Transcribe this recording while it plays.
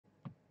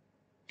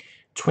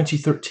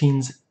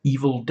2013's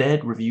Evil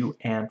Dead review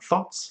and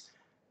thoughts.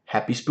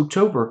 Happy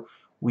Spooktober!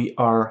 We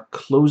are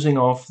closing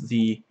off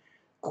the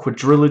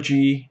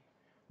quadrilogy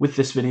with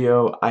this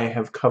video. I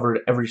have covered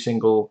every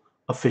single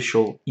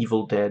official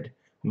Evil Dead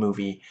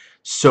movie.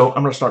 So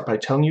I'm going to start by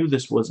telling you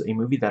this was a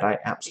movie that I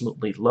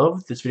absolutely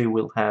loved. This video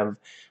will have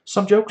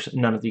some jokes,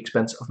 none at the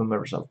expense of the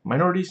members of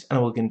minorities, and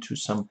I will get into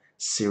some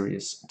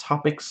serious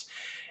topics.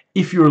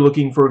 If you're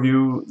looking for a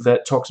review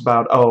that talks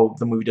about, oh,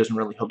 the movie doesn't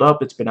really hold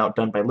up, it's been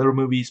outdone by later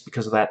movies,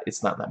 because of that,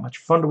 it's not that much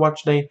fun to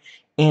watch today,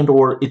 and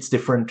or it's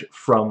different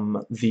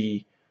from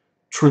the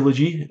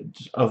trilogy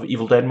of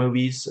Evil Dead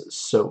movies,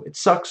 so it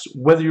sucks.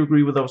 Whether you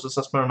agree with those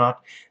assessments or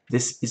not,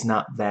 this is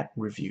not that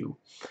review.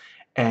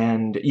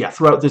 And yeah,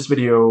 throughout this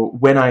video,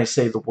 when I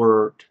say the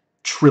word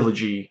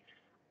trilogy,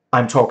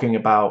 I'm talking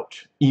about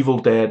Evil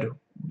Dead,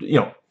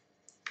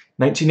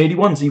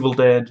 1981's Evil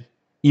Dead,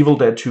 Evil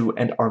Dead 2,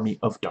 and Army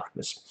of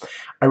Darkness.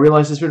 I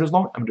realize this video is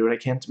long. I'm going to do what I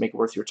can to make it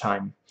worth your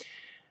time.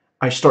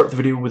 I start the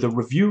video with a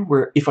review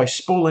where if I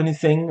spoil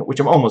anything, which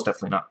I'm almost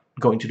definitely not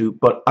going to do,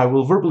 but I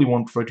will verbally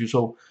warn before I do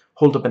so,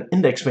 hold up an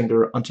index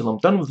finger until I'm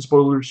done with the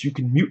spoilers. You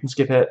can mute and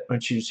skip ahead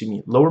once you see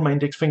me lower my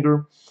index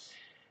finger.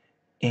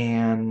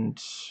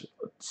 And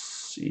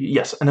let's see,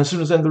 yes, and as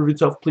soon as I end the review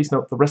itself, please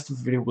note the rest of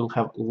the video will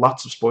have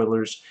lots of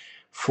spoilers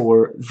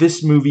for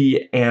this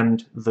movie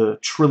and the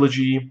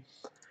trilogy.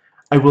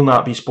 I will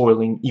not be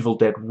spoiling Evil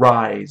Dead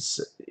Rise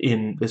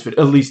in this video,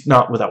 at least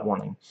not without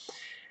warning.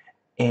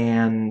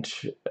 And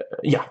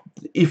yeah,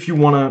 if you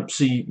want to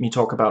see me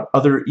talk about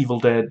other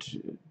Evil Dead,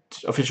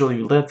 official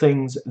Evil Dead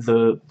things,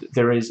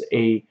 there is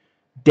a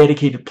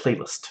dedicated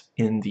playlist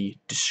in the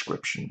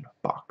description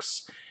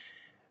box.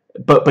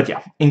 But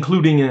yeah,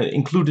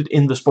 included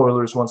in the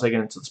spoilers, once I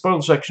get into the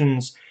spoiler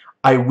sections,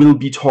 I will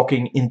be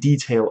talking in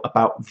detail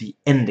about the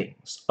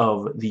endings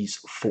of these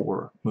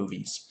 4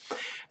 movies.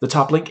 The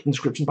top link in the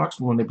description box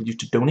will enable you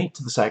to donate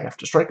to the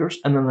SAG-AFTRA strikers,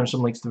 and then there's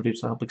some links to the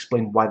videos to help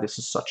explain why this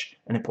is such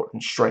an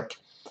important strike.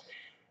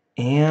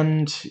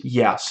 And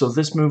yeah, so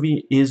this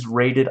movie is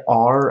rated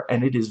R,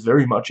 and it is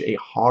very much a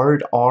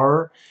hard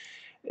R.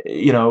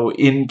 You know,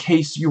 in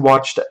case you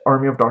watched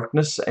Army of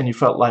Darkness and you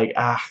felt like,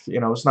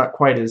 it's not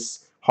quite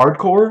as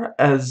hardcore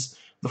as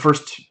the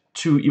first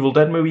 2 Evil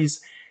Dead movies,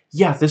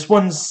 yeah, this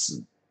one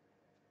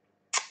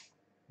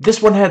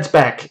heads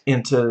back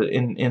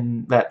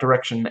in that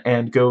direction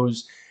and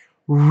goes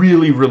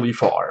really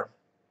far,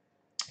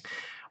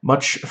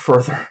 much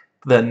further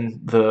than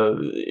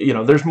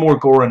there's more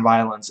gore and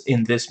violence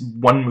in this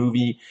one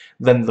movie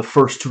than the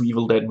first 2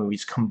 Evil Dead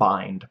movies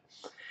combined.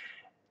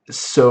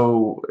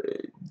 So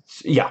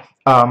yeah,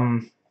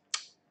 gonna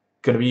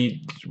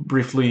be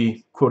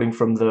briefly quoting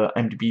from the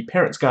IMDb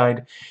Parents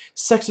Guide.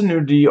 Sex and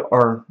nudity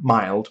are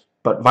mild,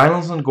 but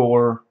violence and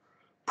gore,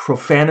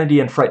 profanity,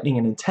 and frightening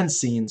and intense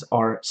scenes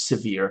are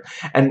severe.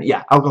 And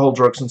yeah, alcohol,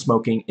 drugs, and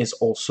smoking is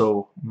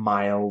also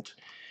mild.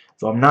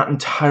 Though I'm not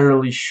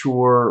entirely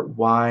sure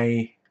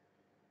why.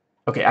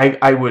 Okay,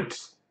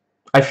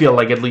 I feel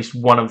like at least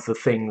one of the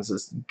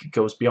things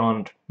goes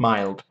beyond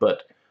mild,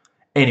 but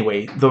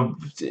anyway,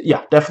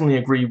 yeah, definitely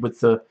agree with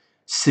the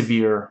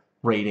severe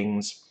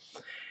ratings.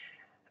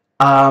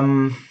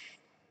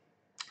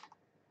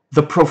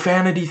 The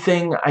profanity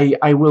thing,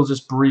 I will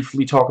just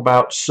briefly talk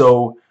about.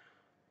 So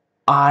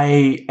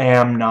I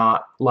am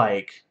not,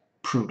 like,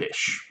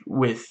 prudish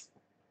with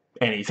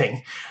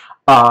anything.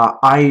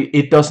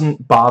 It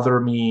doesn't bother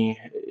me,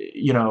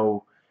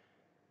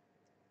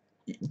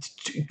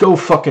 go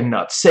fucking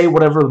nuts. Say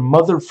whatever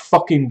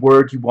motherfucking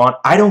word you want.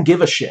 I don't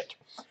give a shit.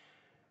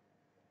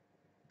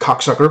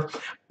 Cocksucker.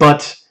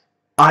 But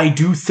I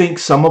do think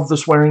some of the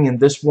swearing in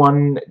this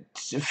one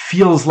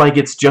feels like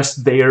it's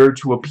just there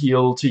to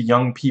appeal to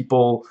young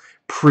people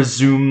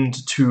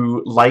presumed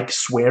to like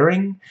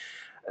swearing.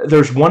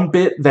 There's one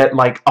bit that,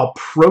 like,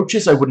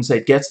 approaches, I wouldn't say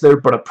it gets there,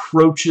 but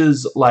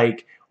approaches,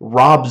 like,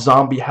 Rob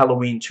Zombie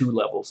Halloween 2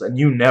 levels, and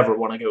you never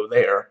want to go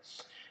there.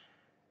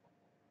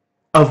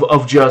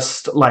 Of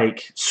just,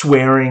 like,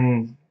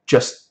 swearing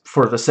just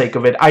for the sake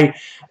of it.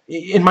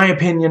 In my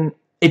opinion,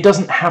 it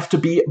doesn't have to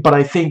be, but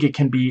I think it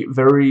can be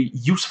very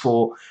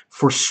useful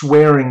for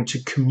swearing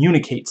to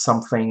communicate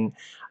something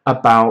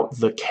about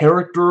the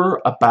character,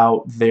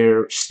 about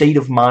their state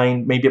of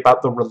mind, maybe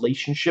about the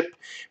relationship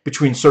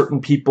between certain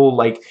people.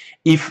 Like,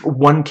 if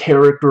one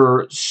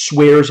character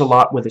swears a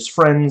lot with his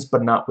friends,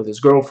 but not with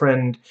his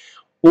girlfriend,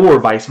 or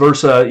vice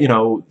versa,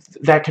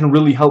 that can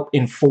really help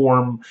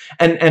inform,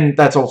 and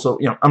that's also,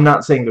 I'm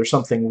not saying there's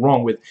something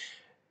wrong with,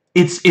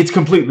 it's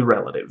completely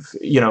relative,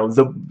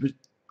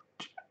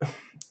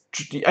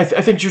 I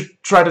think you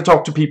try to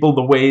talk to people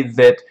the way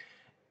that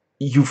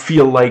you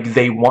feel like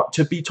they want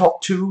to be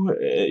talked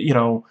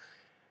to,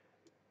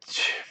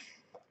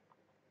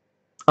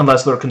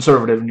 unless they're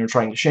conservative and you're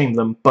trying to shame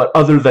them, but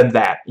other than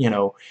that,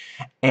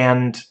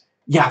 and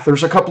yeah,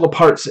 there's a couple of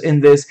parts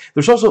in this.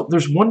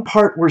 There's one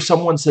part where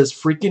someone says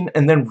freaking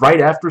and then right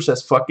after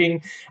says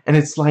fucking, and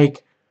it's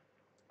like,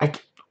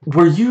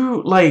 were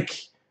you,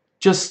 like,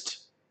 just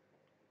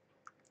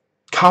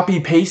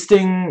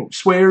copy-pasting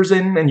swears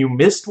in and you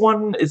missed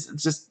one. It's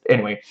just...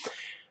 Anyway,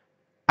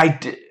 I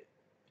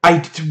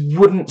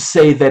wouldn't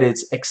say that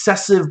it's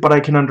excessive, but I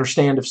can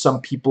understand if some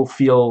people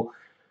feel...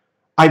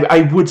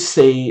 I would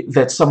say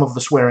that some of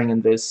the swearing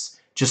in this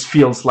just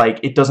feels like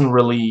it doesn't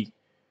really...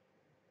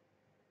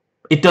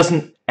 It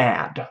doesn't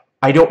add.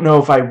 I don't know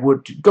if I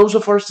would go so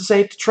far as to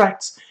say it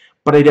detracts,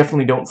 but I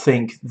definitely don't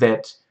think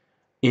that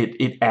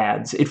it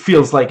adds. It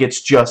feels like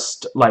it's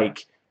just,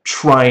 like,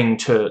 trying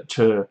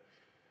to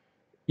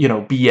you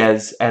know, be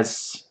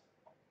as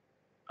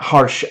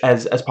harsh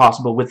as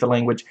possible with the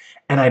language,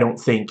 and I don't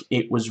think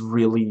it was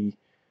really...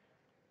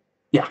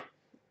 Yeah.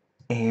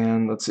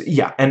 And let's see,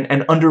 yeah,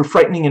 and under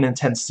frightening and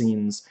intense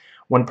scenes,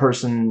 one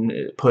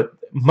person put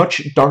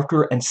much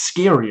darker and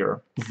scarier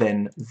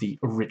than the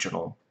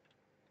original.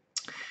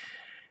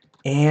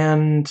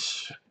 And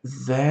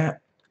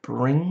that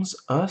brings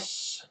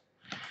us...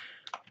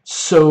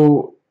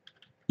 So,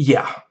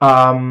 yeah,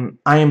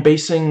 I am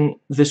basing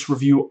this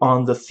review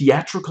on the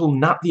theatrical,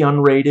 not the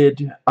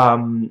unrated.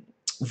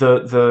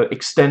 The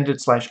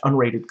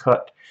extended/unrated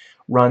cut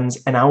runs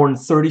 1 hour and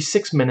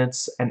 36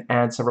 minutes and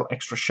adds several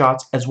extra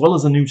shots, as well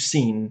as a new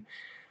scene.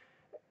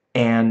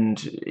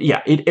 And,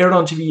 yeah, it aired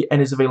on TV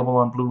and is available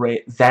on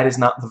Blu-ray. That is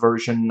not the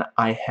version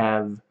I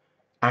have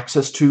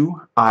access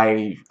to.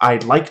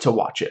 I'd like to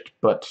watch it,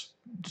 but,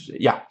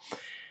 yeah.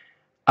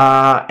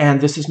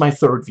 And this is my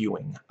third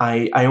viewing.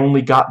 I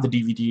only got the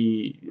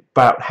DVD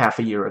about half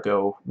a year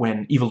ago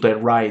when Evil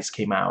Dead Rise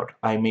came out.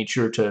 I made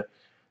sure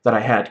that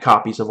I had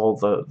copies of all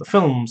the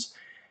films.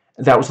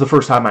 That was the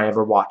first time I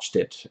ever watched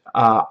it.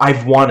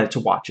 I've wanted to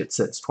watch it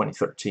since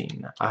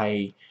 2013.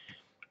 I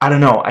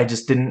don't know, I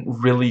just didn't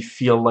really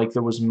feel like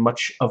there was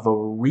much of a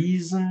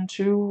reason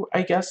to,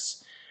 I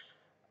guess.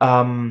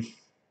 Yeah,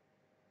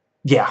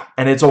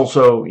 and it's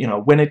also, you know,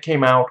 when it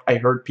came out, I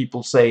heard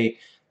people say,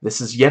 this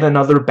is yet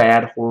another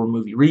bad horror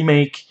movie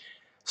remake,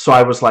 so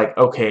I was like,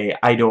 okay,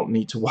 I don't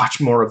need to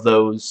watch more of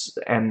those,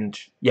 and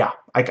yeah,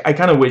 I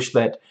kind of wish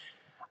that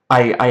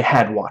I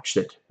had watched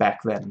it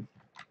back then.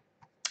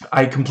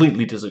 I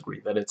completely disagree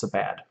that it's a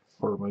bad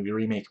horror movie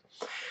remake.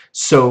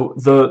 So,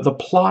 the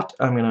plot,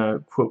 I'm going to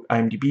quote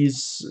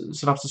IMDb's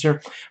synopsis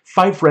here.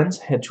 5 friends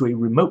head to a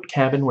remote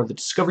cabin where the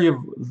discovery of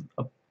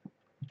a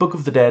Book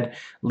of the Dead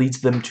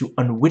leads them to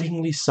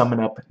unwittingly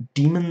summon up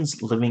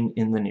demons living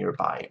in the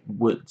nearby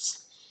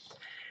woods.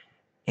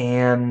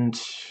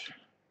 And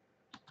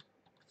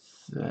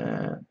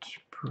that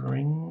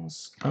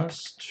brings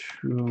us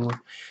to...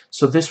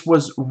 So this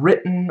was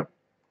written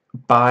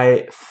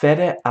by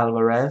Fede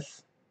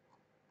Alvarez,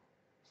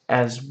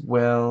 as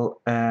well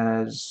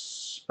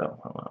as... Oh,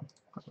 hold on.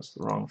 That was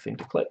the wrong thing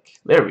to click.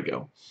 There we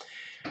go.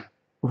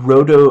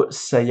 Rodo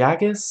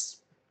Sayagues.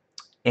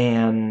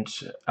 And,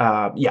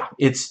 yeah,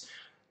 it's...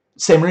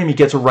 Sam Raimi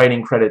gets a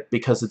writing credit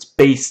because it's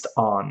based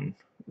on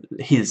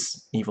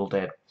his Evil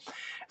Dead.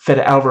 Fede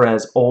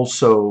Alvarez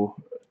also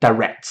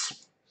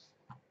directs.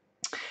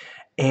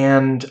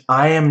 And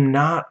I am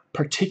not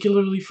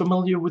particularly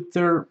familiar with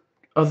their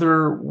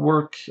other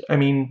work. I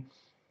mean,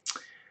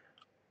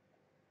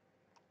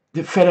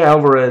 Fede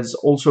Alvarez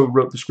also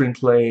wrote the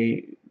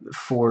screenplay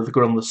for The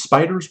Girl in the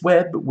Spider's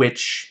Web,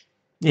 which,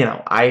 you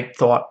know, I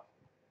thought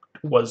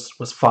was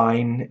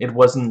fine. It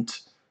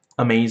wasn't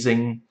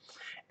amazing.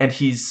 And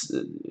he's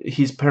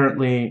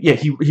apparently... Yeah,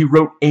 he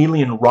wrote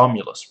Alien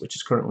Romulus, which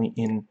is currently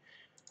in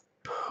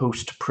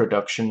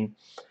post-production.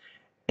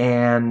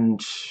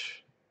 And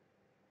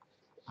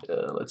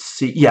let's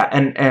see, yeah,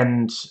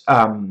 and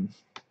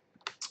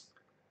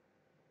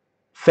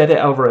Fede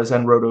Alvarez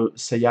and Rodo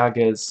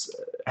Sayagues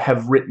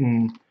have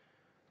written,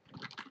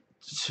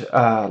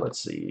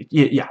 let's see,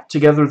 yeah,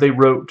 together they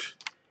wrote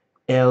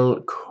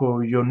El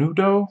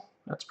Cojonudo,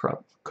 that's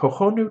probably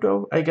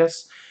Cojonudo, I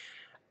guess,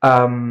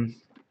 Don't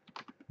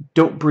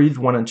Breathe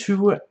 1 and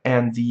 2,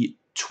 and the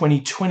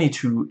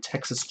 2022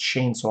 Texas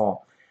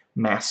Chainsaw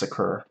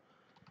Massacre.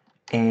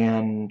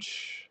 And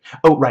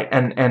oh, right,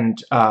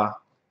 and a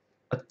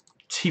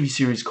TV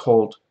series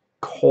called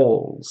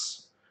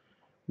Calls,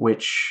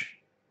 which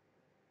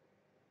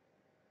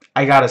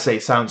I gotta say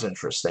sounds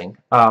interesting.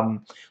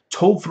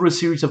 Told through a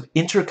series of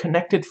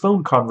interconnected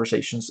phone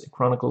conversations, it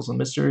chronicles a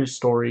mysterious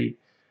story.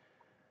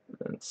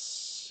 Let's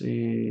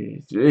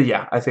see,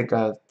 yeah, I think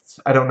I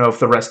don't know if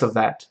the rest of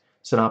that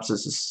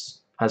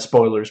synopsis has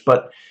spoilers,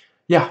 but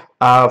yeah,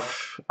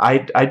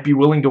 I'd be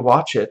willing to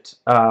watch it.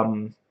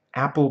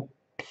 Apple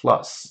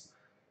Plus.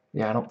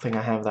 Yeah, I don't think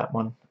I have that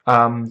one.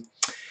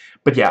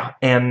 But yeah,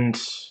 and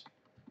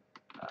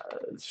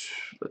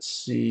let's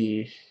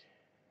see.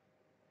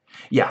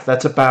 Yeah,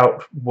 that's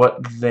about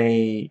what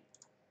they...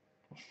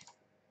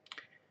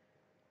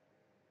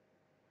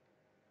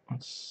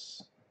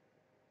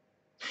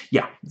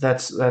 Yeah,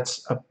 that's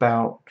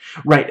about...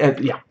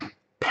 Right, yeah.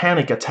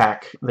 Panic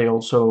Attack, they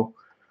also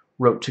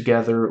wrote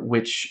together,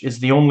 which is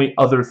the only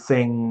other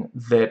thing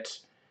that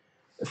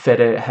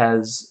Fede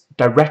has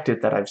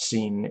directed that I've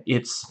seen.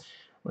 It's...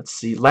 Let's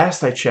see,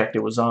 last I checked,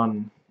 it was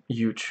on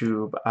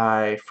YouTube.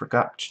 I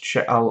forgot to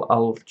check.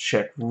 I'll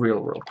check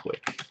real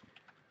quick.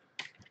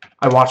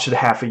 I watched it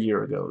half a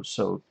year ago,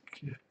 so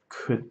it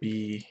could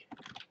be,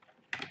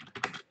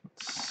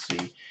 let's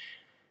see.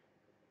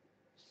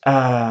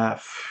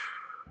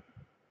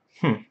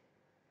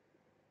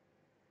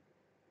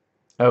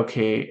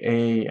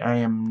 Okay, I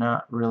am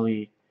not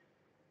really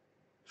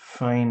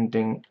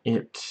finding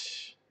it.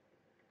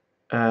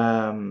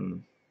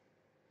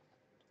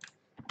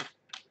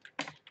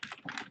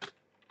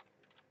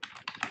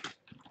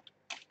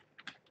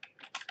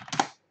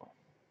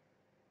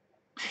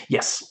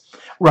 Yes,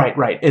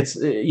 right. It's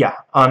yeah,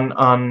 on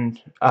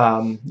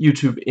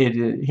YouTube.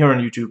 Here on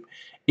YouTube,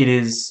 it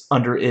is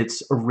under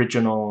its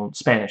original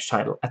Spanish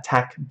title,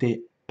 Attack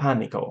de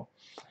Pánico.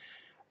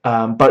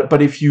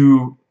 But if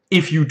you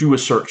do a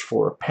search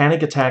for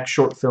Panic Attack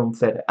short film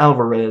Fede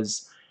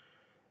Alvarez,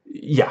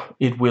 yeah,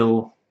 it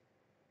will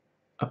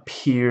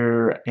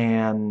appear.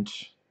 And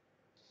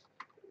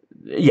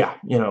yeah,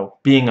 you know,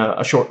 being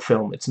a short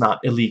film, it's not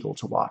illegal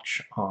to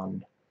watch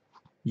on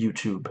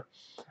YouTube.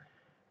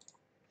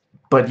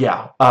 But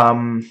yeah,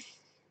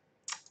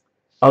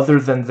 other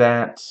than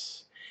that,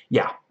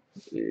 yeah,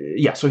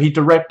 so he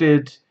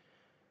directed.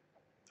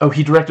 Oh,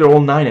 he directed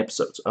all 9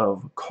 episodes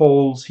of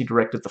Coles. He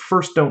directed the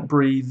first Don't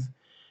Breathe.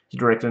 He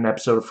directed an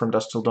episode of From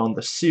Dusk Till Dawn,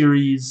 the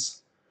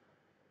series.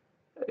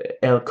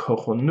 El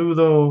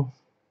Cojonudo.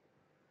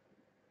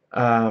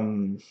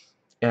 El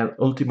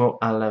Último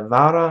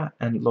Alevara,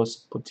 and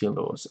Los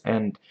Potillos.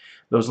 And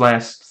those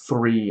last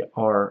 3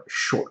 are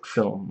short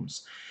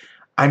films.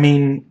 I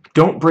mean,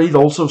 Don't Breathe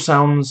also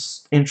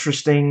sounds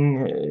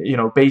interesting. You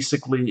know,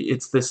 basically,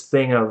 it's this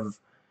thing of,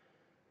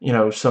 you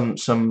know,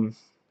 some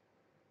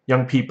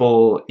young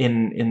people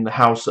in the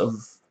house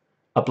of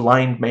a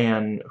blind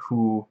man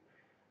who...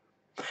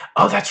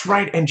 Oh, that's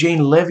right, and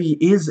Jane Levy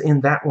is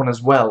in that one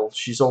as well.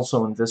 She's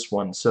also in this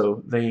one,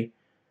 so they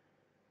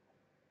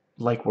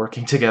like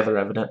working together,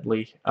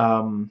 evidently.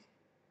 And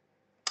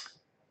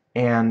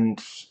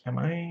am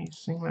I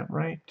saying that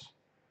right?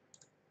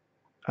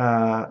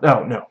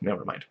 No,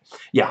 never mind.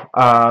 Yeah,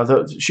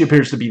 she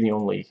appears to be the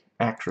only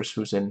actress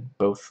who's in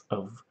both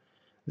of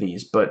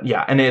these. But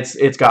yeah, and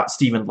it's got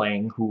Stephen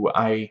Lang, who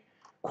I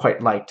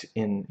quite liked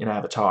in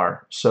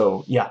Avatar.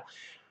 So yeah,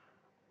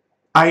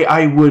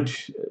 I would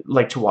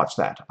like to watch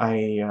that.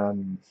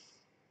 Let's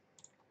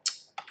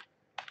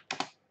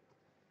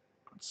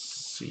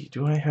see,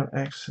 do I have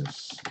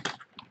access?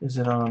 Is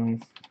it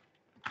on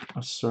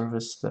a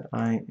service that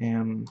I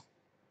am...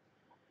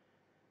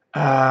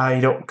 I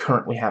don't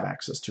currently have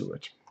access to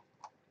it.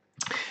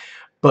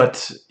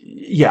 But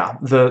yeah,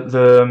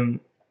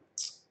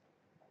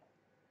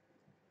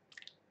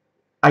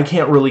 I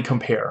can't really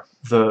compare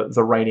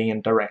the writing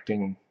and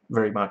directing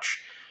very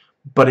much,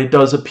 but it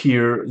does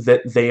appear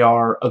that they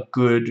are a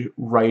good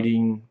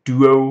writing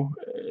duo.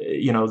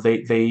 You know,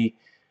 they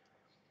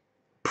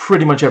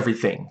pretty much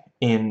everything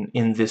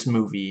in this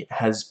movie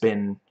has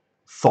been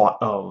thought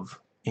of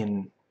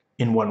in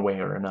one way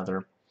or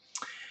another.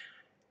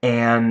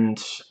 And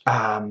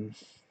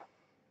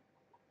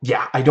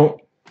yeah, I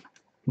don't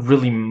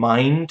really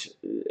mind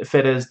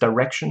Fede's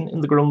direction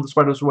in The Girl in the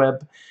Spider's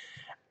Web.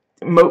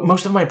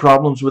 Most of my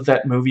problems with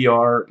that movie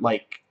are,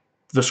 like,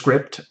 the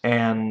script,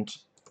 and,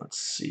 let's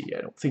see,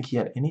 I don't think he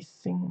had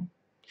anything...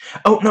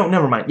 Oh, no,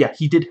 never mind. Yeah,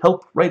 he did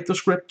help write the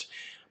script,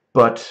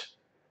 but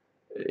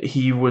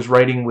he was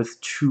writing with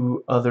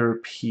 2 other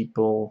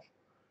people,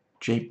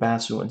 Jay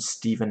Basu and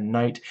Stephen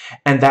Knight,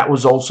 and that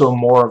was also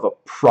more of a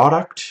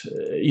product.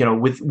 You know,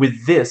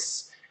 with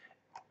this,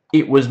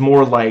 it was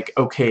more like,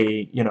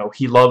 okay, you know,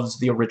 he loves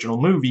the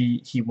original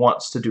movie, he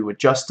wants to do it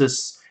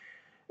justice.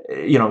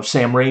 You know,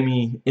 Sam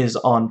Raimi is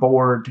on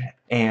board,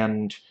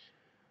 and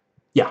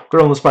yeah,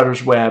 Girl in the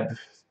Spider's Web,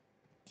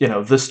 you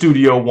know, the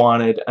studio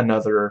wanted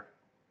another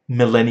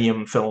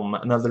Millennium film,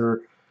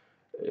 another,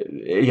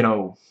 you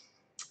know,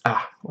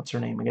 what's her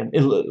name again?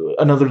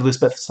 Another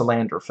Lisbeth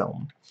Salander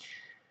film.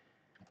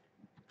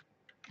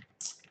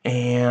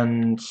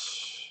 And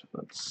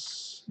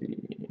let's see.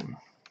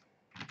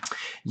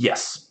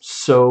 Yes,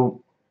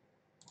 so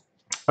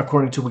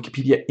according to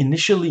Wikipedia,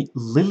 initially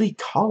Lily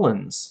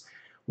Collins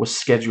was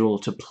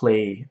scheduled to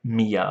play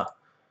Mia.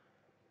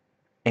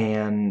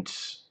 And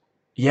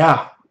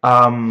yeah,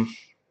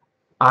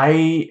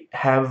 I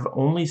have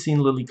only seen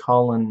Lily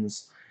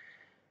Collins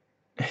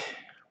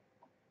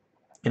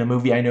in a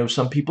movie I know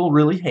some people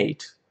really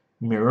hate,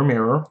 Mirror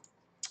Mirror,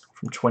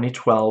 from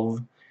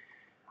 2012.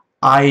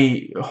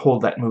 I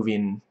hold that movie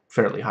in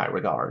fairly high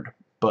regard,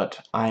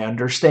 but I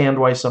understand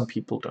why some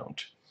people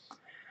don't.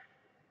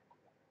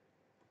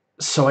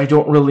 So I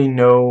don't really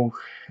know,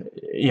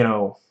 you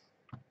know,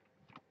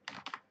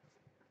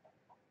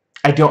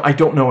 I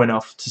don't know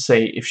enough to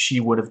say if she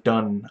would have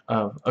done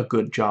a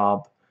good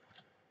job.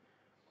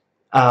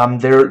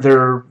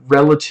 They're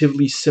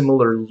relatively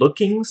similar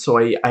looking, so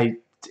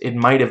it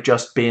might have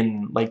just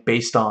been like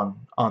based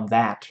on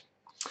that.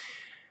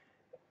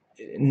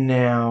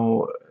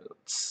 Now,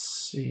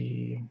 let's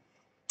see.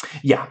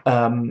 Yeah,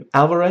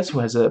 Alvarez, who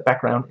has a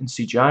background in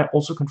CGI,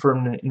 also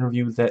confirmed in an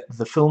interview that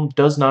the film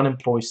does not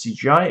employ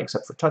CGI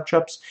except for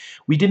touch-ups.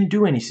 We didn't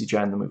do any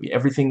CGI in the movie.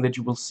 Everything that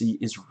you will see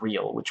is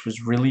real, which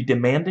was really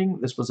demanding.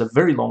 This was a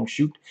very long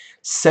shoot,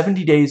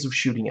 70 days of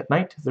shooting at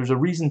night. There's a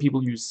reason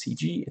people use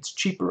CG. It's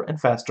cheaper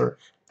and faster.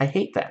 I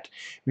hate that.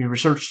 We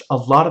researched a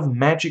lot of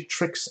magic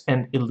tricks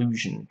and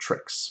illusion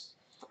tricks.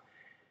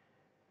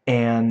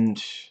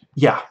 And,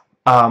 yeah,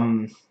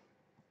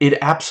 it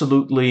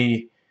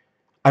absolutely...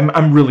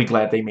 I'm really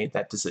glad they made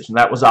that decision.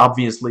 That was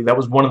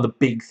one of the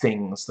big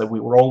things that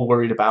we were all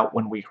worried about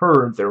when we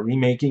heard they're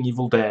remaking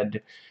Evil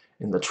Dead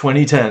in the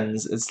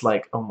 2010s. It's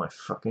like, oh my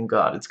fucking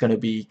god, it's going to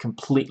be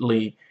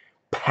completely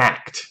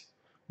packed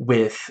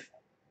with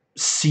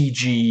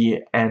CG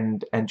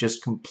and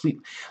just complete...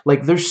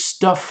 Like, there's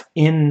stuff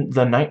in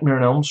the Nightmare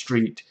on Elm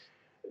Street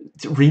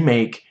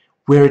remake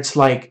where it's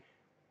like,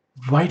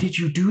 why did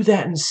you do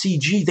that in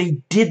CG? They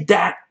did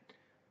that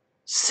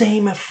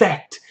same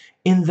effect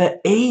in the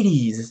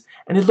 80s,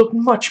 and it looked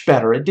much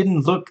better. It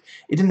didn't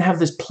have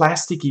this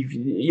plasticky,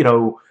 you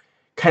know,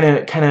 kind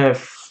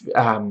of,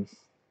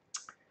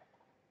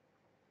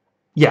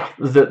 yeah,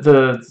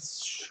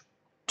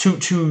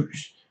 too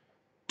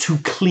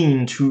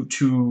clean,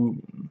 too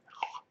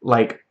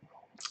like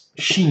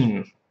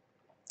sheen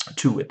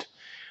to it,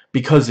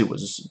 because it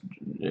was,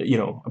 you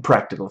know, a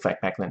practical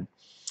effect back then.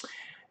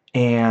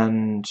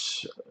 And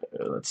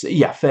let's see,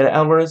 yeah, Fede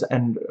Alvarez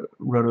and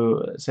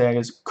Rodo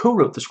Sayagas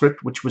co-wrote the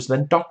script, which was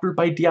then doctored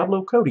by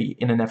Diablo Cody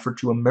in an effort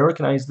to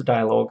Americanize the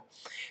dialogue,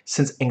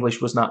 since English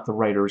was not the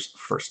writer's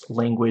first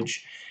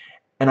language.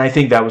 And I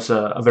think that was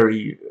a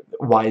very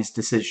wise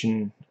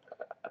decision.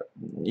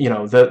 You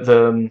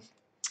know,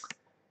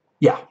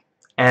 yeah,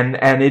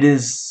 and it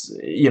is,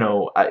 you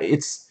know,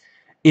 it's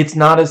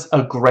not as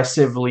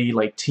aggressively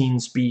like teen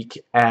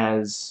speak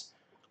as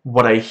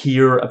what I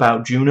hear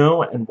about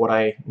Juno and what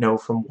I know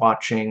from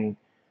watching...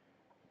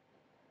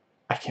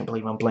 I can't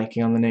believe I'm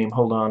blanking on the name.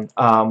 Hold on.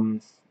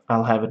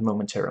 I'll have it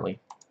momentarily.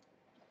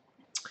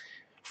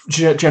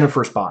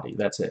 Jennifer's Body.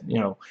 That's it. You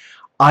know,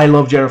 I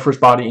love Jennifer's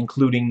Body,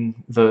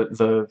 including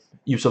the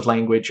use of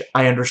language.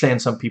 I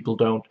understand some people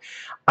don't.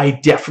 I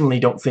definitely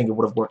don't think it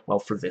would have worked well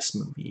for this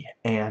movie.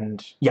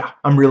 And yeah,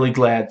 I'm really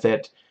glad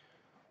that,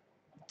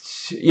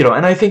 you know,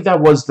 and I think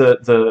that was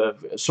the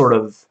sort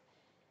of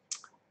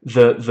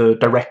the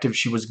directive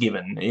she was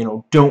given, you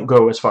know, don't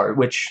go as far,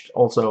 which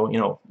also, you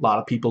know, a lot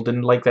of people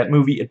didn't like that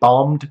movie. It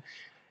bombed,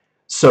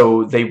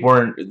 so they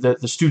weren't,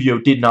 the studio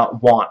did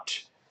not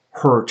want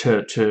her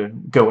to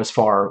go as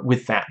far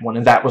with that one,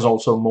 and that was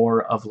also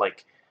more of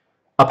like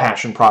a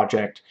passion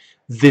project.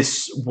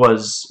 This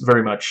was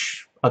very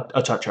much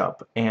a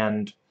touch-up,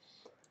 and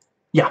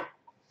yeah,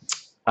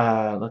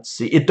 let's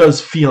see, it does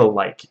feel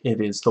like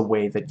it is the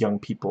way that young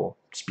people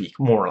speak,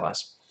 more or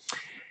less.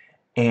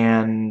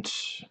 And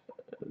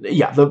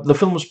yeah, the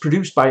film was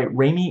produced by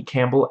Raimi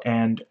Campbell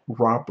and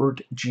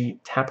Robert G.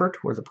 Tappert,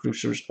 who are the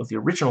producers of the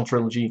original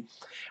trilogy.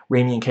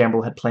 Raimi and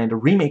Campbell had planned a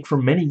remake for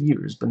many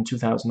years, but in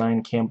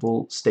 2009,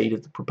 Campbell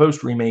stated the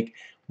proposed remake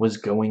was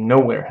going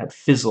nowhere, had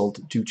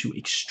fizzled due to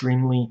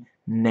extremely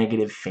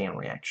negative fan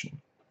reaction.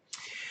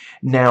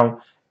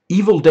 Now,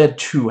 Evil Dead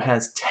 2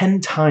 has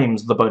 10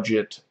 times the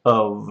budget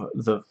of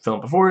the film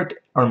before it.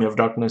 Army of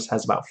Darkness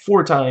has about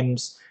 4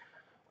 times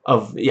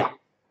of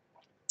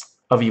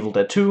Evil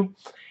Dead 2.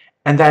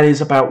 And that is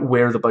about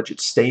where the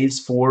budget stays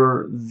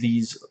for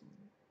these,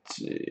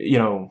 you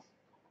know,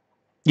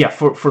 yeah,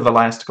 for the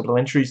last couple of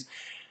entries.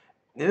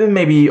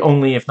 Maybe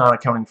only if not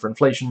accounting for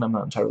inflation, I'm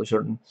not entirely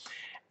certain.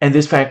 And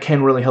this fact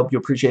can really help you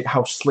appreciate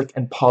how slick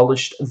and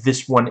polished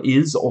this one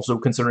is, also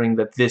considering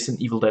that this and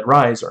Evil Dead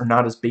Rise are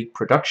not as big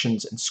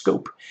productions in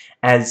scope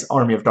as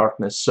Army of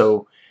Darkness.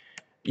 So,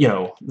 you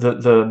know,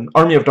 the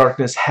Army of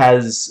Darkness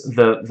has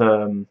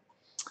the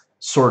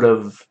sort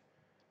of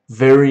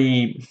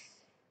very...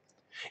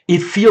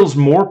 It feels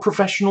more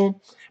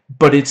professional,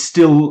 but it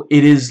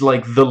is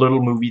like the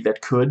little movie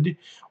that could,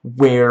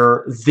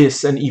 where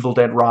this and Evil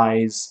Dead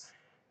Rise,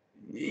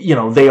 you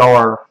know, they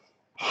are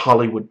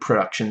Hollywood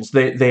productions.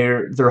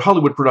 They're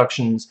Hollywood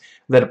productions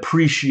that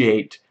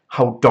appreciate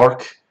how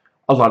dark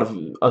a lot of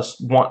us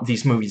want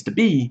these movies to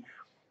be,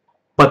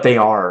 but they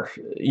are,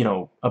 you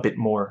know, a bit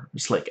more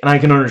slick. And I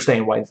can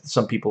understand why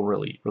some people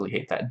really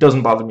hate that. It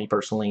doesn't bother me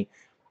personally,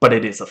 but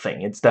it is a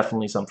thing. It's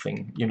definitely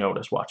something you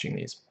notice watching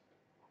these.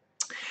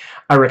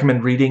 I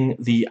recommend reading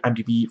the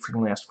IMDb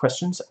Frequently Asked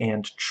Questions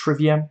and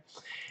Trivia.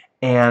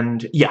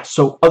 And yeah,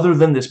 so other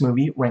than this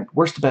movie, ranked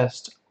worst to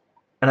best,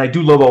 and I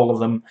do love all of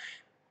them,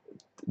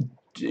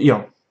 you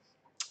know,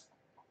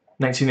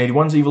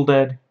 1981's Evil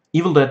Dead,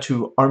 Evil Dead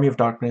 2, Army of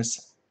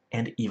Darkness,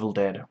 and Evil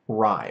Dead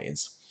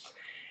Rise.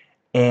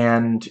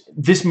 And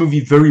this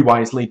movie very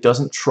wisely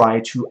doesn't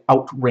try to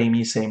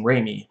out-Raimi same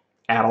Raimi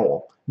at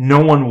all.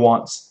 No one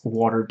wants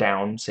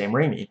watered-down Sam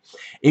Raimi.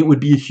 It would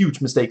be a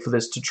huge mistake for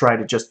this to try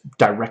to just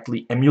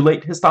directly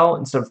emulate his style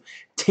instead of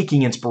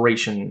taking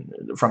inspiration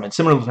from it.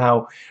 Similar to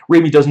how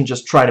Raimi doesn't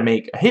just try to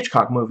make a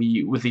Hitchcock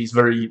movie with these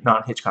very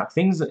non-Hitchcock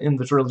things in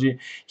the trilogy.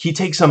 He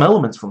takes some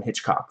elements from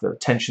Hitchcock, the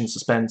tension,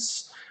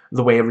 suspense,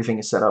 the way everything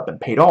is set up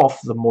and paid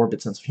off, the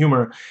morbid sense of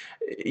humor.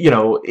 You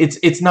know,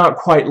 it's not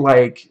quite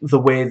like the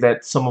way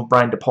that some of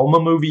Brian De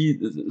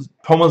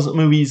Palma's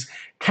movies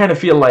kind of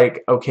feel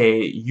like, okay,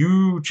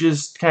 you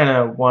just kind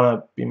of want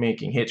to be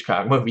making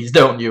Hitchcock movies,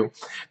 don't you?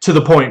 To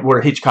the point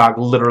where Hitchcock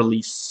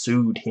literally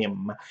sued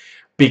him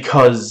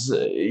because,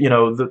 you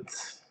know,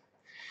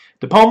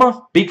 De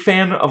Palma, big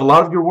fan of a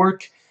lot of your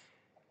work.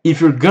 If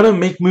you're gonna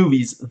make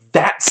movies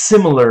that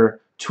similar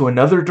to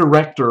another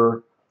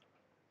director,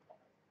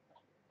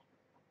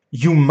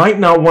 you might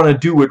not want to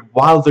do it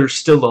while they're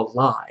still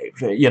alive.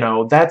 You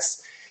know,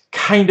 that's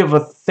kind of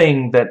a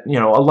thing that, you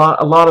know, a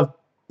lot of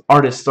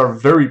artists are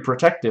very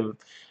protective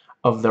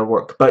of their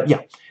work. But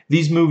yeah,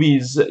 these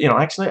movies, you know,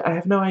 actually, I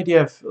have no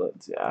idea if,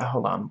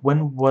 hold on,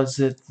 when was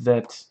it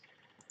that,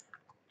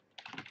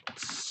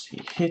 let's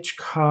see,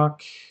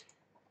 Hitchcock,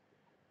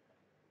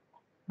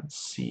 let's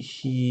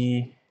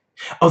see,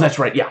 oh, that's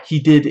right, yeah, he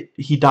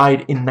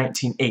died in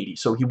 1980,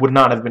 so he would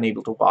not have been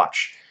able to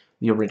watch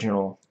the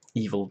original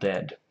Evil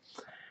Dead.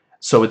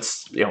 So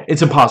it's, you know,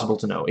 it's impossible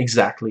to know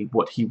exactly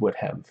what he would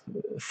have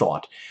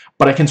thought.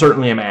 But I can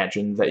certainly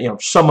imagine that, you know,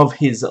 some of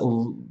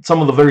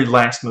the very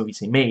last movies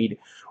he made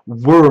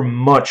were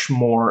much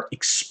more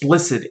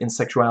explicit in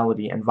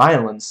sexuality and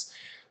violence.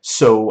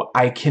 So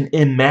I can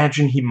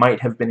imagine he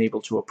might have been able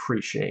to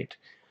appreciate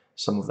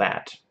some of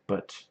that.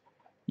 But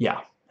yeah,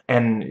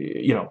 and,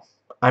 you know,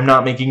 I'm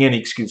not making any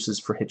excuses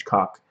for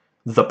Hitchcock,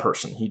 the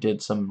person. He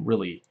did some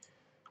really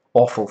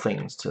awful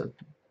things to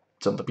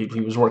some of the people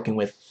he was working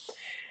with.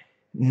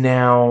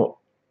 Now,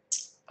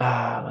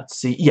 let's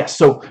see. Yes, yeah,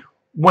 so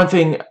one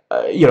thing,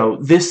 you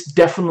know, this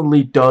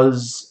definitely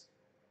does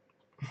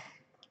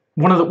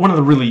one of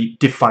the really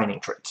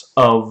defining traits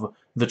of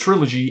the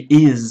trilogy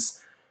is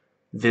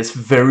this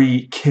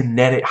very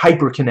kinetic,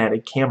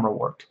 hyperkinetic camera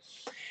work.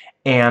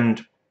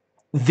 And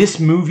this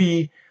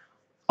movie,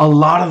 a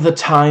lot of the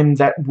time,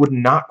 that would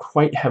not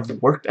quite have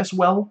worked as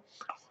well.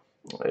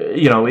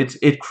 You know,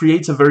 it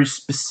creates a very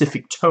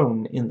specific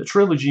tone in the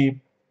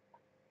trilogy.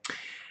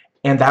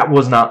 And that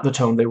was not the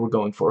tone they were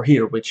going for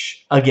here,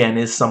 which, again,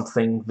 is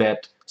something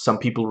that some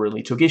people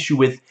really took issue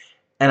with,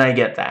 and I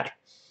get that.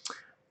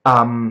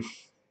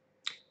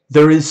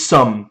 There is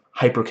some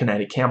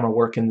hyperkinetic camera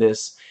work in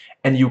this,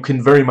 and you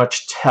can very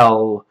much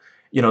tell,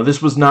 you know,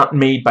 this was not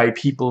made by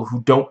people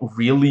who don't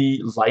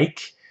really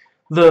like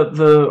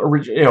the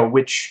original, you know,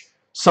 which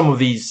some of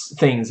these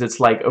things, it's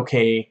like,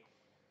 okay,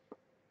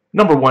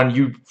 number one,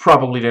 you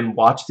probably didn't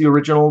watch the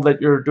original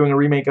that you're doing a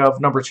remake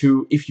of. Number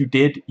two, if you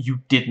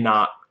did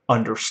not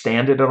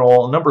understand it at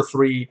all. Number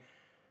three,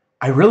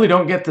 I really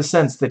don't get the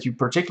sense that you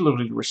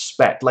particularly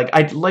respect. Like,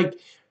 I'd like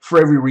for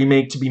every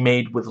remake to be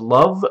made with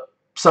love.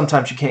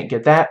 Sometimes you can't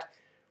get that.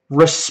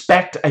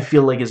 Respect, I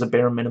feel like, is a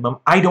bare minimum.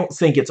 I don't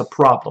think it's a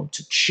problem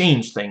to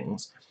change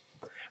things.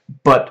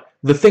 But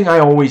the thing I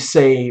always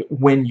say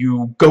when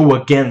you go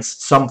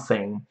against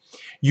something,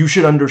 you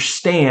should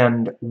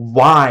understand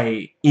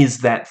why is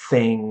that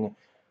thing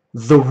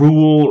the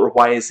rule, or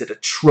why is it a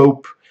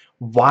trope.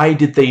 Why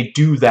did they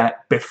do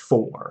that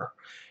before?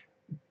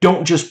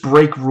 Don't just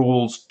break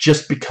rules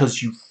just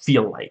because you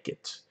feel like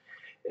it.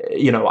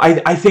 You know,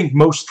 I think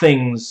most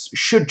things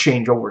should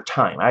change over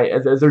time.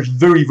 There's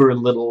very, very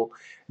little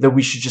that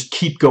we should just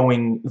keep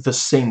going the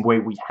same way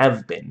we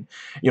have been.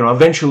 You know,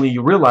 eventually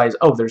you realize,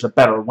 oh, there's a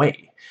better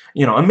way.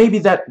 You know, and maybe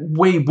that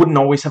way wouldn't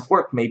always have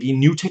worked. Maybe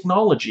new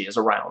technology is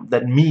around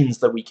that means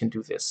that we can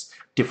do this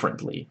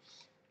differently.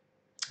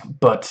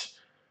 But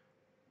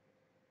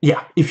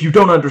yeah, if you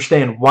don't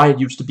understand why it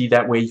used to be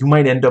that way, you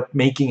might end up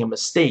making a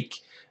mistake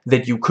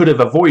that you could have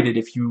avoided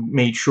if you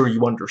made sure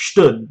you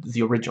understood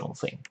the original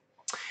thing.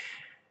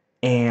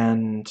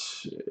 And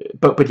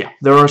but yeah,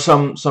 there are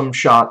some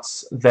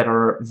shots that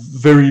are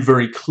very,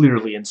 very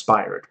clearly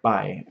inspired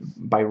by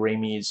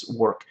Raimi's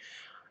work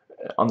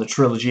on the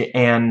trilogy,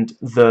 and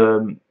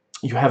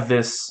you have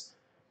this,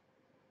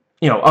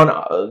 you know,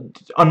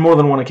 on more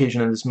than one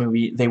occasion in this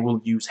movie, they will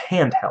use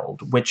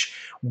handheld, which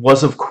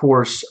was, of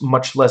course,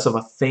 much less of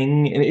a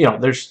thing. You know,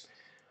 there's,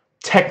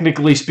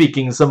 technically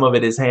speaking, some of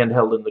it is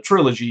handheld in the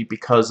trilogy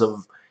because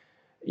of,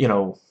 you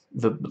know,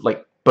 the,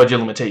 like, budget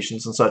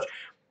limitations and such.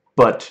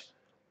 But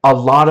a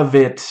lot of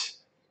it,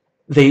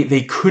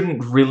 they couldn't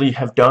really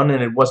have done,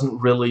 and it wasn't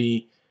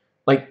really,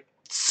 like,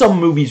 some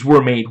movies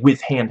were made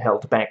with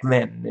handheld back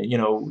then. You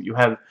know, you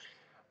have,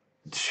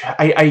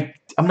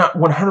 I'm not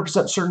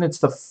 100% certain it's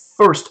the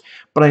first,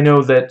 but I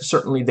know that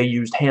certainly they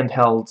used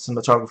handheld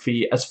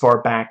cinematography as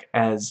far back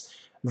as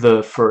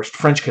the first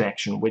French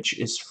Connection, which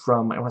is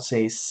from, I want to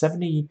say,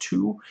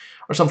 72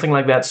 or something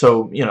like that.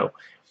 So, you know,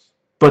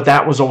 but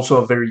that was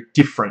also a very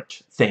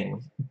different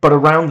thing. But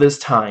around this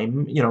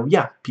time, you know,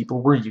 yeah,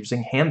 people were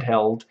using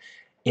handheld,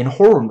 in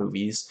horror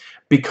movies,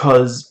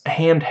 because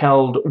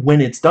handheld,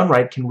 when it's done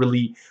right, can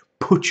really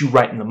put you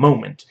right in the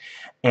moment.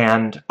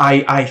 And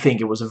I think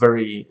it was a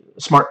very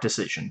smart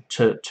decision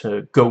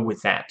to go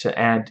with that, to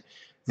add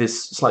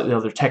this slightly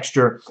other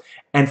texture.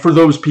 And for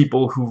those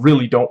people who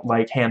really don't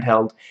like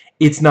handheld,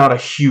 it's not a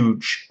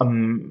huge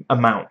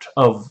amount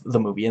of the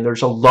movie, and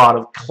there's a lot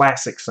of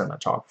classic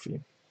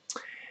cinematography.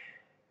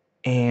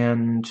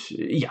 And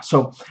yeah,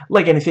 so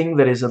like anything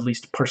that is at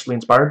least partially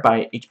inspired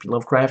by H.P.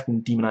 Lovecraft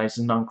and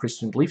demonizes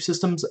non-Christian belief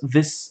systems,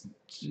 this,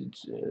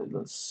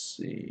 let's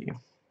see,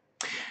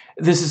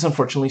 this is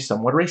unfortunately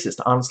somewhat racist.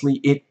 Honestly,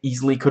 it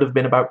easily could have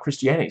been about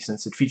Christianity,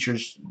 since it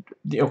features,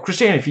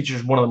 Christianity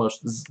features one of the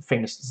most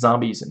famous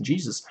zombies and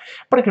Jesus.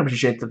 But I can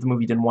appreciate that the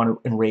movie didn't want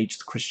to enrage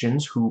the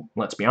Christians, who,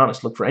 let's be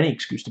honest, look for any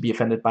excuse to be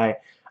offended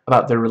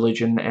about their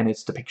religion and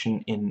its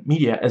depiction in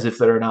media, as if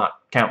there are not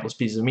countless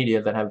pieces of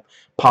media that have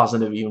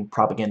positive, even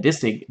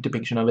propagandistic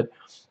depiction of it.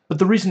 But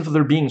the reason for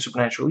there being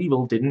supernatural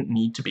evil didn't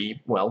need to be,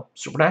 well,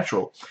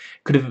 supernatural.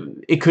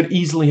 It could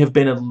easily have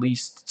been at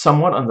least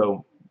somewhat,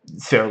 although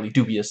fairly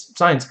dubious,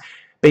 science,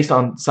 based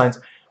on science,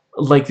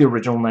 like the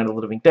original Night of the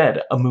Living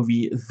Dead, a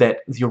movie that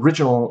the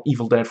original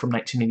Evil Dead from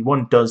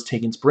 1981 does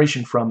take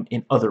inspiration from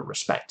in other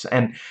respects.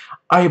 And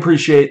I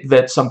appreciate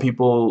that some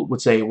people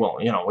would say, well,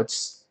 you know,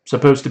 it's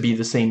supposed to be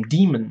the same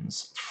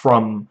demons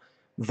from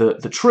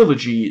the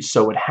trilogy,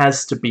 so it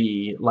has to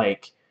be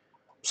like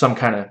some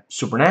kind of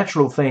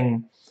supernatural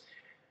thing.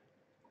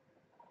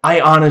 I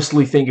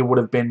honestly think it would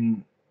have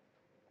been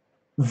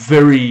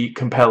very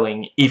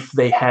compelling if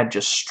they had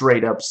just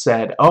straight up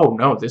said, oh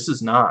no, this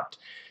is not,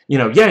 you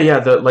know, yeah,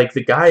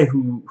 the guy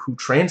who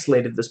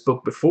translated this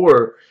book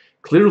before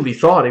clearly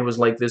thought it was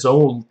like this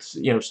old,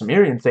 you know,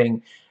 Sumerian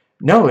thing.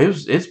 No,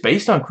 it's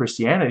based on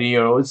Christianity, you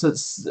know.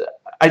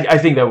 I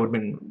think that would have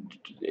been,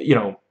 you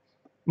know,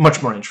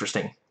 much more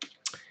interesting.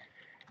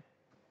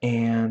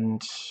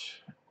 And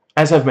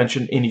as I've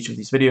mentioned in each of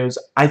these videos,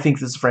 I think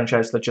this is a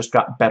franchise that just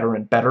got better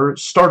and better,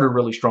 started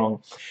really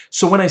strong.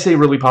 So when I say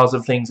really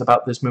positive things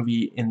about this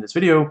movie in this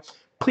video,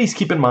 please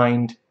keep in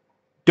mind,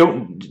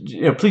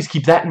 please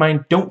keep that in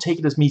mind. Don't take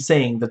it as me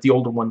saying that the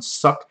older ones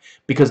suck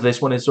because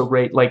this one is so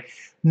great. Like,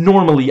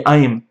 normally I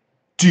am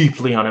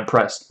deeply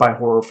unimpressed by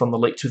horror from the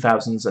late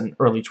 2000s and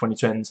early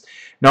 2010s.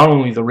 Not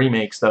only the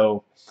remakes,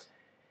 though.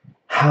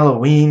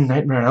 Halloween,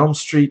 Nightmare on Elm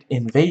Street,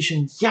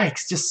 Invasion,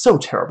 yikes, just so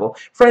terrible.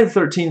 Friday the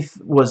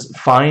 13th was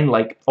fine,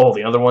 like all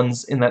the other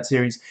ones in that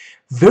series.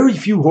 Very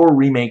few horror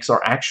remakes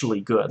are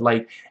actually good.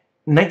 Like,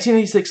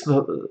 1986,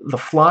 The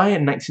Fly,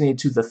 and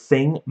 1982, The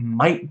Thing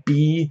might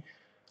be,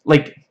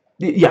 like,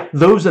 yeah,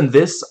 those and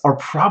this are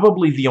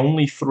probably the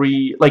only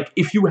three. Like,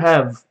 if you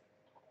have,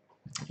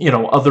 you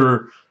know,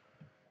 other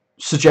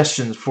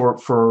suggestions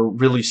for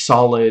really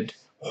solid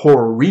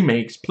horror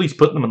remakes, please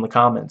put them in the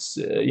comments.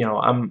 You know,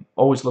 I'm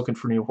always looking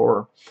for new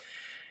horror.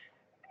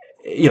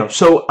 You know,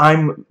 so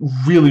I'm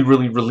really,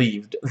 really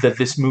relieved that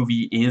this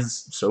movie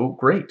is so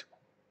great.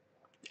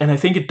 And I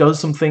think it does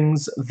some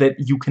things that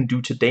you can do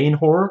today in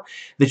horror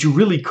that you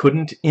really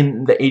couldn't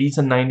in the 80s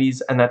and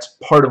 90s, and that's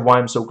part of why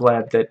I'm so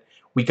glad that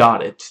we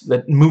got it.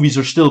 That movies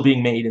are still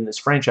being made in this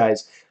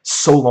franchise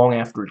so long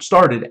after it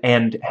started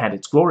and had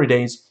its glory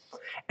days.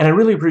 And I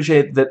really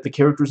appreciate that the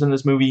characters in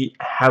this movie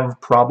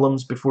have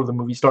problems before the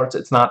movie starts.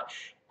 It's not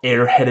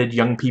airheaded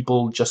young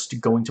people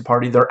just going to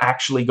party. They're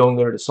actually going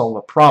there to solve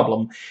a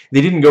problem. They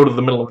didn't go to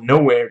the middle of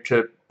nowhere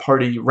to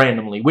party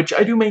randomly, which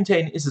I do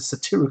maintain is a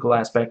satirical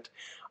aspect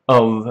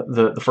of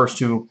the first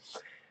two.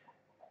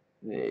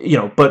 You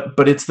know,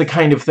 but it's the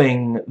kind of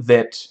thing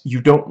that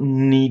you don't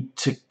need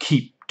to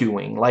keep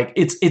doing. Like,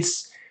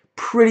 it's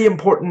pretty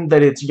important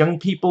that it's young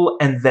people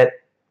and that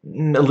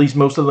at least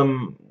most of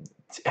them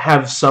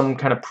have some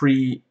kind of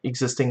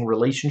pre-existing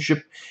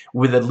relationship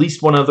with at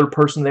least one other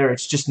person there.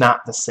 It's just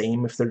not the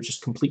same if they're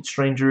just complete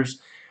strangers.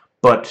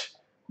 But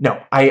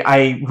no,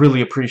 I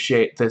really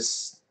appreciate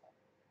this.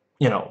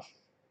 You know,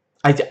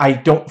 I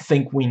don't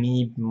think we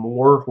need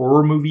more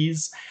horror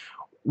movies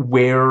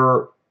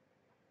where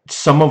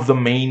some of the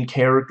main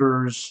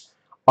characters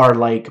are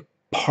like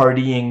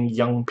partying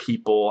young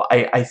people.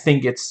 I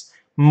think it's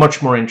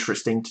much more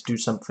interesting to do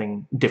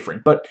something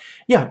different. But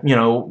yeah, you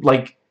know,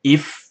 like,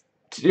 if,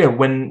 you know,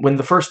 when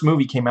the first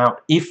movie came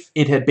out, if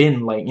it had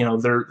been like, you know,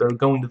 they're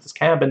going to this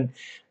cabin,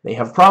 they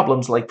have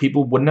problems, like,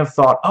 people wouldn't have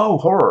thought, oh,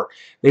 horror.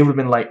 They would have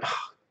been like, oh,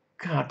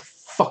 God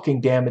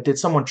fucking damn it, did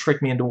someone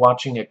trick me into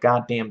watching a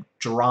goddamn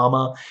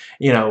drama?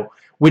 You know,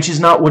 which is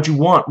not what you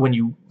want when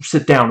you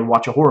sit down and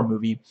watch a horror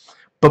movie.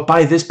 But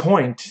by this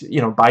point, you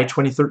know, by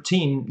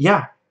 2013,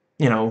 yeah,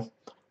 you know,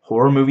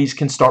 horror movies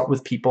can start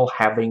with people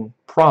having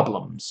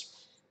problems.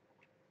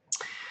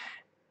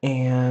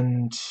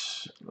 And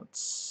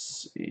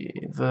let's see,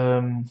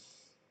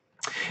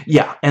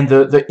 yeah, and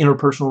the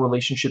interpersonal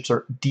relationships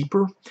are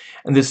deeper,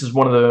 and this is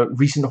one of the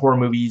recent horror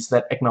movies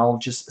that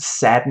acknowledges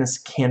sadness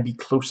can be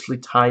closely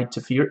tied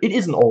to fear. It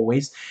isn't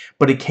always,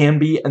 but it can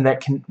be, and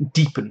that can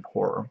deepen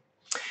horror.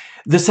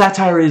 The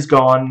satire is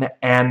gone,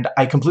 and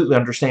I completely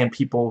understand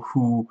people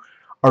who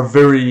are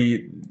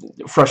very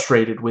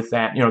frustrated with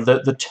that. You know,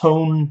 the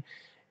tone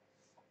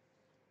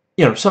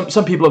you know,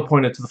 some people have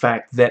pointed to the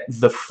fact that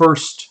the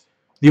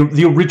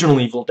original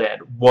Evil Dead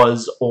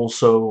was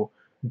also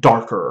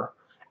darker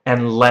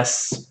and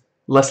less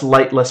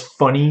light, less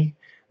funny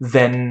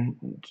than,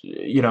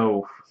 you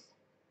know,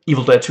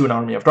 Evil Dead 2 and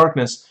Army of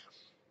Darkness.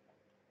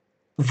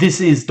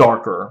 This is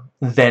darker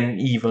than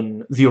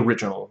even the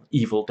original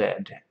Evil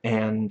Dead,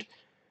 and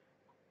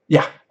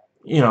yeah,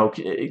 you know,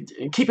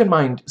 keep in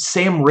mind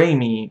Sam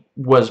Raimi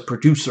was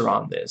producer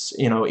on this.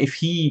 You know, if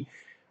he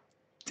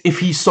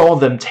saw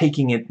them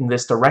taking it in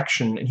this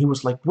direction and he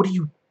was like, "What are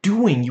you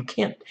doing? You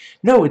can't.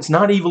 No, it's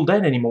not Evil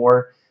Dead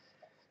anymore."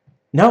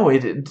 No,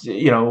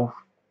 you know,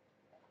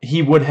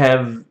 he would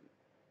have.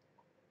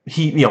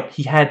 You know,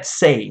 he had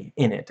say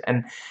in it,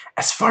 and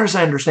as far as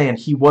I understand,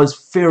 he was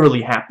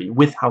fairly happy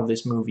with how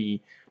this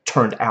movie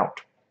turned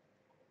out.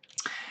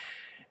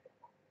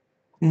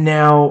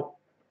 Now,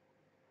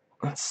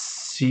 let's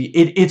see.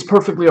 It's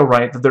perfectly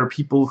alright that there are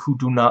people who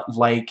do not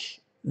like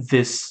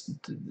this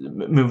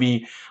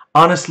movie.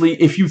 Honestly,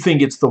 if you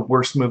think it's the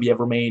worst movie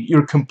ever made,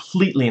 you're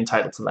completely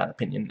entitled to that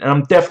opinion, and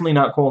I'm definitely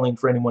not calling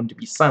for anyone to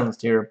be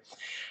silenced here.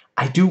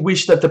 I do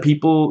wish that the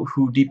people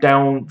who deep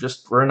down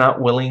just were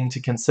not willing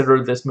to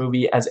consider this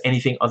movie as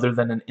anything other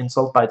than an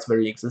insult by its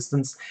very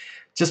existence,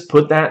 just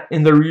put that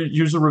in their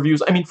user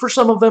reviews. I mean, for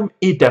some of them,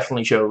 it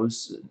definitely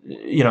shows.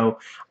 You know,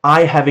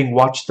 I, having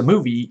watched the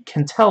movie,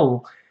 can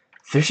tell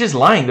they're just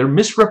lying. They're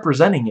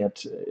misrepresenting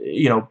it.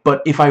 You know,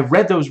 but if I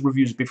read those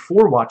reviews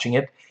before watching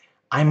it,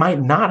 I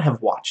might not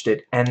have watched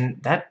it, and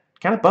that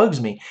kind of bugs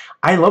me.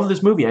 I love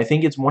this movie. I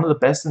think it's one of the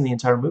best in the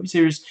entire movie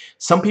series.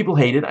 Some people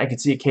hate it. I could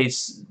see a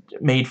case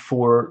made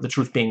for the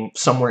truth being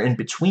somewhere in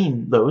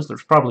between those.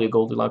 There's probably a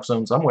Goldilocks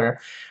zone somewhere.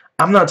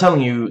 I'm not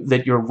telling you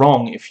that you're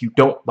wrong if you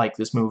don't like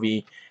this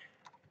movie.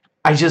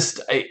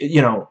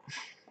 You know,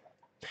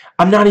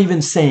 I'm not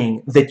even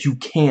saying that you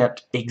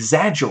can't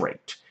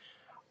exaggerate.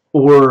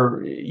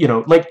 Or, you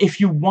know, like, if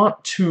you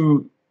want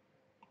to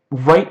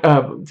write,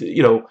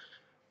 you know,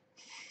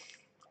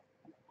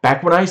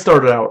 back when I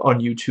started out on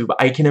YouTube,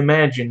 I can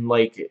imagine,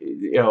 like,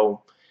 you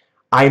know,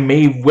 I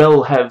may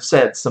well have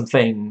said some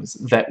things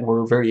that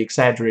were very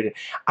exaggerated.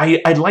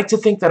 I'd like to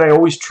think that I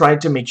always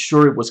tried to make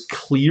sure it was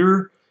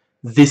clear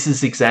this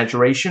is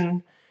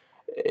exaggeration,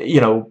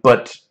 you know,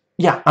 but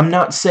yeah, I'm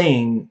not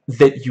saying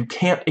that you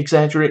can't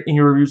exaggerate in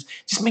your reviews.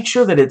 Just make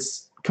sure that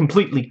it's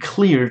completely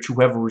clear to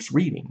whoever is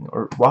reading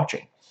or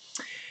watching.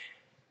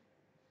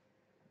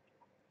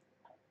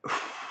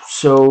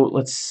 So,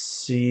 let's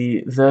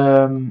see,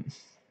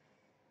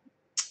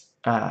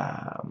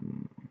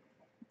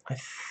 I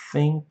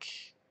think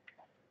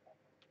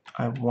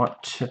I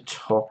want to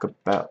talk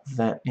about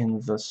that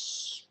in the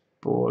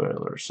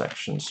spoiler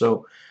section,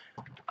 so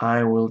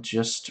I will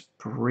just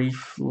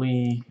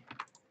briefly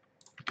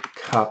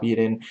copy it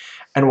in.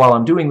 And while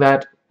I'm doing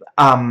that,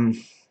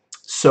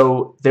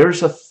 so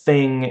there's a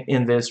thing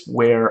in this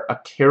where a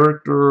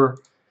character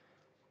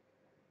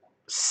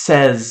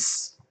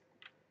says,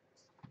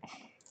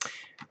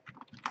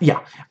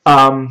 yeah,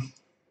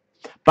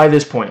 by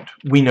this point,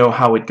 we know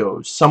how it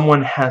goes.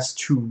 Someone has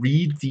to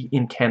read the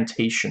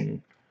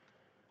incantation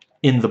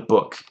in the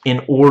book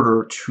in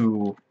order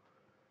to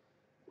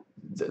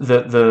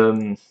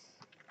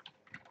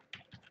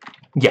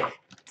yeah,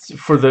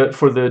 for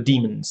the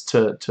demons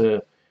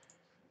to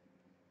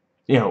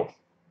you know,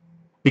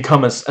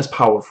 become as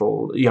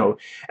powerful. You know,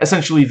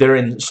 essentially they're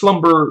in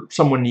slumber.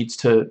 Someone needs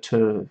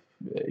to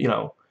you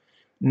know,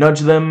 nudge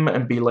them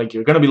and be like,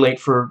 you're gonna be late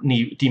for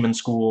demon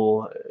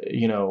school.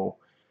 You know,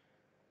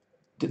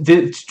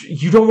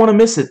 you don't want to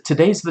miss it.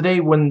 Today's the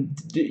day when,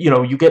 you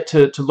know, you get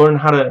to learn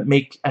how to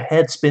make a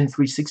head spin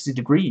 360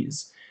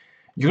 degrees.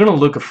 You're gonna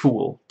look a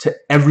fool to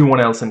everyone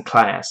else in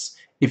class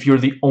if you're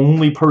the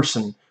only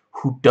person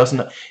who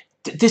doesn't.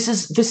 This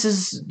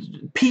is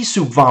pea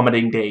soup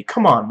vomiting day.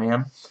 Come on,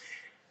 man.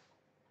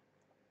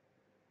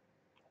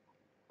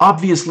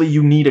 Obviously,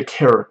 you need a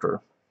character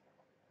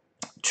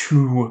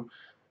to,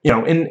 you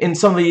know, in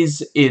some of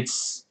these,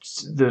 it's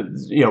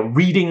you know,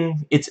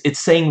 reading, it's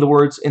saying the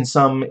words. In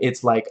some,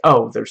 it's like,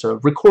 oh, there's a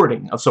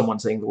recording of someone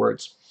saying the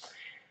words.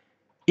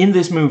 In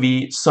this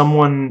movie,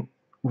 someone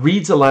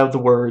reads aloud the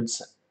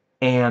words,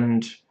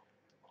 and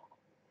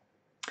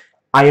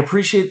I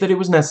appreciate that it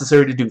was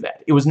necessary to do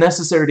that. It was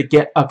necessary to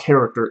get a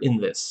character in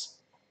this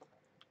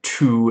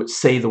to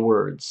say the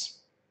words.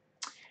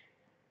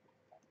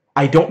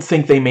 I don't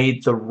think they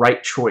made the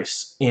right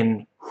choice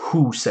in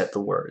who said the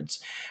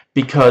words,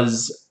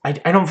 because I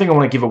don't think I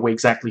want to give away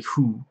exactly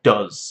who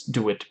does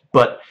do it,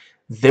 but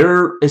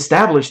they're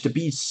established to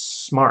be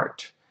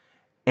smart,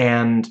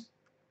 and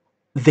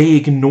they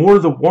ignore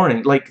the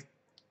warning. Like,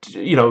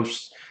 you know,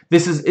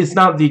 it's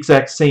not the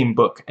exact same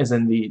book as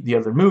in the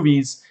other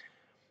movies.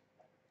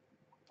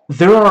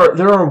 There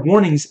are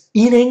warnings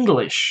in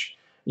English,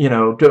 you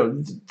know,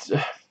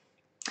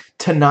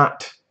 to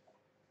not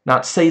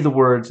say the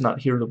words,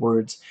 not hear the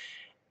words.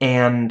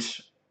 And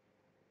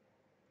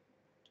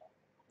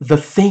the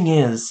thing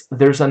is,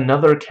 there's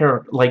another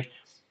character, like,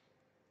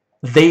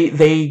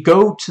 they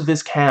go to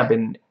this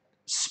cabin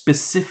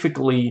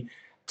specifically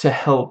to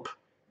help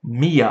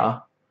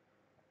Mia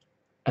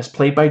as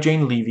played by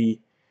Jane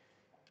Levy,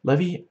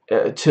 they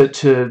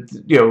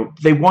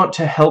want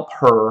to help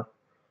her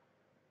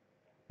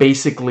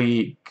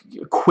basically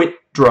quit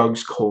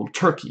drugs cold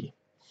turkey.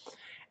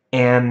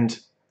 And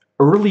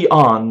early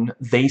on,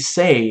 they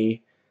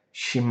say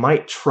she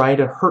might try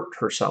to hurt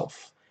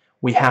herself.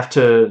 We have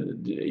to,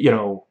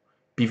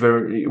 be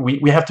very,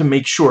 we have to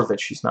make sure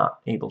that she's not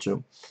able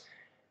to.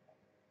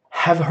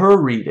 Have her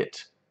read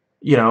it.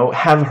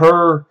 Have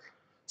her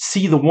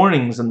see the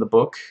warnings in the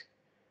book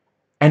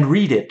and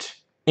read it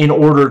in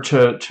order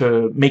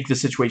to make the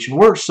situation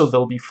worse, so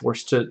they'll be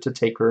forced to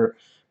take her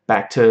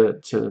back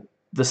to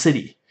the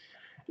city.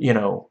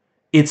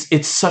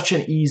 It's such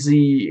an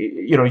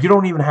easy, you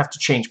don't even have to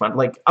change mind.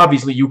 Like,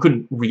 obviously you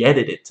couldn't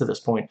re-edit it to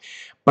this point,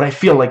 but I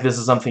feel like this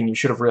is something you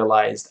should have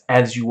realized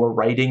as you were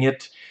writing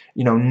it,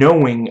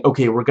 knowing,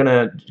 okay, we're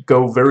gonna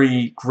go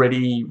very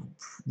gritty,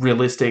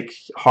 realistic,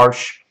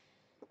 harsh.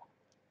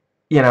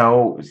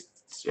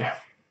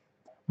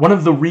 One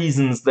of the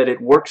reasons that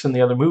it works in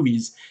the other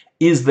movies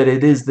is that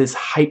it is this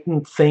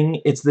heightened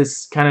thing. It's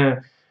this kind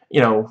of,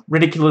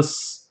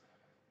 ridiculous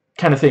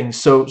kind of thing.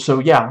 So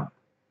yeah,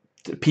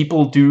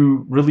 people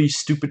do really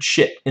stupid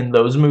shit in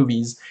those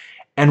movies,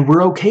 and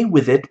we're okay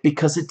with it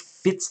because it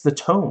fits the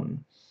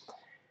tone.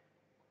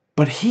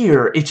 But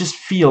here, it just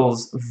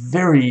feels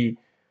very...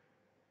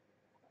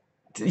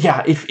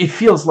 Yeah, it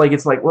feels like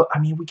it's like, well, I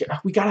mean, we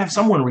gotta have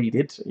someone read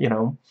it,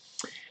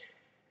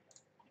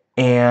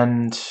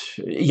 And,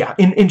 yeah,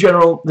 in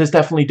general, this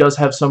definitely does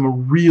have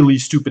some really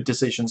stupid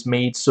decisions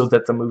made so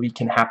that the movie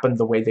can happen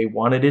the way they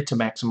wanted it to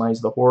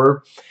maximize the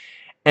horror.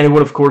 And it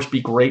would, of course,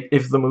 be great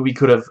if the movie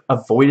could have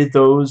avoided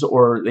those,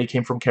 or they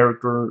came from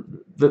character...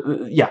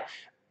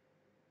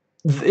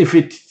 If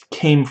it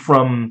came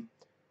from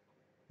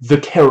the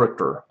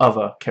character of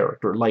a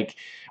character,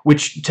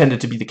 which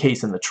tended to be the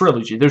case in the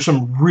trilogy. There's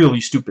some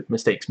really stupid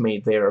mistakes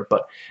made there,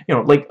 but,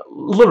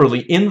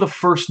 literally, in the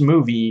first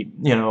movie,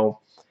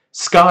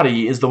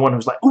 Scotty is the one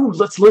who's like, ooh,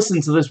 let's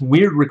listen to this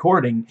weird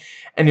recording,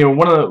 and,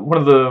 one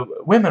of the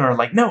women are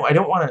like, no, I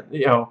don't want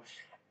to,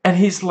 and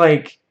he's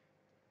like,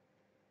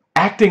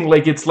 acting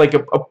like it's like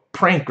a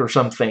prank or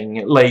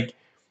something,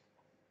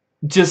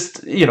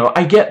 just,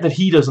 I get that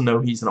he doesn't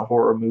know he's in a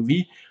horror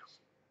movie,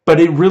 but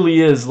it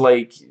really is,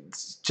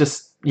 it's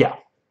just, yeah,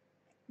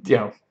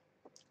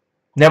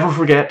 never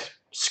forget,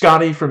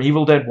 Scotty from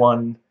Evil Dead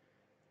 1,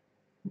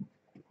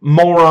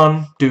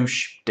 moron,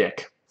 douche,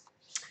 dick.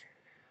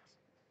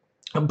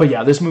 But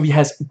yeah, this movie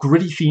has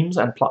gritty themes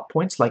and plot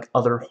points like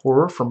other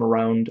horror from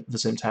around the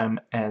same time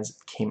as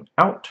it came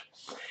out,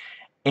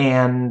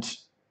 and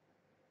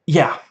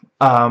yeah,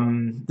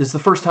 this is the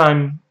first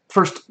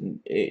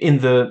in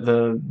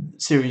the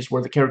series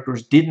where the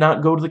characters did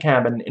not go to the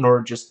cabin in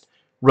order to just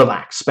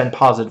relax, spend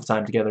positive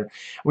time together.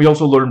 We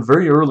also learned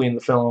very early in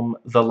the film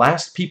the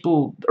last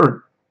people,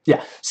 or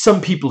yeah,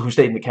 some people who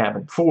stayed in the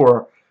cabin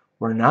before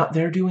were not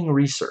there doing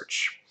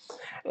research.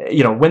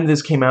 When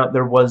this came out,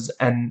 there was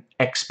an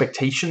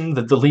expectation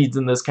that the leads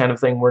in this kind of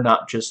thing were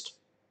not just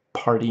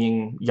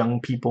partying young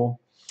people.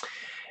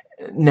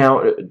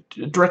 Now,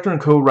 director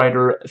and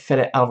co-writer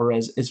Fede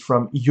Alvarez is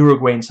from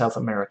Uruguay in South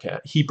America.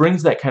 He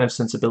brings that kind of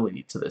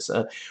sensibility to this,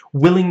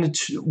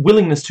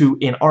 willingness to,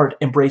 in art,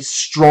 embrace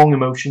strong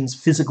emotions,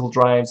 physical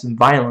drives, and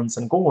violence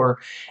and gore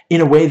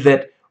in a way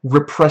that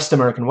repressed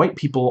American white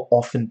people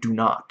often do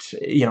not.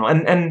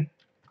 And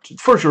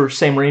for sure,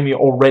 Sam Raimi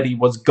already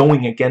was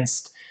going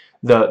against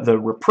the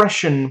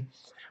repression,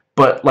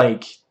 but,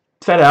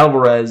 Fede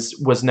Alvarez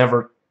was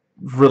never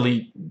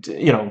really,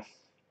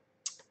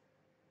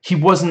 he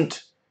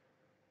wasn't...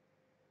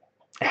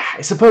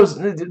 I suppose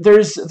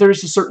there's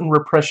a certain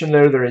repression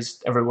there. There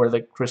is everywhere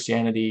that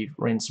Christianity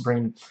reigns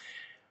supreme,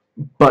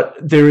 but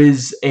there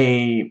is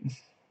a...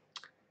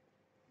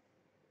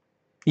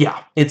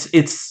 Yeah,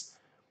 it's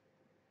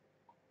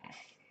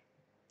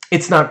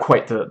not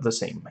quite the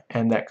same,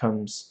 and that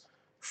comes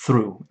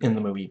through in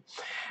the movie.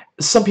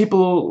 Some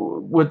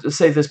people would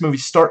say this movie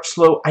starts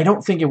slow. I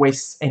don't think it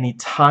wastes any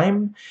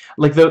time.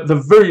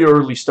 The very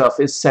early stuff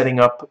is setting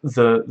up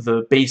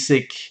the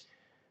basic,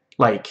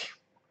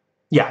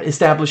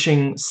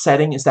 establishing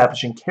setting,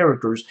 establishing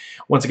characters.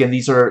 Once again,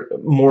 these are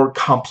more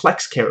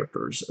complex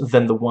characters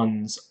than the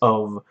ones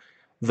of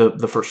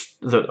the first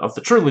of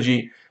the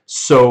trilogy.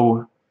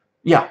 So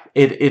yeah,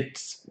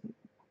 it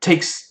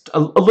takes a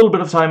little bit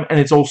of time, and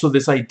it's also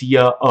this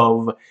idea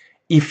of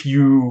if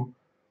you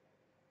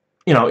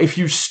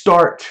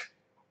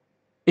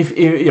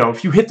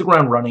hit the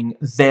ground running,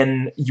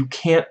 then you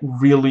can't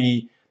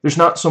really... There's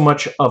not so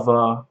much of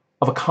a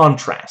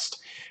contrast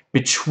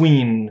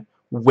between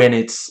when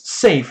it's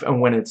safe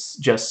and when it's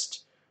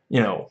just,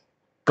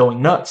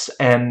 going nuts.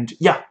 And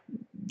yeah,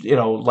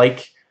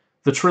 like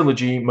the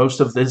trilogy, most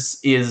of this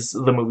is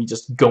the movie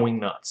just going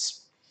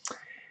nuts.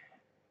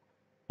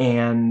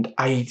 And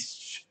I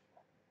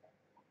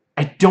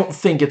don't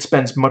think it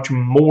spends much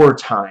more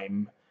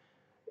time,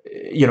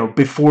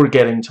 before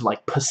getting to,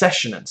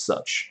 possession and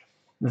such,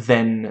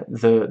 than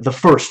the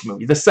first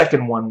movie. The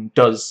second one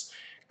does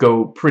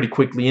go pretty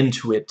quickly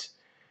into it,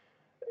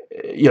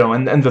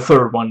 and the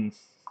third one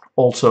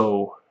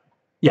Also,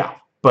 yeah,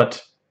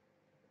 but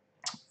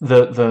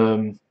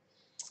the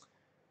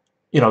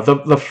you know,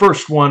 the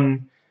first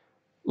one,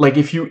 like,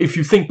 if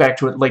you think back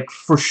to it, like,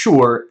 for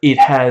sure it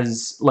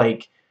has,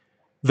 like,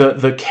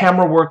 the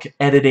camera work,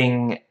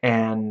 editing,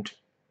 and,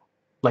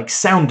 like,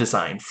 sound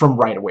design from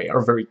right away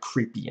are very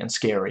creepy and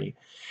scary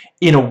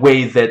in a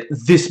way that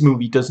this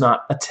movie does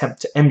not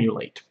attempt to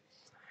emulate.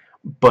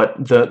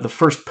 But the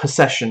first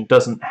possession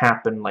doesn't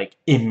happen, like,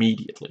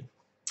 immediately.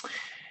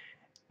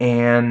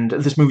 And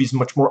this movie is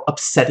much more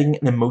upsetting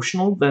and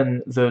emotional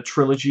than the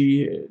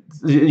trilogy,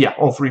 yeah,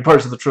 all three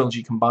parts of the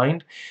trilogy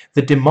combined.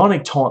 The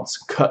demonic taunts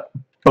cut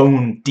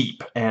bone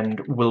deep and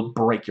will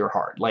break your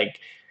heart. Like,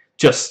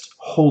 just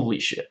holy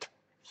shit.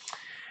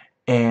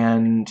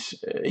 And,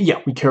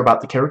 yeah, we care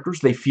about the characters.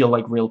 They feel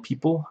like real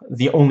people.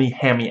 The only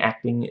hammy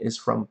acting is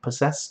from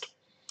Possessed.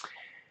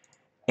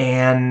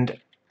 And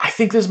I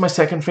think this is my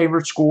second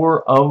favorite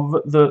score of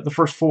the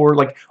first four.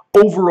 Like,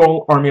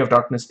 overall, Army of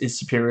Darkness is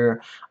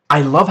superior.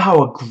 I love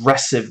how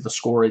aggressive the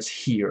score is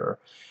here,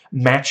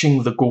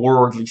 matching the gore,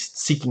 or at least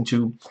seeking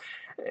to.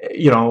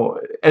 You know,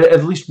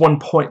 at least one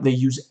point they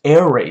use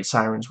air raid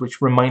sirens,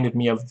 which reminded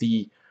me of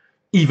the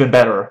even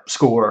better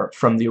score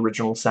from the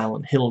original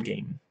Silent Hill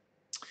game.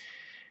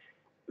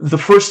 The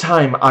first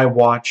time I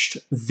watched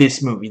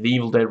this movie, the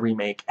Evil Dead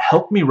remake,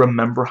 helped me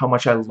remember how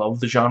much I love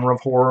the genre of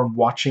horror,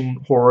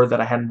 watching horror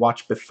that I hadn't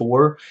watched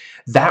before.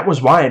 That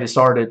was why I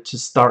decided to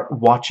start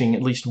watching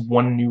at least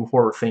one new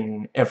horror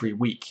thing every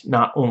week,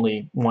 not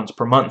only once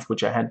per month,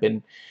 which I had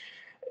been.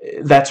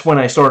 That's when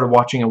I started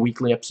watching a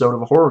weekly episode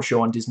of a horror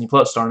show on Disney+,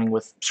 starting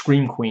with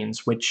Scream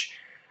Queens, which,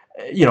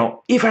 you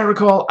know, if I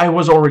recall, I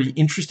was already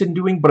interested in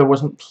doing, but I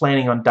wasn't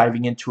planning on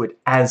diving into it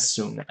as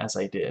soon as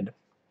I did.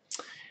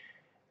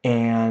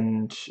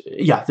 And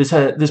yeah,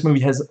 this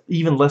movie has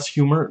even less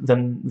humor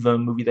than the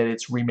movie that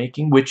it's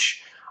remaking,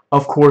 which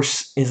of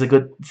course is a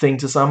good thing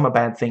to some, a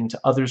bad thing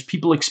to others.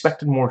 People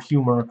expected more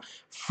humor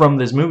from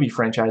this movie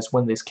franchise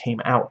when this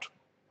came out.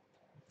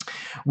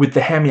 With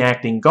the hammy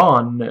acting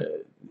gone,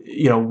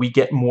 you know, we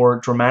get more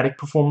dramatic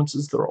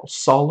performances. They're all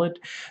solid.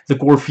 The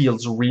gore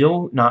feels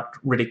real, not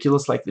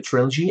ridiculous like the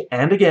trilogy.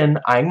 And again,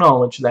 I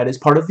acknowledge that is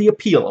part of the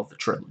appeal of the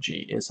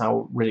trilogy, is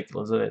how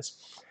ridiculous it is.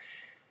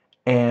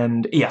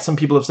 And yeah, some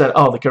people have said,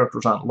 oh, the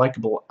characters aren't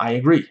likable. I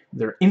agree.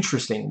 They're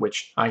interesting,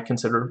 which I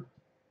consider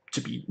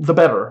to be the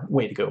better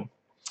way to go.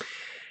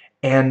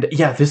 And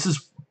yeah, this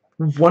is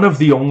one of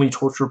the only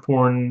torture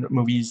porn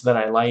movies that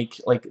I like.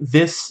 Like,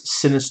 this,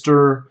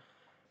 Sinister,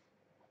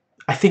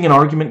 I think an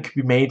argument could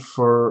be made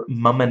for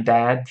Mum and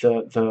Dad,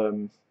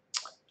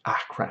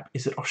 crap,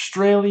 is it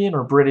Australian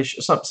or British?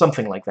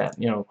 Something like that,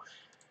 you know.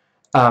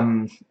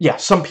 Yeah,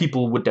 some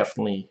people would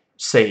definitely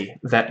say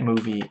that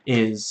movie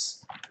is...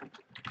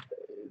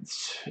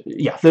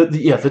 Yeah,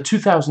 the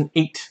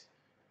 2008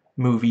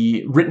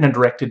 movie, written and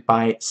directed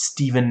by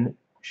Stephen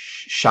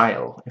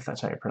Scheil, if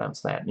that's how you pronounce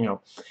that. You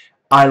know,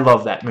 I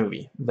love that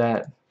movie.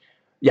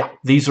 Yeah,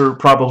 these are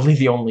probably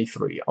the only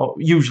three. Oh,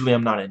 usually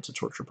I'm not into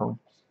torture porn.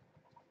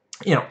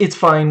 You know, it's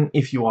fine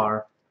if you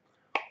are.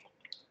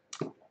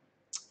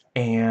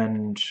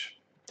 And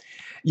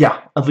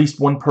yeah, at least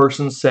one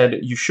person said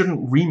you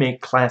shouldn't remake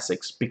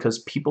classics because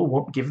people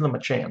won't give them a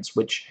chance,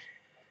 which,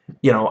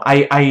 you know,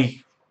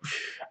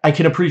 I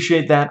can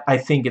appreciate that. I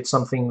think it's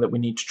something that we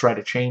need to try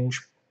to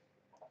change.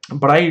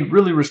 But I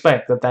really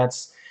respect that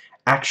that's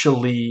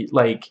actually,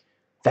 like,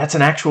 that's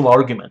an actual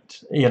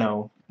argument, you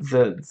know.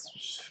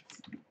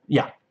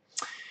 Yeah.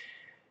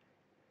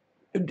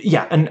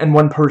 Yeah, and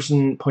one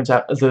person points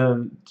out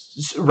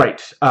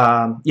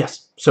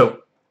yes, so,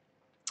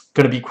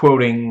 going to be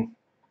quoting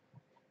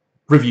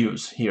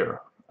reviews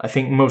here. I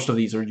think most of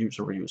these are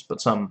user reviews,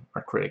 but some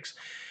are critics.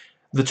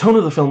 The tone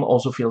of the film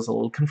also feels a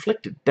little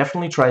conflicted.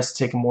 Definitely tries to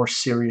take a more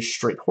serious,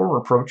 straight horror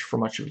approach for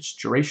much of its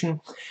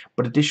duration,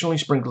 but additionally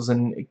sprinkles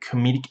in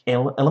comedic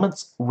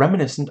elements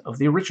reminiscent of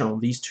the original.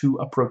 These two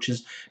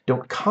approaches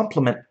don't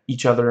complement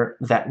each other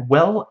that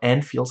well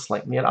and feel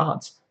slightly at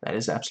odds. That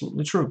is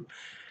absolutely true.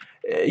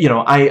 You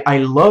know, I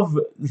love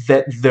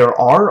that there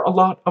are a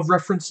lot of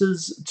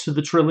references to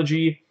the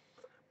trilogy,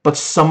 but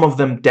some of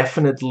them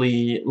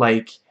definitely,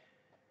 like,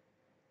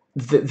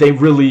 they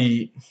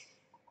really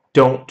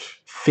don't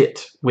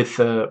fit with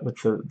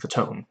the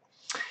tone.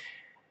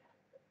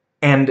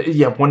 And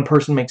yeah, one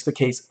person makes the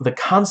case, the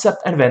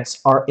concept and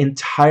events are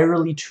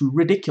entirely too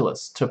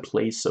ridiculous to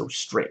play so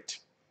straight.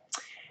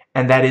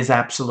 And that is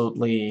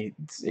absolutely,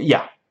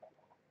 yeah,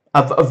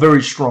 a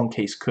very strong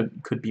case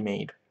could be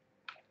made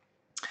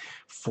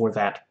for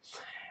that.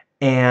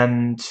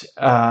 And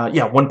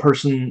yeah, one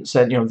person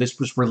said, you know, this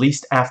was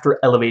released after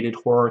elevated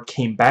horror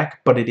came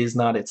back, but it is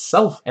not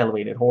itself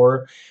elevated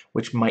horror,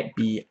 which might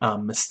be a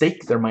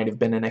mistake. There might have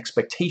been an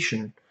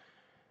expectation.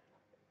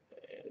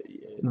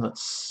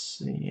 Let's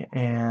see,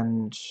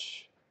 and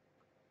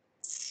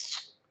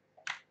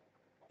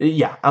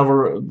yeah,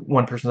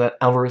 one person said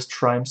Alvarez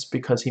triumphs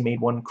because he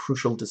made one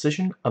crucial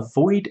decision: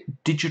 avoid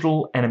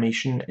digital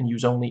animation and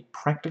use only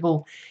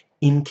practical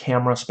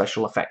in-camera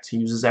special effects. He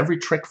uses every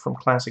trick from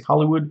classic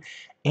Hollywood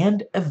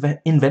and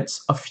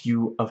invents a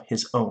few of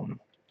his own.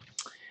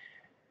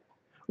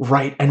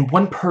 Right, and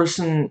one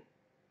person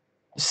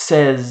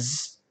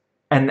says,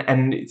 and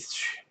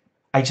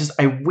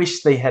I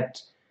wish they had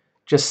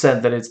just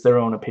said that it's their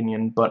own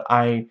opinion, but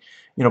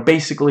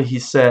basically he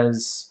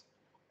says,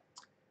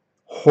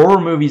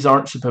 horror movies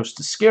aren't supposed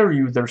to scare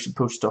you, they're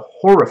supposed to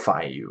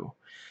horrify you.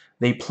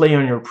 They play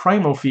on your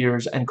primal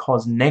fears and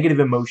cause negative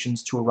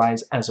emotions to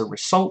arise as a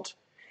result.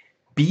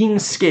 Being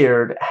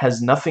scared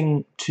has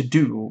nothing to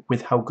do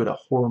with how good a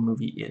horror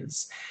movie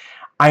is.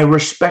 I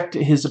respect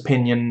his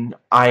opinion.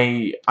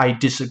 I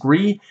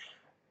disagree.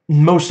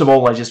 Most of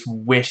all, I just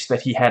wish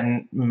that he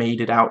hadn't made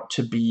it out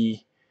to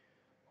be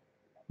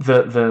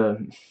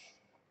that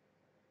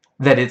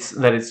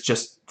it's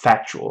just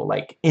factual.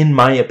 Like, in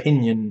my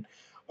opinion,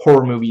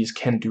 horror movies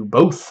can do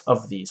both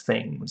of these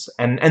things,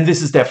 and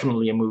this is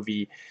definitely a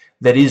movie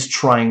that is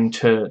trying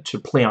to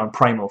play on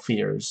primal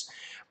fears.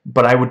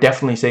 But I would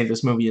definitely say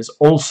this movie is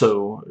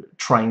also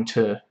trying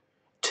to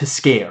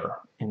scare.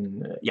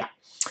 And yeah,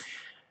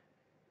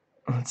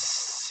 let's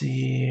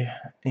see.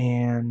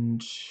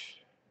 And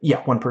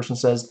yeah, one person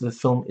says the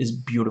film is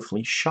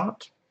beautifully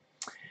shot.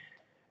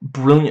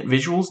 Brilliant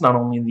visuals, not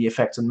only in the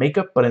effects and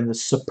makeup, but in the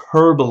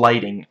superb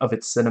lighting of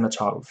its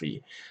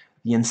cinematography.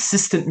 The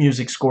insistent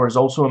music score is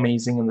also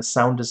amazing, and the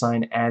sound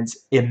design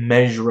adds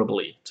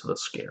immeasurably to the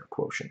scare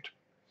quotient.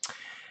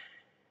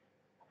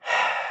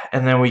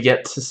 And then we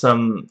get to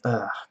some...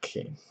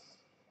 okay.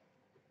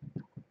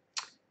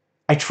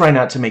 I try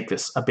not to make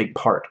this a big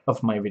part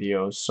of my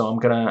videos, so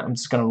I'm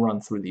just gonna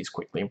run through these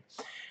quickly.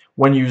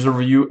 One user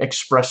review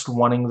expressed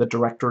wanting the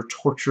director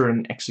torture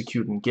and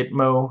execute in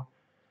Gitmo.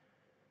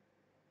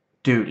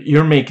 Dude,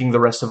 you're making the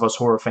rest of us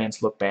horror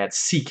fans look bad.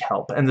 Seek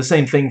help. And the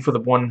same thing for the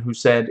one who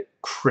said,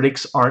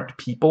 critics aren't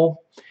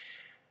people.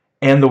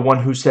 And the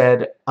one who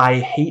said, I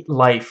hate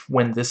life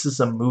when this is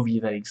a movie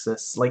that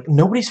exists. Like,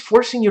 nobody's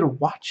forcing you to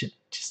watch it.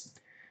 Just,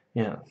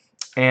 yeah.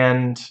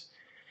 And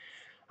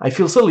I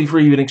feel silly for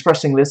even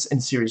expressing this in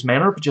a serious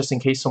manner, but just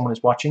in case someone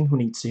is watching who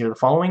needs to hear the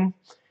following,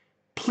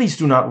 please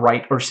do not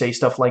write or say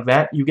stuff like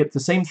that. You get the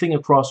same thing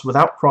across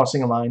without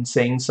crossing a line,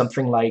 saying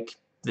something like,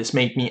 this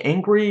made me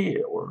angry,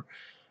 or...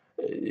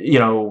 you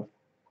know,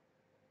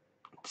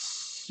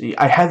 see,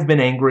 I have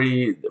been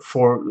angry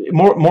for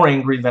more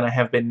angry than I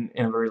have been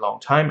in a very long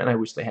time, and I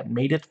wish they hadn't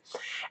made it.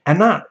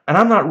 And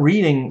I'm not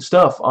reading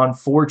stuff on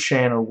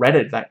 4chan or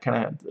Reddit, that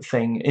kind of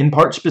thing, in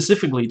part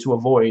specifically to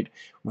avoid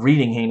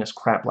reading heinous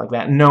crap like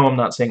that. No, I'm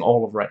not saying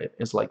all of Reddit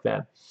is like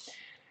that.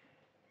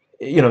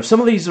 You know, some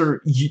of these are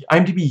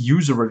IMDb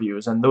user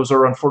reviews, and those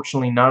are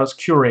unfortunately not as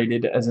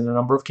curated as in a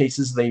number of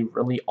cases they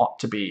really ought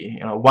to be.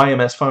 You know,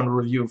 YMS found a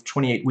review of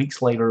 28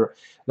 Weeks Later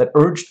that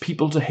urged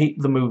people to hate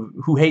the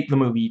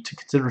movie to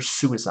consider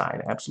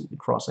suicide, absolutely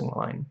crossing the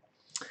line.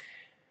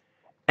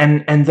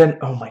 And then,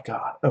 oh my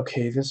god,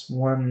 okay, this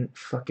one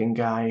fucking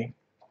guy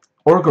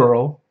or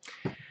girl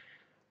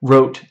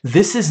wrote,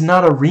 this is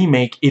not a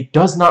remake, it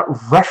does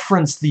not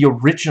reference the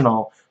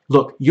original.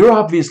 Look, you're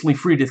obviously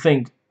free to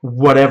think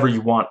whatever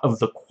you want of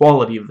the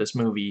quality of this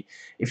movie.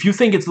 If you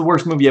think it's the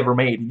worst movie ever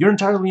made, you're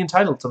entirely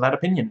entitled to that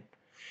opinion.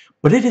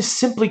 But it is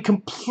simply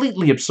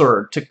completely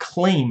absurd to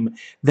claim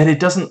that it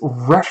doesn't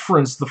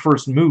reference the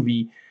first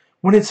movie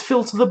when it's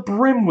filled to the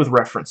brim with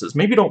references.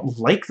 Maybe you don't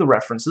like the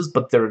references,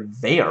 but they're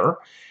there.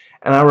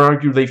 And I would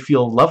argue they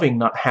feel loving,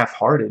 not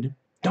half-hearted.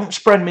 Don't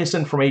spread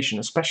misinformation,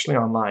 especially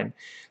online.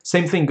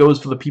 Same thing goes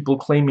for the people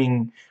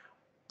claiming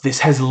this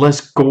has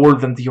less gore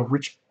than the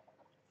original.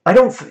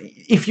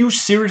 If you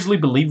seriously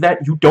believe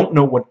that, you don't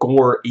know what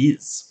gore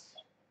is.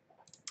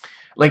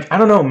 Like, I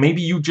don't know,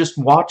 maybe you just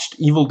watched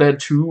Evil Dead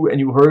 2 and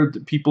you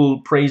heard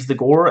people praise the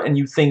gore and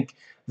you think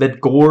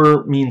that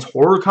gore means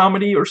horror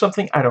comedy or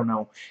something? I don't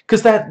know.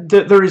 Because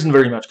there isn't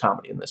very much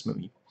comedy in this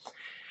movie.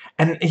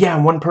 And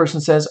yeah, one person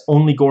says,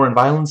 only gore and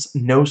violence,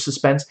 no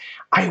suspense.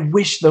 I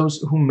wish those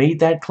who made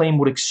that claim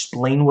would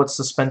explain what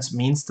suspense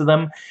means to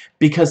them,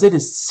 because it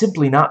is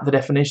simply not the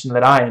definition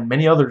that I and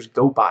many others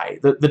go by.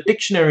 The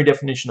dictionary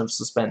definition of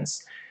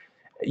suspense,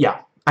 yeah,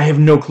 I have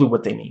no clue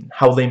what they mean,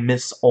 how they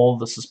miss all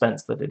the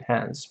suspense that it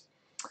has.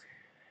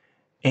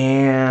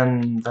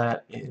 And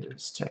that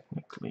is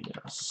technically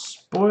a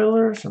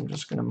spoiler, so I'm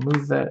just going to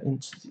move that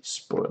into the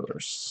spoiler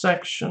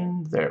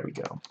section. There we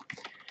go.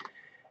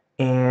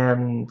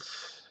 And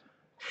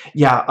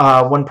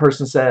yeah, one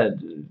person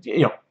said, you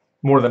know,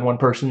 more than one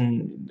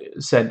person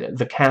said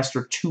the cast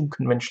are too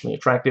conventionally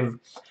attractive.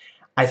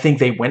 I think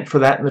they went for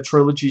that in the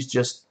trilogies,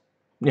 just,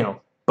 you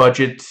know,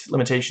 budget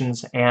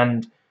limitations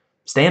and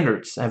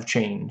standards have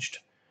changed.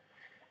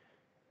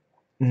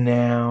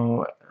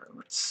 Now,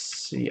 let's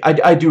see.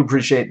 I do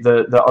appreciate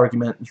the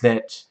argument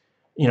that,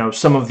 you know,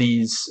 some of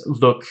these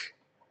look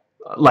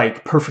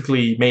like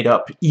perfectly made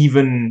up,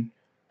 even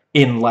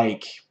in,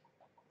 like,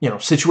 you know,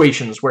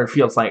 situations where it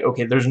feels like,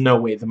 okay, there's no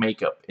way the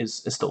makeup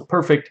is still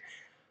perfect.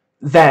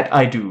 That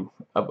I do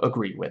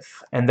agree with,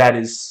 and that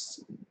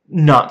is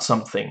not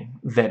something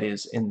that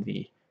is in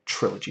the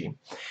trilogy.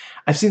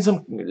 I've seen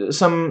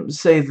some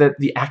say that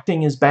the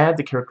acting is bad,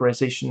 the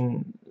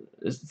characterization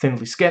is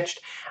thinly sketched.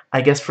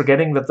 I guess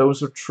forgetting that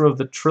those are true of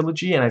the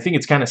trilogy, and I think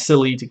it's kind of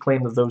silly to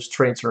claim that those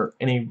traits are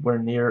anywhere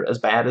near as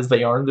bad as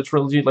they are in the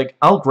trilogy. Like,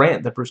 I'll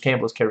grant that Bruce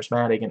Campbell is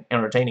charismatic and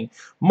entertaining,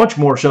 much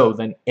more so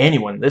than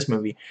anyone in this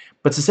movie,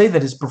 but to say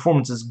that his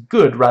performance is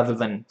good rather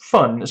than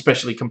fun,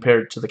 especially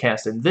compared to the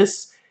cast in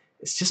this,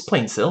 it's just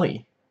plain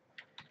silly.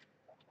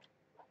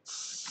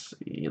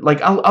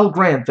 Like, I'll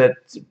grant that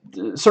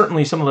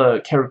certainly some of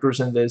the characters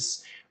in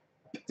this,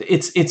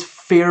 it's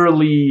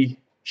fairly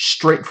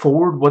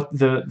straightforward what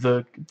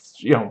the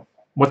you know,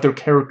 what their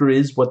character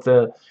is, what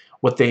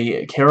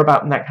they care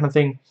about and that kind of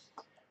thing,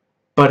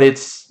 but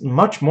it's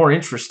much more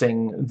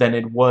interesting than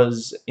it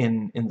was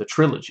in the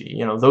trilogy.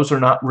 You know, those are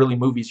not really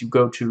movies you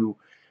go to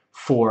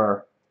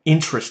for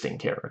interesting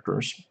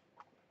characters.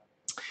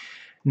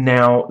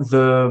 Now,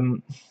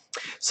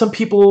 some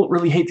people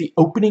really hate the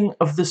opening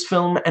of this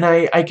film, and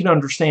I can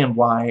understand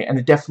why, and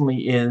it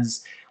definitely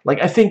is, like,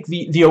 I think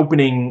the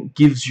opening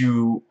gives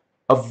you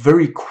a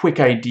very quick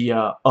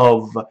idea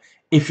of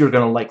if you're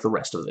gonna like the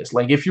rest of this.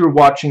 Like, if you're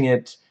watching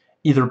it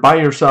either by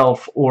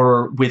yourself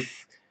or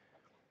with,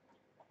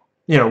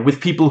 you know, with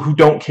people who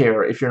don't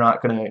care if you're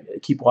not gonna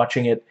keep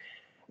watching it,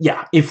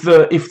 yeah, if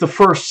the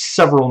first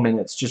several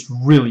minutes just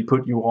really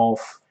put you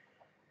off,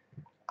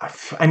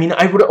 I mean,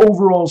 I would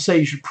overall say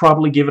you should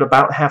probably give it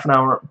about half an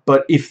hour,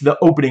 but if the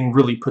opening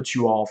really puts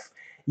you off,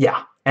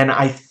 yeah, and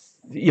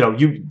you know,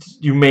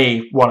 you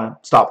may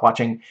want to stop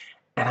watching,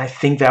 and I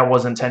think that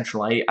was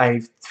intentional.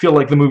 I feel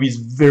like the movie's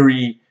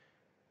very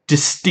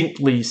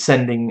distinctly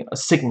sending a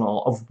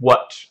signal of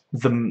what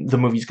the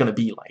movie's going to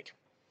be like.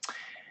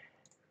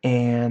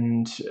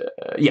 And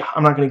yeah,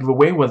 I'm not going to give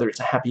away whether it's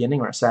a happy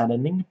ending or a sad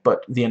ending,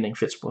 but the ending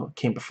fits what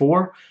came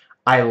before.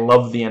 I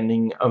love the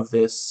ending of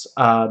this.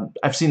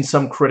 I've seen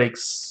some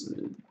critics,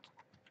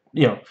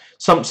 you know,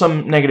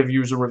 some negative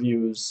user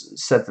reviews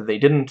said that they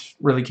didn't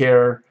really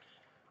care.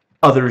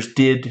 Others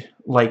did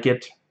like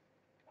it.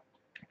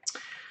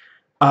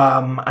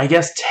 I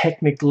guess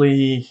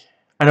technically,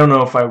 I don't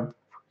know if I...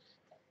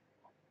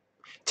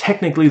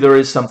 Technically, there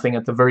is something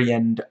at the very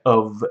end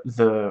of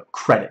the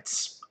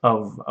credits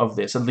of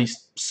this, at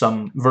least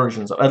some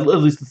versions, at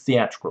least the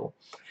theatrical.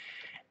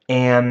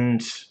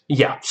 And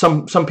yeah,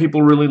 some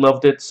people really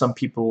loved it, some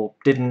people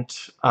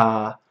didn't.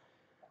 You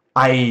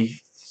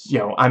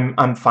know,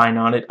 I'm fine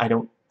on it. I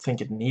don't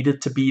think it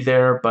needed to be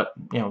there, but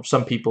you know,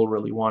 some people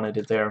really wanted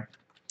it there,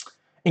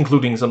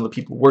 including some of the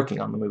people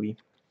working on the movie.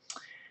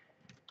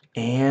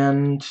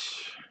 And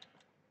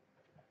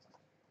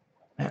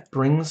that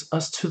brings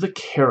us to the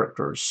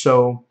characters.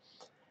 So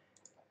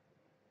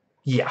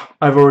yeah,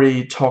 I've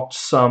already talked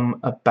some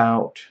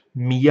about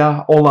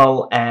Mia. All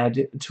I'll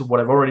add to what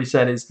I've already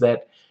said is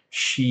that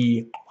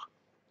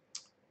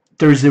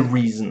there's a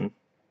reason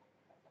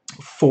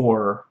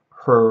for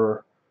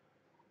her,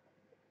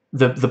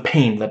 the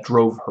pain that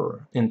drove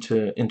her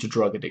into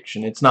drug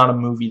addiction. It's not a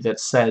movie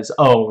that says,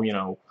 oh, you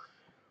know,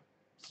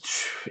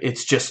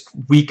 it's just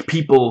weak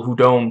people who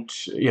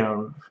don't, you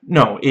know.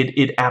 No,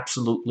 it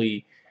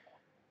absolutely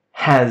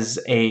has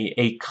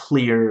a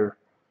clear,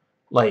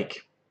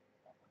 like,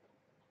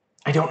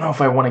 I don't know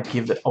if I want to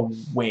give it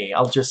away.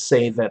 I'll just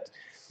say that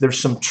there's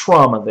some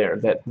trauma there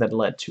that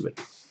led to it.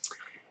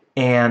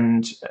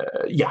 And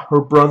yeah,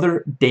 her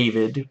brother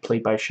David,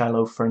 played by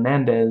Shiloh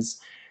Fernandez,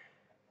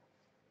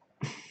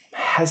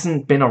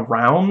 hasn't been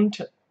around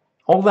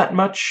all that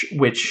much,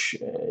 which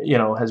you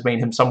know, has made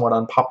him somewhat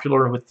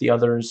unpopular with the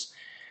others.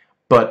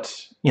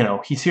 But you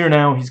know, he's here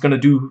now. He's going to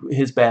do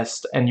his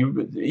best, and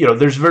you know,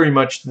 there's very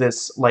much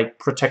this like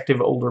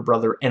protective older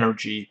brother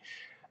energy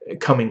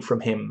coming from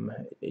him.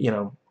 You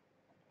know,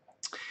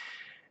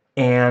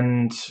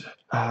 and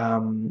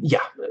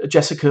yeah,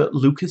 Jessica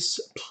Lucas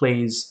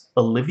plays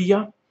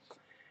Olivia,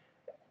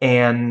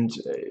 and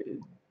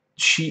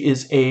she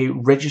is a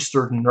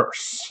registered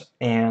nurse,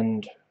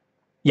 and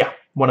yeah,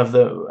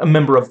 a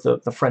member of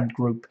the friend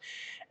group,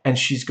 and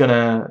she's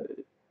gonna,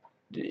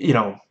 you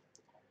know,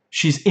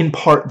 she's in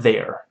part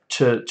there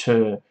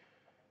to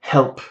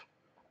help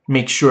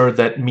make sure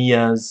that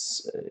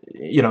Mia's,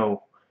 you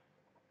know,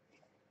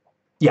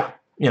 yeah,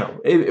 you know,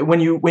 when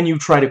you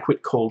try to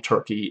quit cold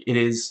turkey, it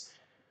is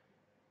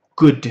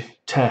good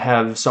to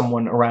have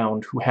someone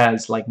around who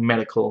has like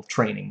medical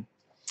training.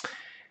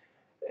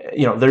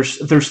 You know,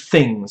 there's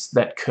things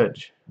that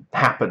could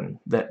happen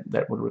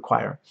that would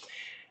require.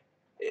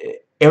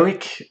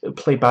 Eric,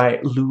 played by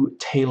Lou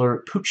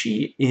Taylor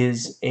Pucci,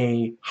 is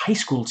a high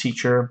school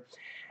teacher,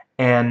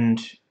 and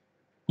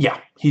yeah,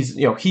 he's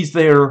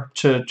there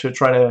to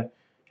try to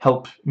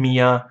help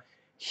Mia.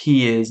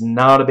 He is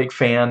not a big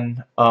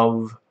fan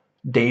of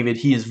David.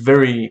 He is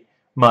very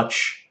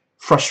much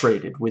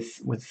frustrated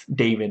with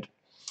David.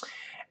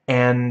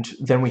 And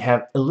then we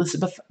have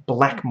Elizabeth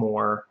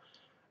Blackmore,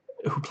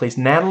 who plays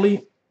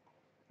Natalie,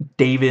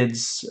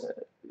 David's,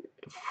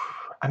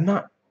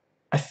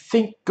 I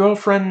think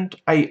girlfriend.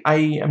 I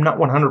am not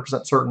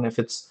 100% certain if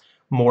it's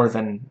more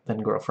than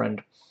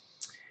girlfriend.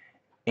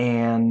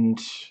 And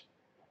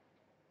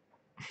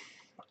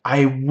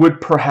I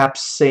would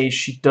perhaps say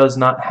she does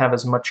not have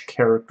as much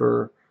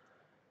character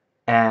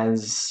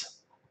as,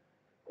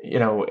 you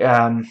know,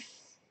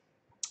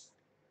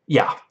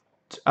 yeah.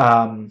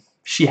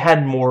 She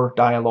had more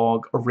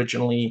dialogue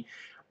originally,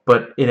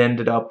 but it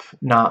ended up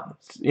not,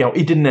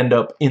 it didn't end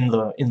up in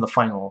the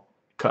final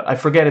cut. I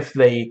forget if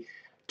they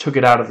took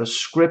it out of the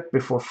script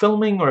before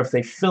filming, or if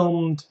they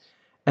filmed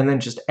and then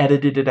just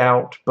edited it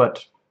out,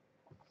 but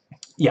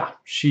yeah,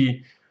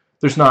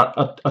 there's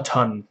not a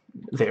ton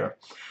there.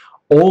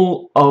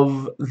 All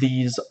of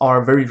these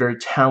are very, very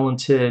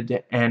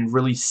talented and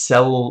really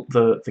sell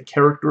the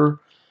character,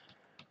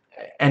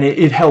 and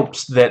it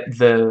helps that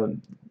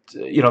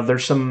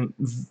there's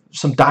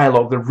some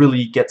dialogue that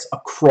really gets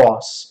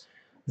across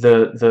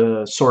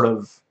the sort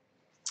of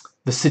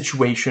the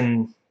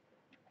situation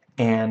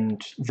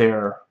and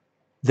their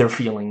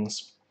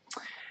feelings.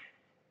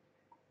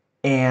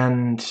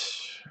 And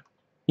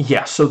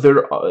yeah, so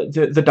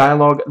the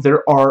dialogue,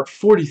 there are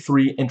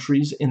 43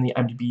 entries in the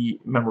IMDb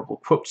memorable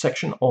quote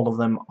section. All of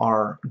them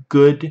are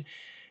good,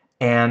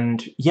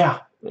 and yeah,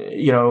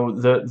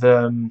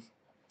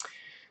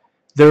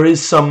 there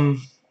is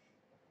some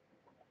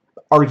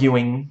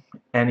arguing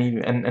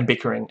and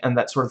bickering and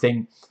that sort of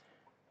thing.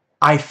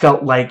 I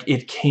felt like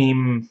it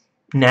came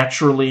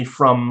naturally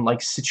from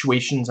like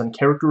situations and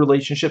character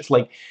relationships.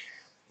 Like,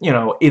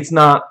 it's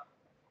not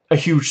a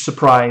huge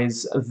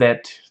surprise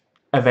that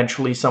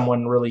eventually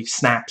someone really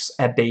snaps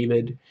at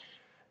David,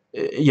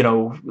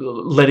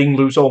 letting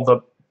loose all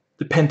the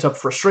pent-up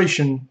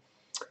frustration.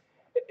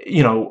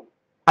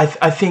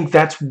 I think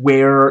that's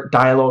where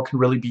dialogue can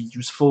really be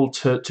useful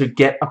to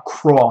get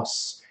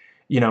across,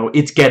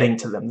 it's getting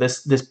to them.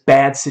 This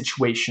bad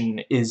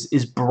situation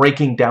is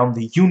breaking down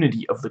the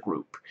unity of the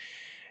group.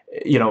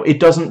 It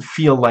doesn't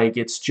feel like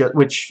it's just,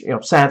 which,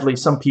 sadly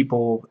some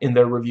people in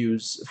their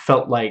reviews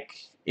felt like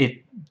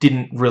it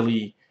didn't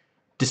really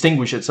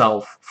distinguish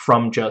itself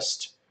from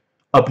just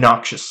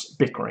obnoxious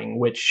bickering,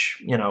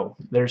 which,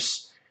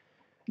 there's,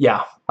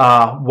 yeah,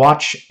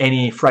 watch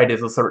any Friday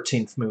the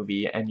 13th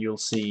movie and you'll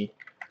see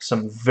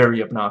some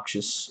very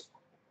obnoxious,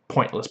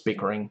 pointless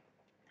bickering.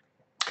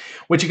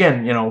 Which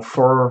again,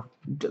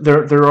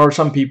 there are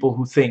some people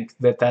who think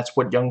that that's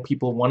what young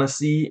people want to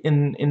see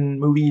in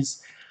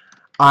movies.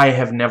 I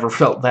have never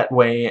felt that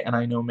way, and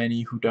I know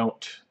many who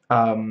don't.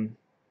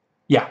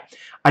 Yeah,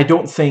 I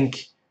don't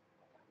think...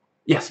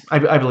 Yes,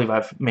 I believe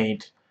I've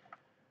made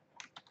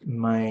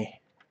my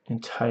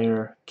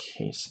entire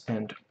case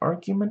and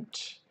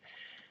argument.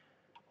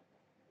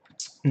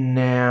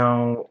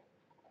 Now,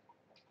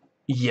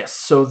 yes,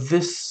 so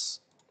this...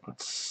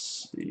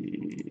 Let's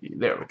see...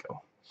 There we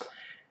go.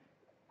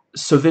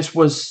 So this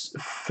was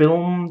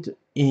filmed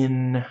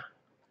in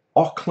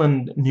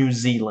Auckland, New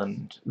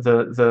Zealand.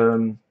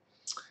 Let's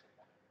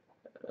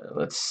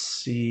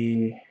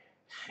see...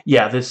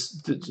 Yeah, the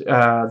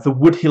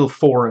Woodhill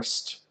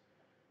Forest,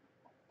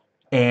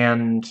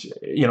 and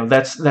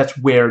that's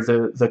where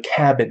the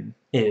cabin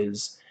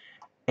is,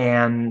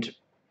 and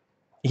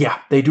yeah,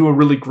 they do a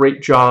really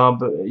great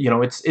job.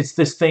 It's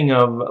this thing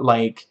of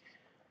like,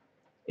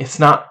 it's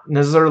not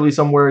necessarily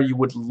somewhere you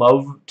would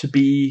love to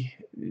be.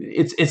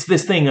 It's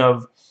this thing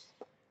of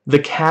the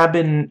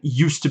cabin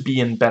used to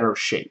be in better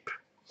shape.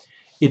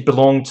 It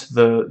belonged to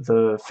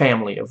the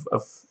family of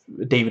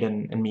David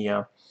and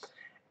Mia,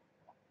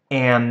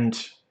 and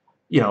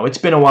it's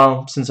been a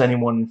while since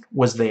anyone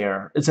was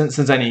there, since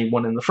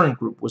anyone in the friend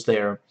group was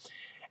there,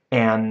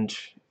 and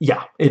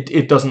yeah,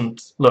 it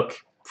doesn't look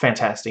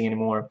fantastic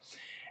anymore.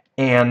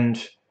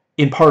 And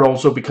in part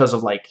also because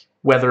of like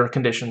weather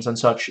conditions and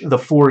such, the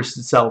forest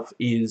itself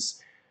is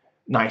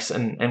nice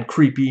and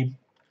creepy.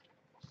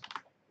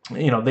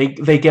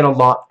 They get a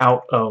lot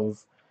out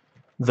of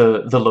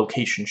the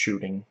location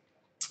shooting.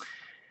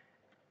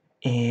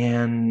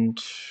 And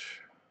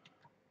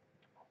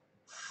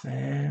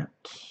that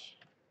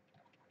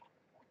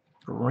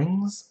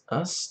brings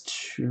us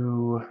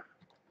to...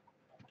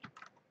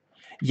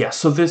 Yeah,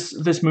 so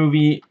this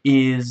movie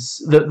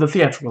is... The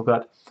theatrical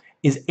cut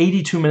is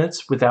 82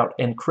 minutes without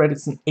end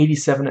credits and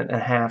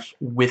 87.5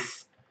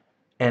 with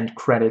end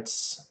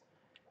credits.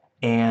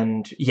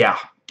 And yeah,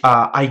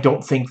 I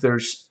don't think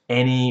there's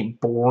any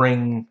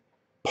boring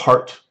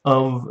part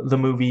of the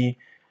movie.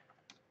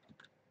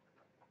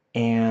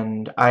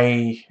 And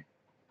I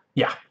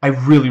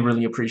really,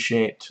 really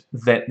appreciate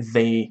that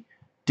they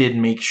did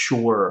make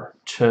sure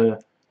to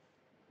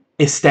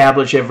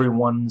establish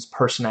everyone's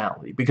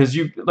personality, because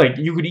you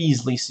could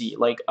easily see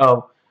like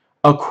a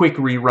quick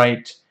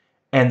rewrite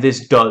and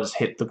this does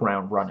hit the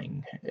ground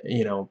running,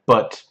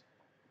 but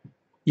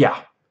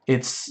yeah,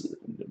 it's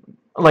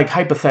like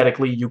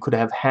hypothetically you could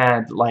have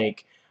had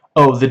like,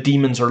 oh, the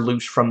demons are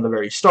loose from the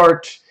very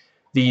start,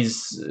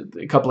 these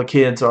couple of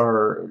kids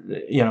are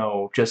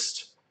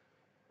just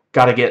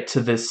gotta get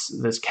to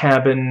this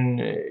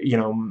cabin,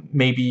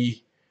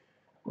 maybe,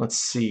 let's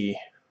see,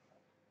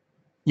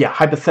 yeah,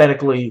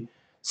 hypothetically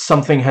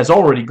something has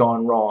already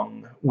gone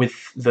wrong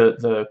with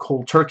the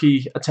cold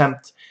turkey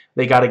attempt.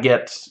 They gotta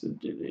get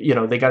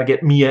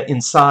Mia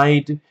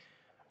inside.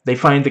 They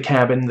find the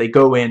cabin, they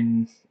go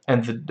in,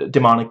 and the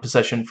demonic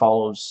possession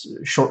follows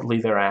shortly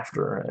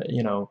thereafter.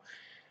 You know,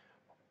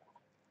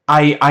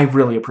 I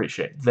really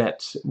appreciate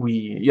that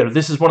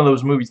this is one of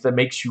those movies that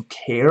makes you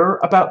care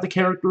about the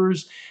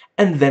characters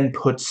and then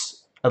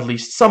puts at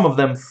least some of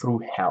them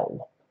through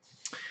hell.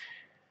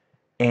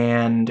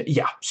 And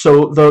yeah,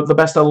 so the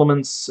best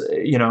elements,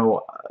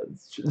 the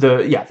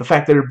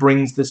fact that it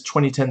brings this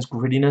 2010s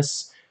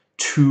grittiness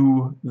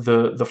to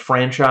the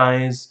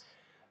franchise,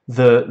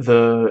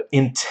 the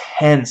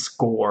intense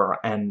gore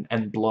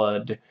and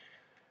blood,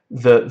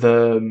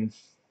 the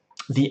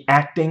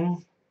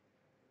acting,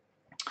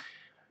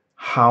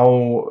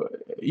 how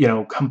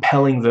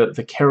compelling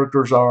the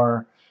characters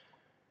are,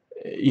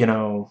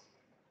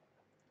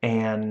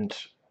 and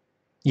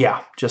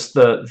yeah, just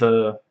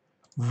the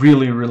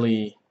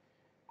really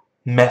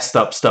messed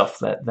up stuff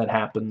that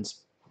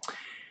happens.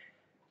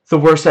 The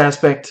worst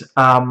aspect,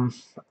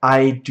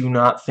 I do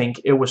not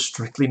think it was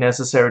strictly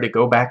necessary to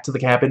go back to the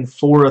cabin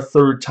for a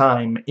third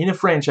time in a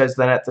franchise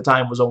that at the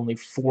time was only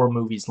 4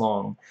 movies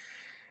long.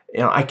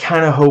 I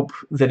kind of hope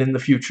that in the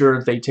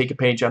future they take a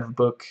page out of the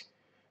book,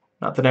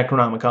 not the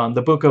Necronomicon,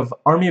 the book of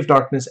Army of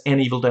Darkness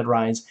and Evil Dead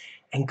Rise,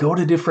 and go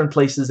to different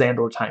places and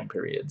or time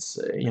periods.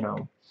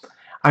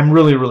 I'm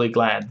really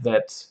glad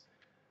that,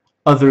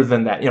 other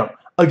than that,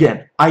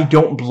 again, I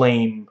don't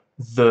blame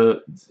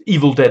the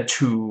Evil Dead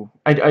 2.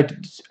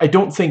 I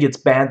don't think it's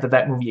bad that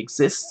that movie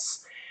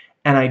exists,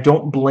 and I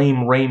don't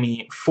blame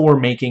Raimi for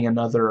making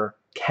another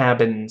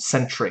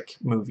cabin-centric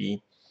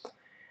movie.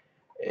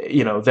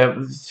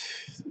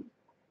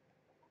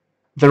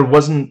 There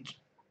wasn't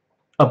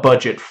a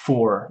budget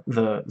for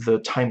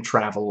the time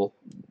travel,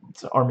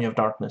 the Army of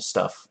Darkness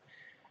stuff,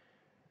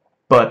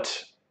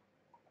 but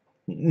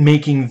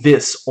making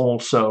this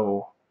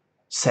also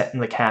set in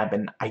the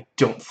cabin, I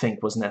don't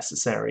think was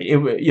necessary.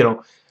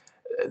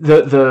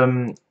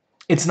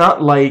 It's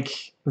not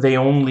like they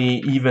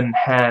only even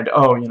had,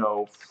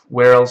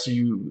 where else are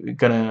you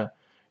gonna,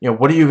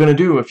 what are you gonna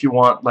do if you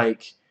want,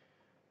 like,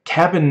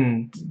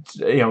 cabin,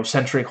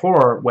 centric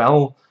horror?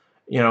 Well,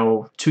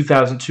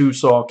 2002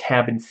 saw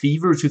Cabin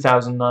Fever,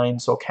 2009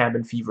 saw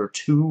Cabin Fever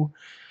 2.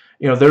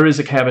 There is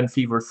a Cabin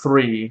Fever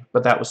 3,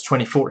 but that was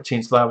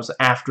 2014, so that was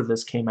after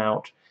this came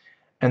out.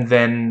 And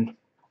then,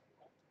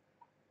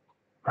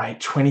 right,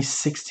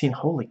 2016,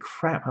 holy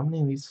crap, how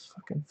many of these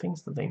fucking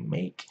things did they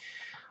make?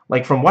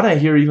 Like, from what I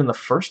hear, even the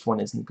first one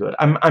isn't good.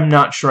 I'm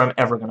not sure I'm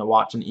ever going to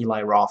watch an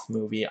Eli Roth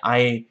movie.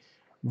 I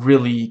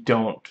really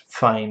don't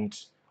find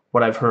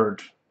what I've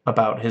heard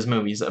about his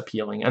movies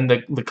appealing. And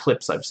the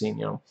clips I've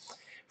seen,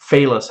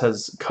 Phalos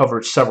has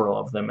covered several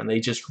of them, and they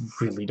just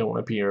really don't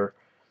appear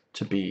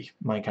to be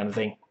my kind of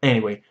thing.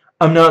 Anyway,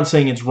 I'm not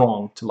saying it's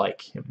wrong to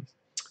like him,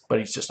 but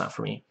he's just not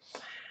for me.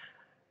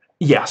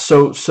 Yeah,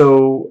 so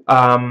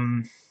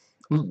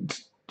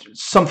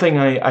something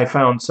I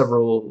found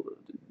several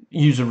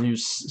user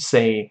reviews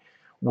say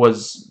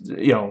was,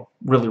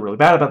 really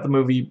bad about the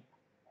movie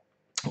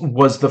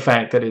was the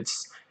fact that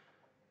it's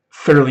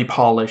fairly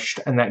polished,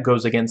 and that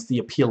goes against the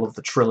appeal of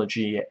the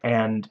trilogy.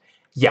 And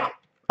yeah,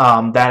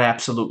 that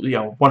absolutely,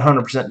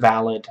 100%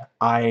 valid.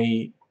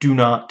 I do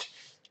not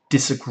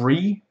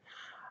disagree.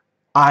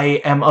 I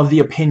am of the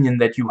opinion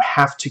that you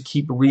have to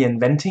keep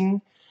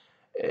reinventing,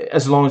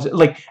 as long as,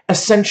 like,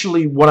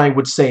 essentially what I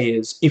would say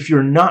is, if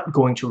you're not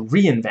going to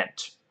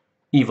reinvent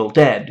Evil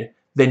Dead,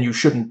 then you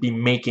shouldn't be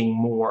making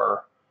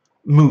more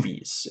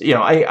movies.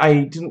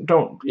 I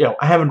don't,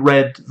 I haven't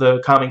read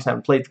the comics, I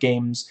haven't played the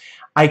games.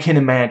 I can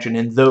imagine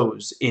in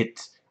those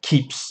it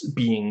keeps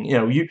being,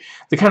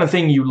 the kind of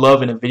thing you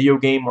love in a video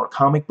game or a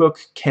comic book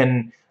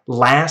can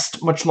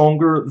last much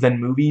longer than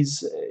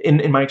movies,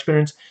 in my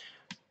experience.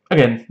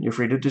 Again, you're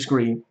free to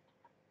disagree.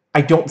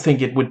 I don't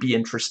think it would be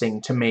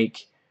interesting to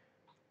make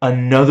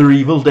another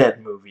Evil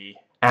Dead movie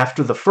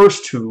after the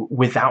first 2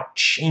 without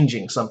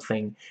changing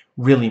something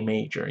really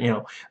major.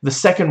 The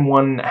second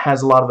one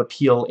has a lot of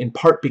appeal in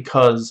part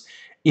because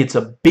it's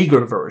a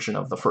bigger version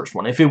of the first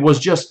one. If it was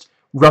just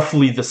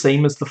roughly the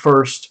same as the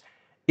first,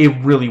 it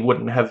really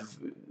wouldn't have,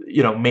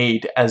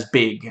 made as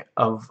big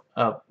of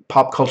a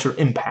pop culture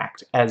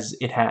impact as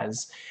it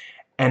has.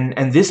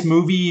 And this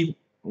movie,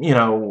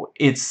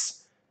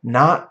 it's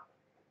not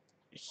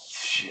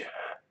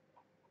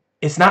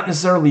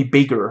necessarily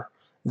bigger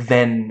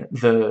than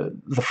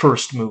the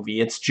first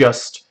movie. It's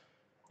just,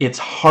 it's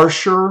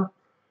harsher,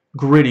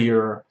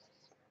 grittier,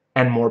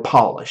 and more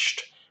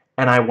polished.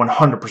 And I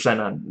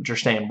 100%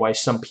 understand why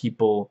some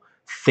people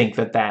think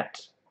that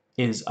that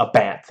is a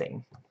bad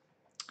thing.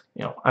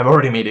 I've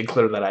already made it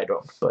clear that I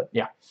don't, but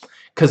yeah,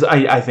 because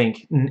I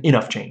think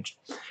enough changed.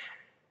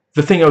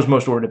 The thing I was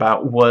most worried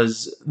about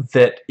was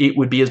that it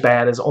would be as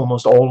bad as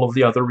almost all of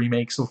the other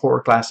remakes of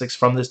horror classics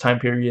from this time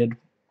period.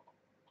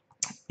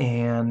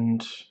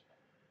 And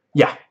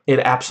yeah, it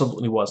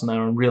absolutely was, and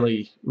I'm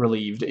really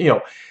relieved.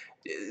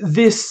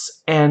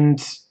 This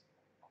and,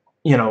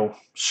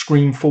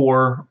 Scream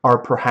 4 are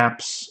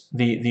perhaps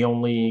the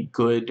only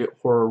good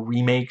horror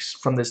remakes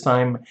from this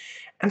time.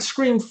 And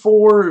Scream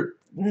 4,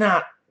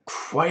 not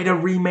quite a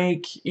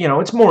remake. You know,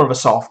 it's more of a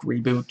soft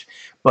reboot,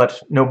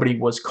 but nobody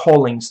was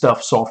calling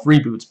stuff soft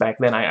reboots back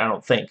then, I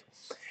don't think.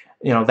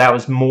 You know, that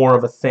was more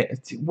of a thing.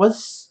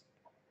 Was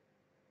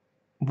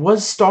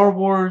Star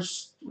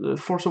Wars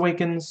Force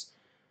Awakens?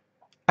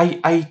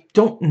 I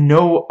don't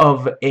know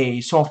of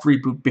a soft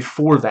reboot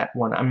before that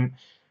one.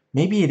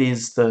 Maybe it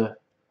is the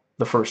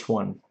first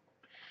one.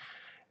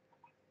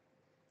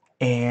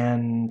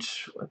 And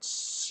let's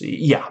see.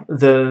 Yeah,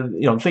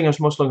 the thing I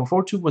was most looking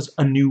forward to was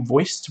a new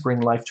voice to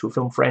bring life to a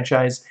film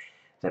franchise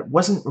that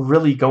wasn't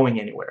really going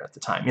anywhere at the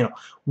time. You know,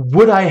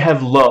 would I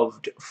have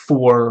loved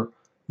for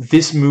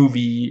this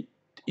movie,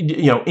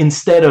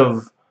 instead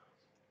of,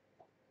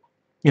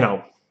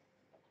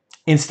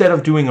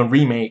 doing a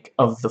remake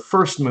of the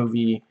first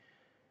movie,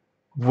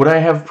 would I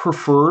have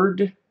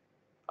preferred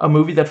a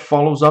movie that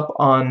follows up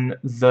on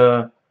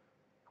the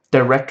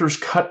director's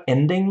cut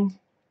ending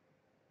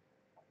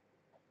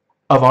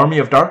of Army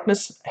of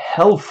Darkness?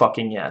 Hell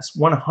fucking yes,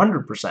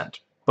 100%.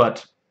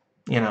 But,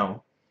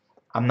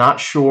 I'm not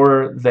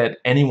sure that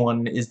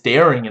anyone is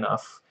daring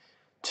enough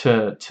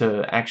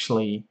to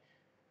actually,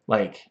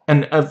 like,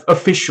 an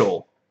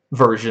official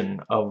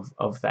version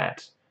of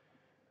that.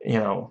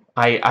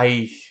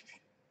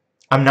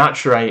 I'm not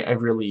sure I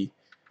really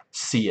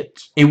see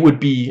it. It would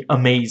be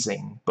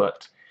amazing,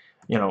 but,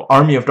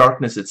 Army of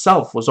Darkness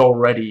itself was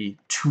already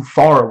too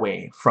far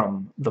away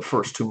from the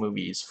first two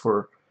movies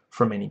for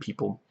many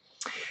people.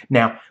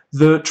 Now,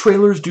 the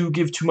trailers do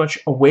give too much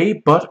away,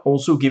 but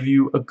also give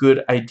you a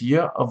good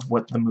idea of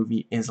what the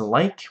movie is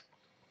like.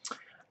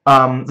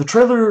 The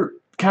trailer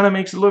kind of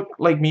makes it look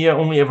like Mia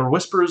only ever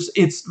whispers.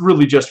 It's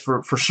really just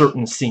for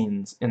certain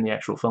scenes in the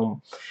actual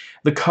film.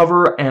 The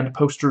cover and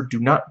poster do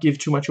not give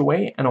too much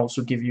away, and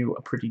also give you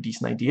a pretty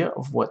decent idea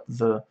of what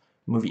the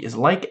movie is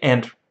like,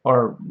 and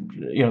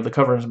the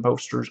covers and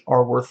posters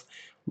are worth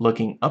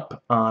looking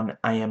up on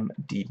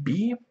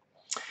IMDb.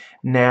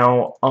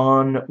 Now,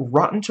 on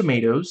Rotten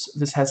Tomatoes,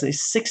 this has a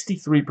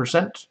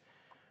 63%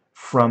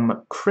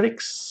 from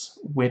critics,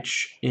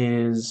 which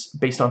is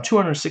based on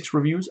 206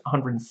 reviews,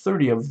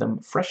 130 of them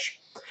fresh.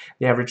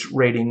 The average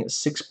rating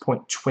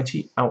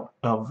 6.20 out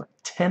of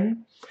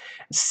 10.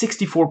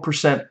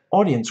 64%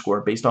 audience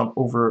score based on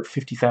over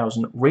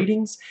 50,000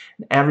 ratings.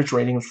 An average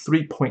rating of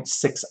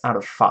 3.6 out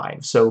of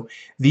 5. So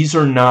these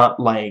are not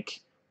like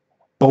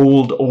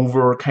bowled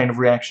over kind of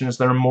reactions.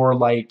 They're more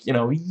like,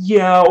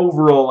 yeah,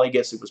 overall I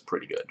guess it was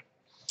pretty good.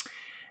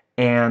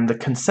 And the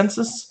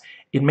consensus: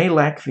 it may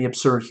lack the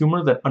absurd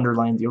humor that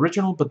underlined the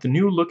original, but the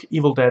new look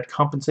Evil Dead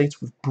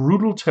compensates with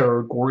brutal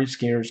terror, gory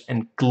scares,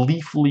 and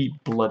gleefully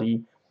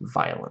bloody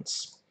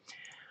violence.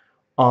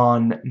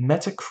 On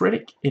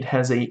Metacritic, it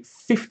has a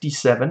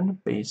 57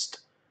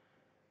 based,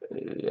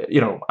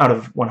 out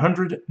of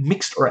 100,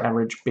 mixed or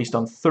average based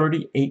on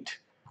 38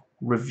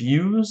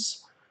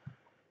 reviews.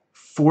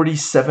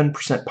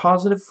 47%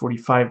 positive,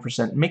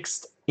 45%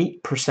 mixed,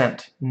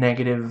 8%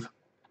 negative,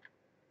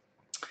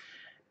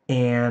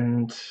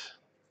 and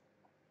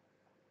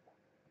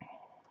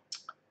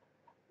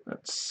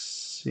let's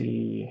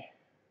see.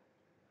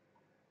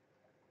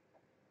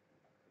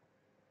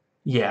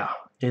 Yeah,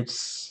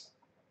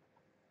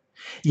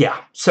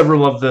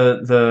 several of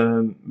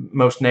the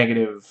most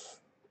negative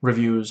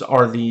reviews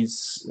are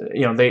these,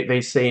 they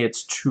say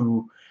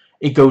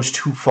it goes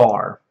too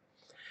far,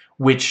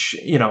 which,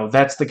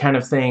 that's the kind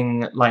of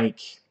thing, like,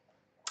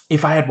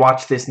 if I had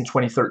watched this in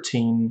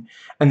 2013,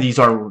 and these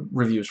are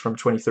reviews from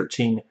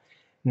 2013,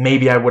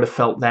 maybe I would have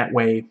felt that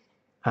way.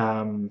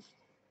 Let's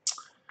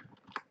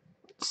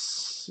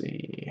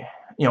see.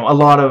 A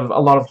lot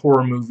of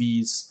horror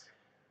movies,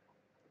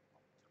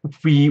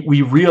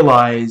 we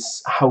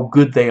realize how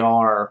good they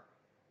are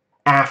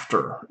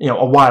after,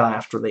 a while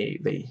after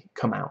they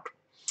come out.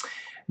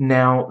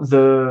 Now,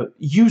 the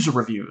user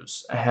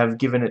reviews have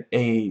given it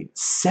a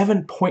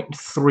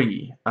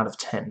 7.3 out of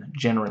 10,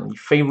 generally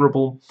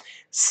favorable,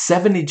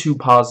 72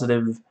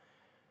 positive,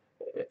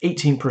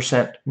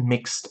 18%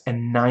 mixed,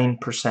 and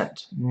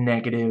 9%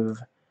 negative.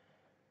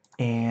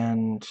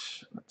 And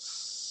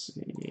let's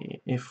see,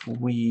 if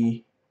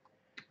we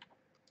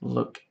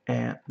look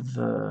at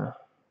the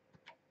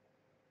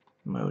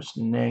most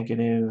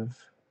negative,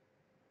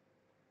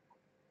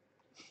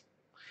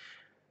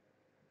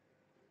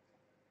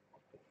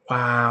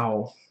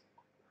 wow.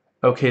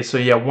 Okay, so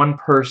yeah, one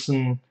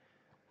person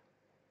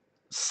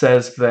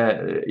says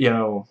that,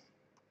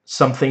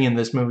 something in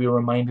this movie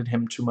reminded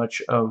him too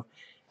much of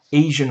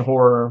Asian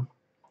horror.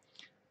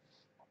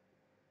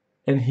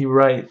 And he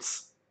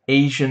writes,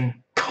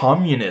 Asian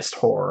communist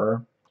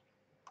horror.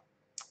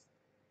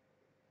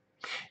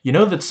 You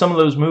know that some of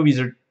those movies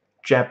are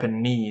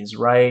Japanese,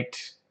 right?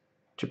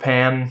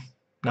 Japan,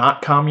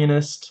 not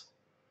communist.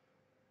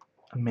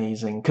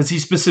 Amazing. Because he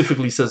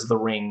specifically says The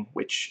Ring,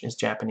 which is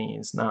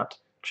Japanese, not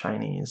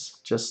Chinese.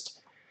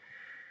 Just,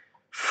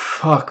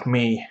 fuck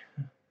me.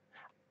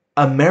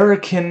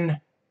 American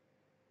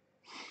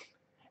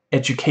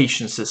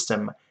education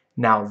system.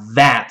 Now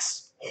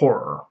that's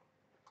horror.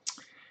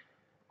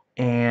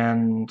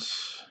 And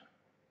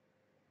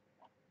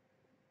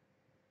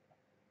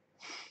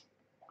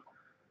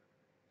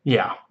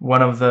Yeah,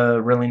 one of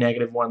the really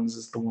negative ones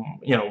is the,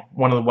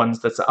 one of the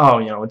ones that's,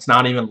 oh, it's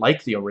not even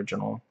like the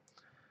original.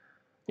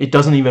 It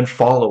doesn't even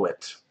follow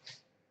it.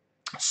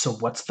 So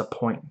what's the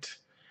point?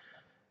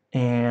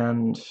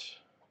 And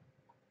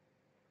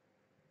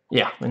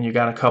yeah, and you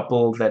got a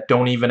couple that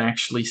don't even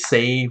actually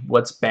say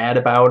what's bad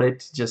about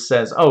it. Just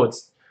says, oh,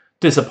 it's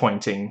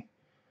disappointing.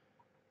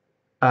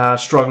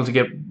 Struggle to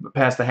get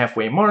past the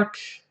halfway mark.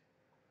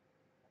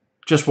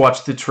 Just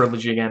watch the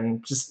trilogy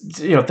again.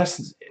 Just,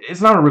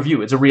 it's not a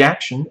review. It's a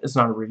reaction. It's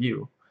not a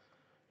review.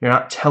 You're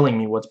not telling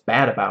me what's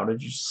bad about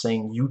it. You're just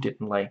saying you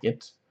didn't like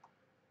it.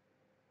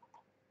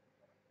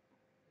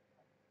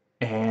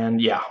 And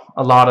yeah,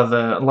 a lot of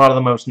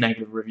the most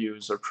negative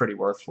reviews are pretty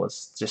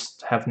worthless.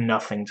 Just have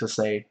nothing to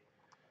say.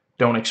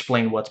 Don't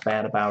explain what's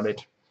bad about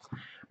it.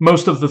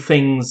 Most of the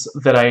things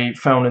that I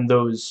found in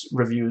those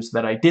reviews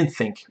that I did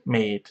think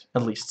made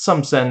at least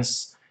some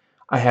sense,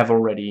 I have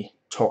already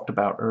talked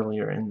about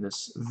earlier in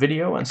this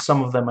video, and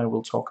some of them I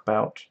will talk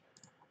about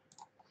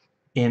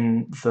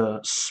in the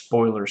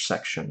spoiler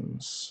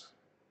sections.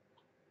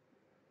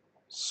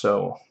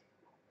 So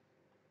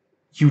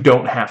you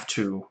don't have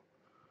to,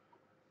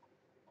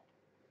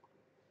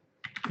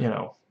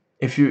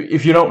 if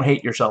you don't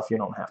hate yourself, you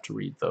don't have to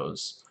read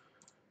those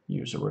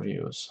user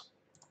reviews.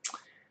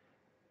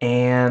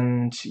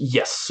 And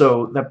yes,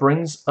 so that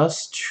brings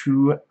us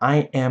to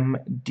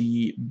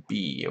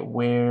IMDb,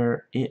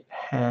 where it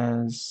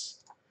has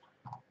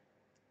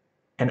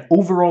an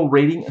overall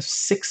rating of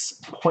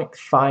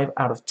 6.5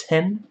 out of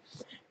 10,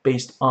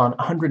 based on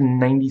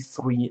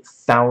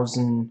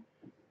 193,000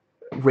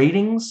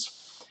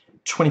 ratings.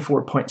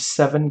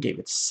 24.7 gave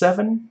it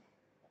 7,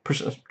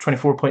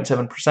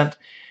 24.7%.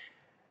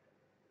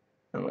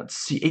 And let's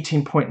see,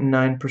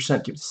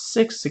 18.9% gave it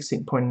 6,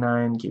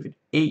 16.9 gave it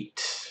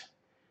 8.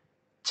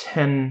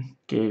 10%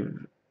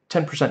 gave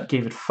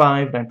it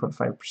 5,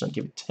 9.5%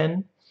 gave it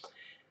 10,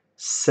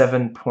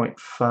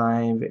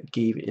 7.5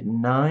 gave it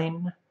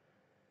 9,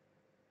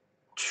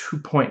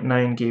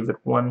 2.9 gave it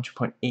 1,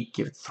 2.8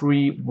 gave it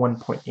 3,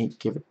 1.8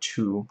 gave it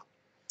 2.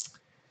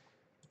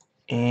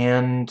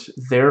 And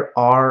there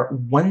are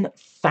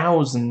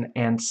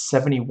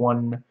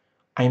 1,071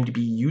 IMDb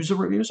user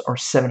reviews, or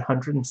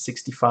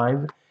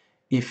 765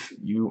 if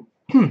you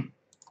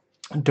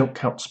don't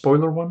count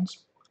spoiler ones.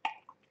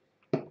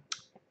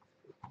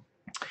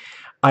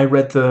 I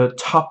read the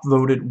top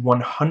voted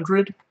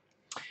 100.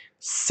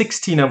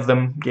 16 of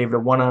them gave it a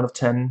 1 out of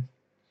 10.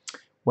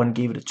 1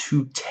 gave it a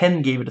 2.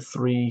 10 gave it a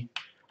 3.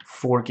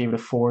 4 gave it a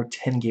 4.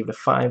 10 gave it a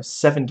 5.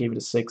 7 gave it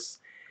a 6.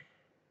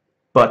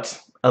 But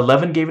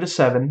 11 gave it a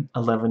 7.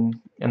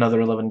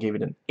 Another 11 gave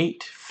it an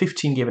 8.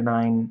 15 gave it a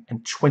 9.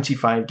 And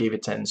 25 gave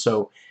it 10.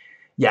 So,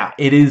 yeah,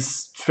 it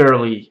is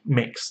fairly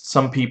mixed.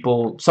 Some of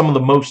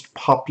the most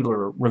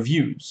popular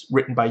reviews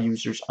written by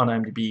users on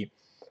IMDb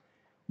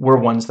were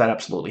ones that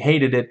absolutely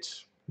hated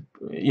it.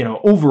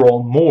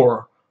 Overall,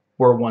 more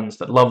were ones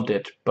that loved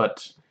it,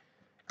 but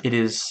it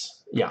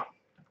is, yeah.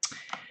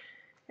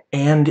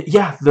 And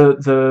yeah,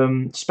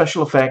 the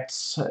special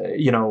effects,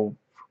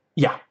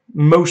 yeah,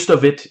 most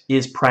of it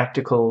is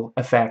practical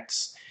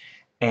effects,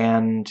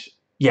 and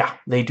yeah,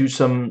 they do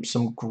some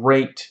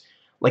great,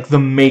 like the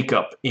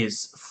makeup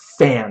is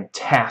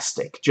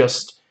fantastic.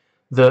 Just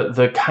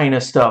the kind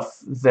of stuff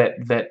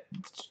that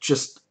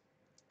just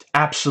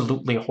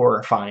absolutely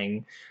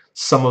horrifying.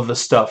 Some of the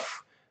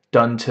stuff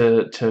done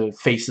to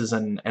faces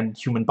and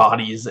human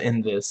bodies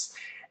in this.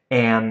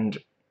 And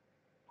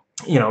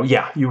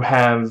yeah, you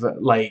have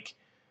like,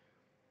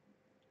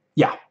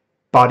 yeah,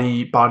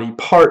 body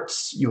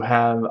parts. You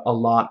have a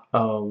lot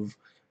of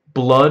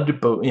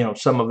blood, but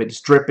some of it is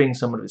dripping,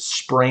 some of it is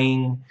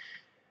spraying.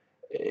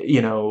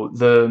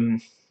 I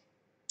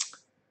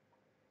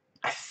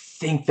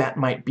think that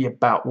might be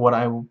about what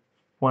I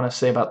want to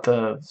say about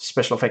the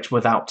special effects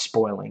without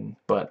spoiling.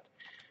 But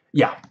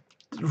yeah,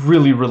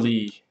 really,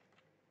 really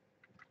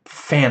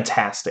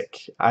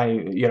fantastic.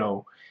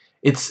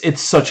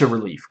 It's such a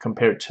relief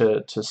compared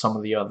to some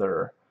of the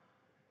other,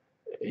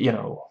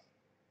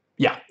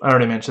 yeah, I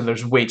already mentioned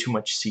there's way too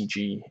much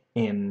CG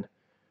in,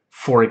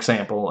 for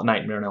example, a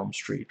Nightmare on Elm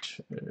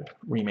Street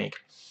remake.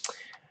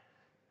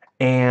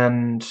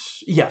 And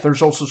yeah,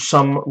 there's also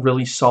some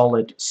really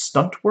solid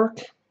stunt work.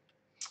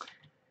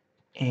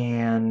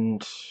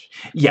 And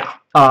yeah,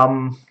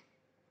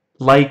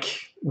 like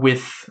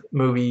with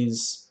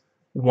movies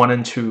 1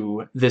 and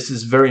 2, this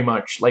is very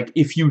much like,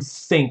 if you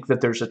think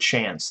that there's a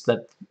chance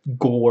that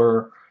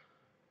gore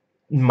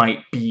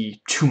might be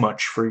too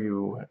much for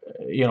you,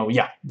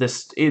 yeah,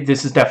 this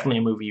is definitely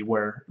a movie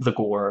where the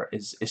gore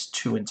is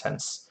too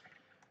intense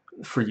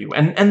for you,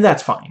 and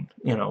that's fine.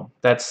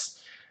 That's,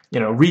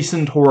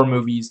 recent horror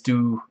movies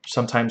do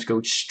sometimes go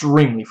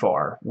extremely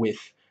far with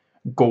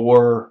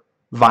gore,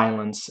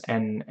 violence,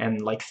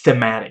 and like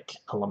thematic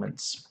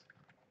elements.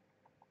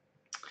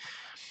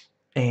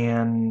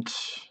 And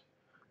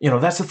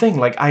that's the thing.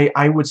 Like,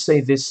 I would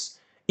say this,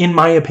 in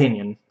my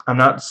opinion, I'm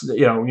not,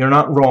 you're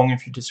not wrong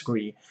if you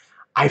disagree,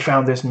 I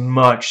found this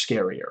much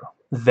scarier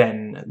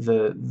than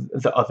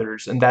the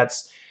others, and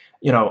that's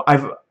You know,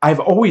 I've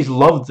always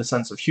loved the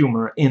sense of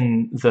humor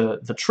in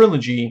the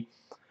trilogy,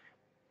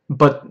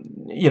 but,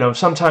 you know,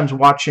 sometimes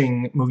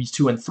watching movies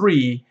 2 and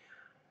 3,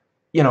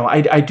 you know,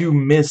 I do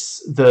miss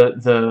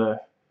the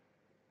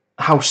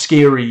how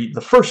scary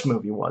the first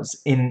movie was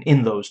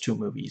in those two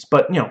movies.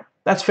 But, you know,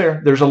 that's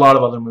fair. There's a lot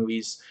of other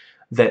movies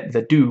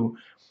that do,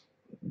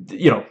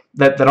 you know,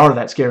 that are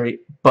that scary,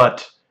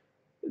 but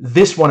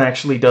this one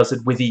actually does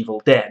it with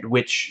Evil Dead,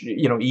 which,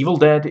 you know, Evil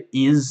Dead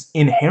is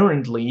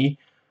inherently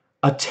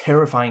a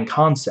terrifying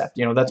concept.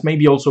 You know, that's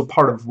maybe also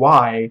part of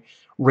why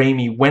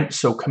Raimi went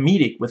so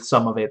comedic with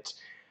some of it,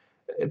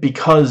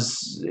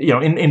 because, you know,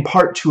 in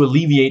part to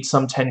alleviate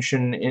some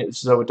tension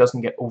so it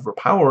doesn't get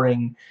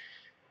overpowering,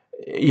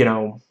 you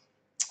know.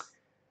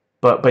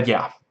 But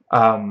yeah,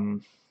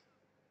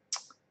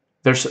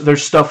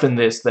 there's stuff in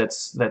this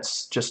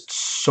that's just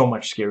so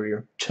much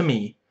scarier to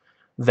me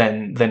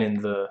than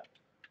in the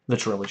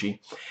trilogy.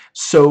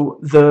 So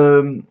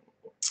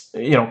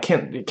you know,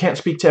 can't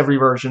speak to every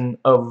version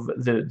of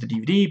the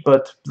DVD,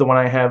 but the one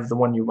I have, the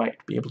one you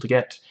might be able to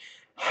get,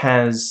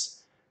 has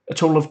a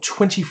total of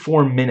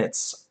 24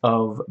 minutes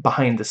of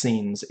behind the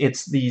scenes.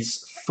 It's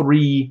these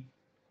three,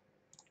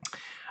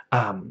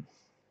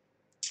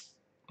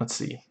 let's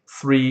see,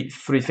 three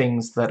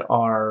things that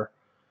are,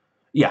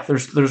 yeah,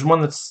 there's one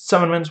that's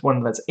 7 minutes,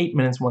 one that's 8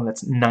 minutes, one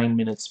that's 9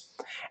 minutes,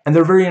 and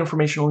they're very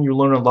informational. You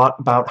learn a lot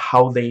about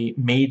how they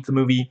made the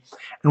movie,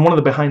 and one of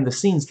the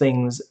behind-the-scenes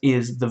things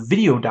is the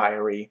video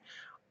diary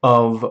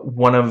of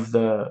one of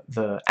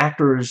the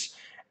actors,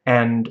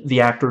 and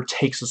the actor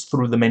takes us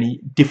through the many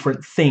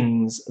different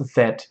things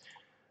that,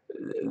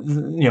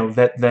 you know,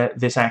 that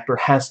this actor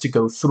has to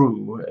go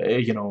through,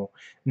 you know,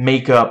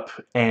 makeup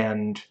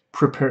and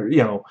prepare,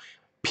 you know,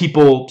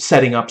 people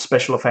setting up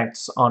special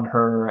effects on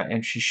her,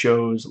 and she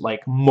shows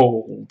like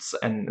molds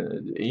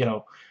and you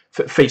know,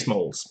 face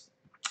molds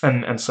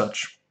and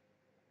such.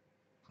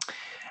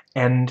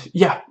 And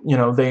yeah, you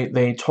know,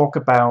 they talk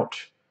about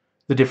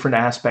the different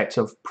aspects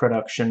of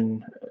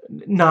production,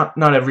 not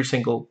every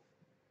single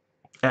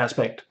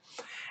aspect,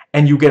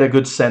 and you get a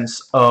good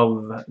sense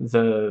of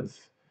the,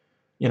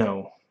 you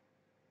know,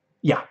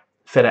 yeah,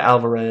 Fede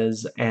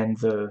Alvarez and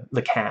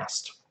the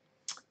cast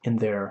in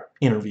their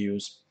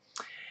interviews.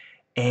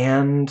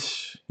 And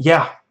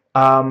yeah,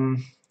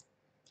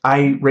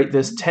 I rate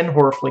this 10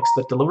 horror flicks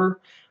that deliver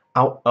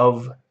out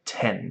of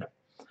 10.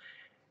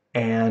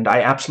 And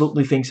I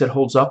absolutely think it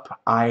holds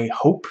up. I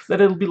hope that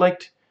it'll be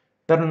liked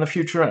better in the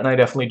future, and I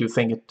definitely do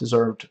think it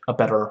deserved a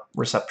better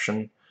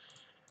reception.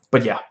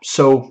 But yeah,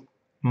 so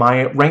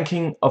my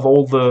ranking of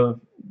all the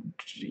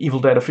Evil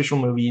Dead official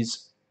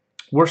movies,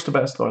 worst to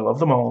best, though I love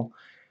them all: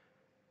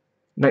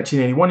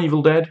 1981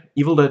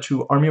 Evil Dead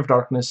 2 Army of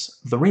Darkness,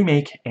 the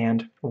remake,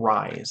 and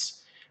Rise.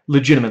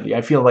 Legitimately,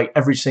 I feel like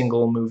every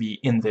single movie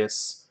in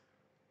this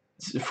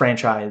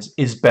franchise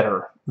is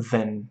better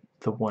than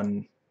the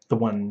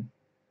ones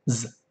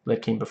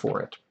that came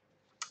before it.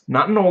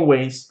 Not in all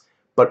ways,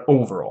 but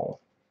overall.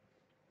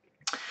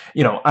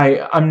 You know,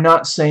 I'm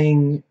not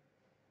saying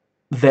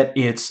that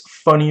it's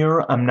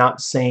funnier. I'm not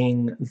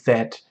saying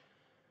that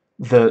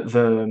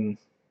the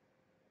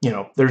you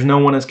know, there's no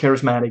one as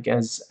charismatic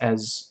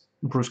as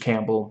Bruce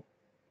Campbell,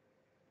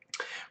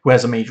 who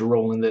has a major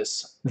role in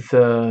this.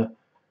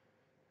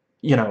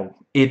 You know,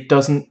 it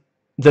doesn't,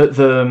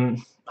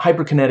 the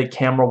hyperkinetic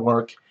camera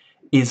work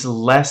is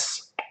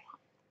less,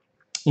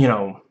 you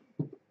know,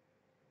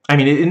 I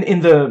mean,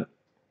 in the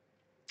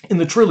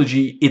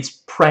trilogy,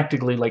 it's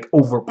practically like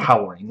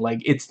overpowering.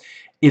 Like it's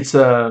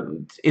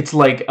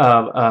like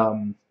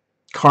a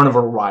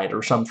carnival ride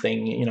or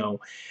something, you know.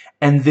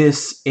 And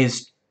this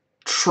is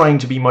trying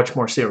to be much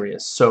more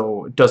serious,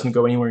 so it doesn't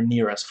go anywhere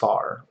near as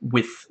far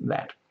with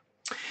that.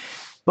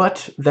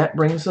 But that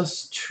brings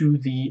us to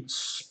the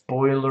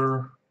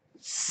spoiler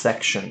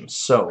section.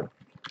 So,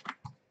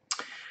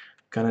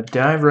 gonna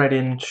dive right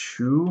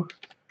into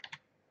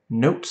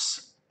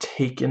notes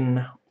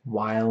taken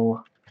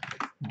while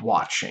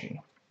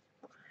watching.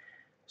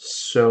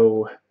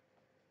 So,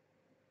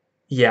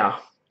 yeah,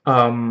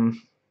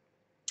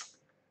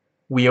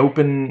 we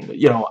open,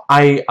 you know,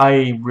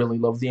 I really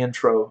love the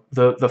intro.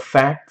 The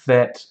fact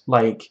that,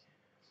 like,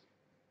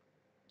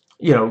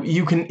 you know,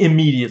 you can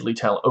immediately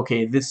tell,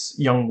 okay, this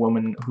young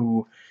woman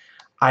who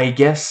I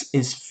guess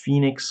is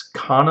Phoenix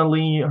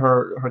Connolly,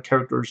 her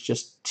character is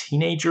just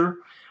teenager.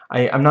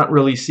 I'm not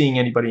really seeing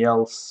anybody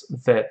else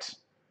that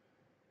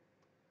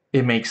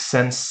it makes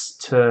sense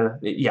to,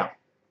 yeah.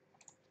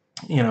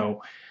 You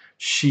know,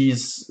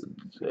 she's,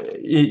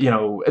 you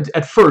know,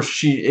 at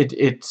first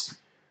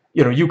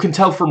you know, you can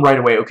tell from right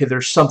away, okay,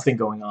 there's something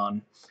going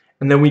on.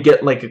 And then we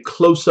get like a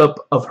close-up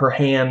of her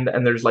hand,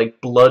 and there's like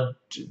blood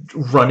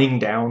running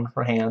down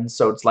her hand,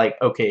 so it's like,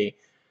 okay,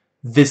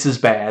 this is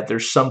bad,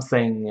 there's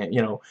something, you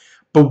know,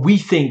 but we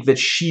think that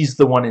she's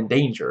the one in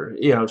danger,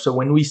 you know. So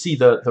when we see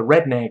the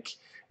redneck,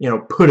 you know,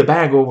 put a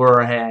bag over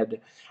her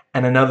head,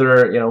 and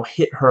another, you know,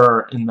 hit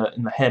her in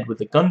the head with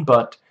the gun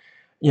butt,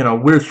 you know,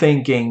 we're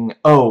thinking,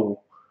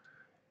 oh,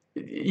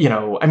 you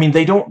know, I mean,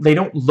 they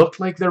don't look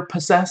like they're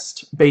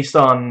possessed based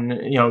on,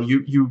 you know,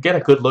 you get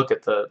a good look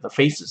at the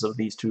faces of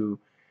these two,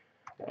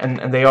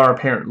 and they are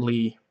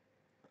apparently,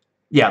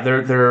 yeah,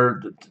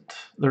 they're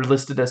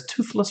listed as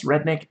toothless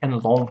redneck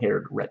and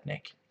long-haired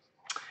redneck.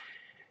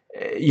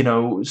 You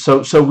know,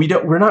 so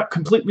we're not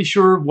completely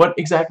sure what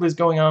exactly is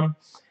going on.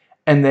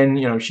 And then,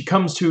 you know, she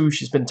comes to,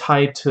 she's been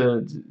tied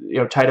to, you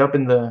know, tied up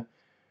in the,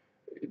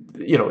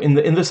 you know, in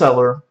the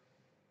cellar,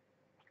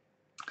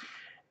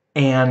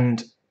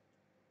 and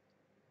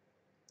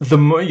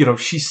you know,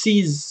 she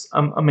sees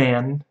a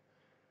man,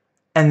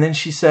 and then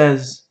she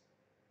says,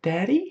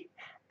 "Daddy?"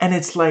 And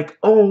it's like,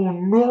 oh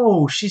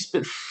no, she's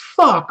been,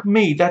 fuck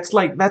me. That's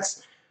like,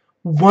 that's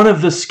one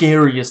of the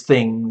scariest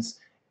things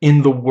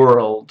in the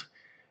world,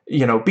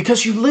 you know,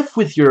 because you live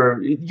with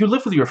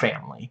your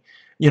family.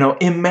 You know,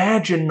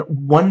 imagine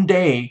one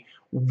day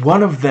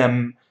one of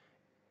them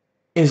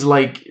is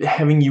like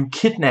having you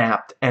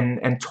kidnapped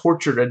and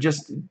tortured, and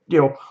just,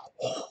 you know,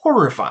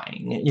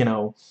 horrifying, you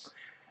know.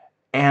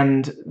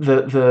 And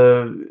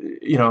the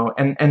you know,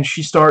 and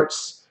she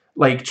starts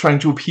like trying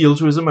to appeal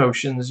to his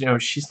emotions. You know,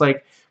 she's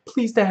like,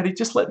 "Please, Daddy,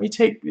 just let me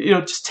take, you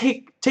know, just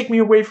take me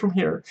away from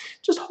here.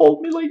 Just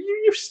hold me like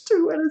you used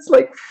to." And it's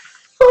like,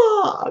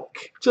 fuck.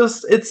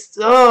 Just, it's,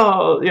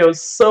 oh, you know,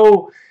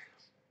 so,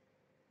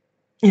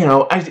 you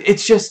know,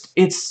 it's just,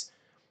 it's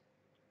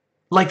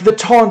like the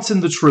taunts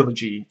in the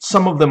trilogy.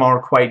 Some of them are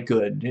quite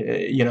good.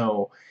 You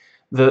know,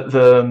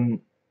 the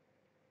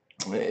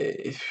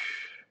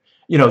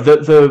you know,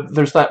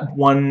 there's that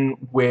one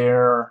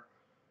where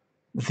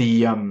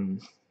the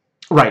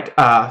right,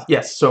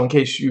 yes, so in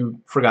case you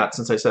forgot,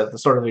 since I said at the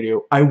start of the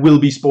video, I will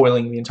be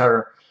spoiling the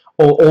entire,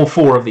 all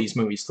four of these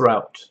movies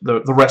throughout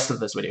the rest of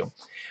this video.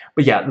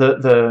 But yeah,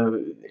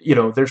 you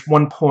know, there's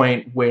one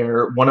point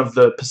where one of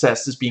the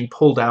possessed is being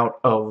pulled out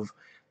of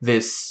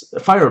this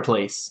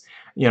fireplace,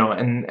 you know,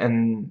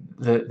 and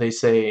they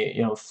say,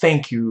 you know,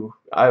 "Thank you,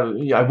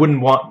 I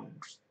wouldn't want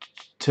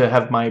to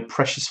have my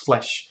precious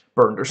flesh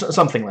burned," or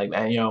something like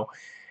that, you know.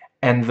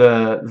 And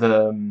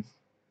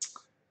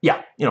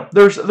yeah, you know,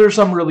 there's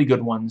some really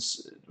good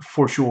ones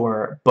for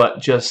sure, but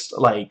just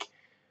like,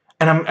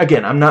 and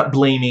I'm not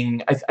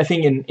blaming. I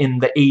think in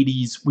the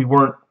 80s we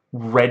weren't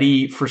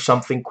ready for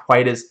something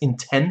quite as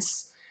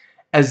intense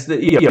as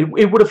the, you know,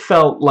 it would have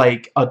felt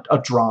like a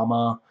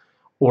drama,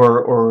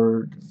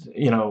 or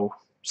you know,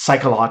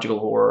 psychological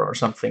horror or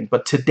something.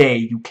 But today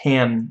you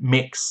can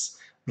mix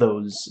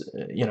those,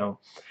 you know.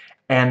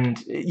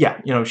 And yeah,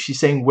 you know, she's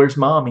saying, "Where's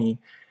Mommy?"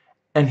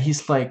 And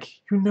he's like,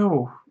 you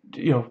know,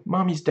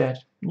 Mommy's dead.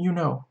 You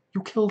know,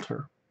 you killed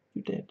her.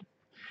 You did."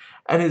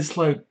 And it's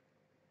like,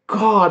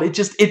 God, it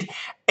just,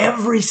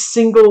 every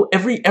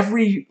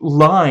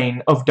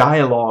line of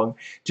dialogue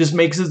just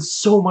makes it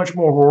so much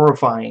more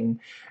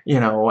horrifying, you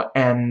know.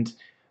 And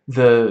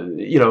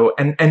you know,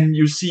 and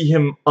you see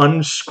him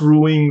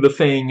unscrewing the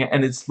thing,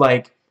 and it's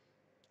like,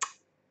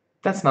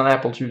 that's not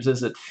apple juice,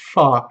 is it?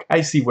 Fuck,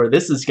 I see where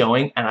this is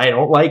going, and I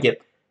don't like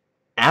it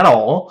at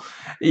all.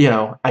 You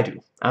know, I do.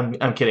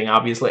 I'm kidding,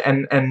 obviously.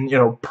 And you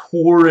know,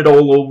 pour it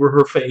all over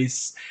her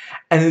face,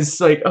 and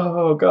it's like,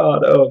 oh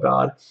God, oh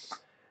God.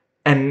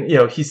 And you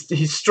know,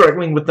 he's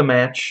struggling with the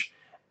match,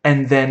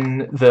 and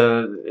then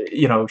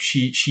you know,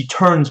 she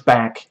turns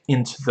back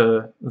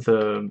into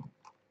the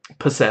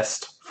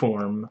possessed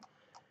form.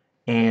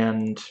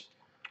 And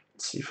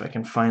let's see if I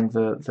can find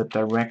the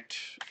direct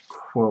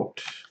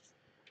quote.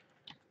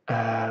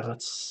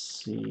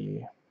 Let's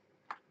see.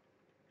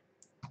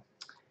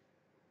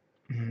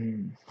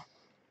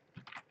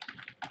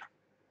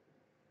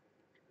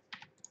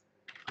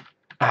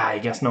 I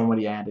guess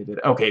nobody added it.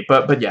 Okay,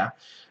 but yeah,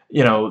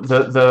 you know,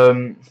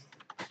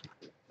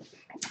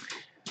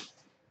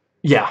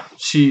 yeah,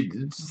 she,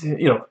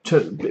 you know,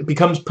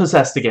 becomes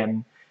possessed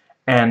again,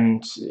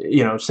 and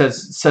you know,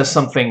 says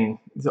something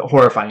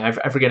horrifying.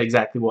 I forget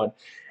exactly what.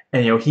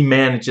 And you know, he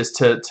manages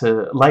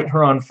to light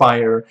her on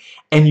fire,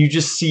 and you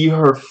just see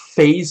her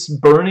face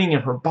burning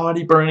and her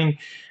body burning,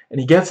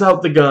 and he gets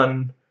out the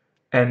gun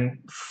and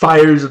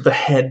fires at the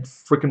head.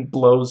 Freaking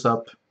blows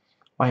up.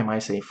 Why am I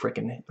saying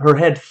frickin'? Her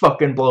head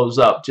fucking blows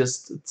up.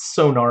 Just, it's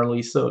so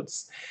gnarly. So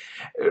it's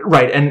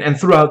right. And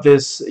throughout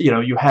this, you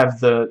know, you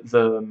have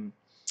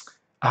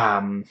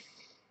I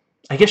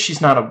guess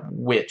she's not a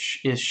witch,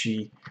 is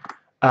she?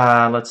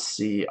 Let's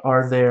see.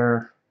 Are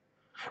there?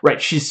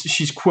 Right.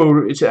 She's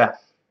quoted.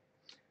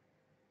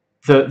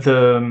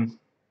 The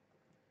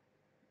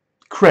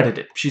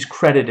credited. She's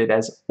credited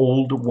as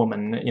old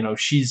woman. You know,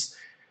 she's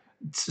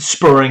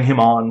spurring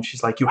him on.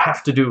 She's like, "You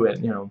have to do it."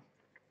 You know.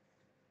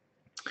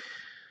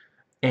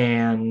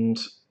 And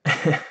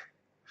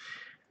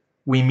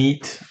we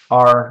meet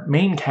our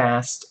main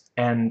cast,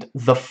 and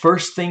the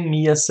first thing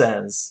Mia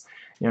says,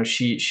 you know,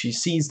 she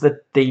sees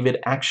that David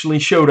actually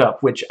showed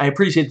up, which I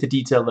appreciate the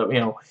detail that,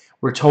 you know,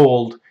 we're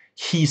told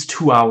he's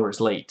 2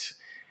 hours late,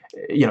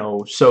 you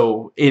know,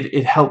 so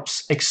it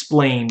helps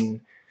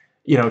explain,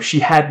 you know, she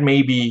had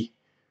maybe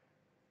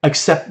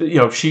Except, you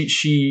know,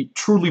 she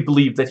truly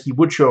believed that he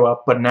would show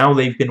up, but now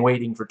they've been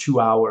waiting for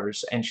 2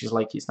 hours, and she's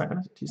like, he's not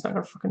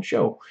gonna fucking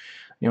show.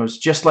 You know, it's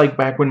just like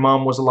back when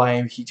Mom was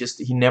alive.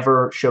 He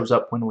never shows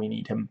up when we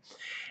need him.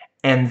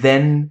 And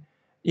then,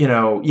 you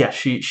know, yeah,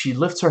 she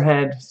lifts her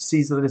head,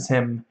 sees that it's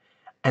him,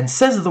 and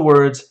says the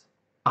words,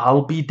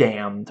 "I'll be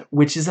damned,"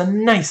 which is a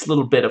nice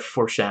little bit of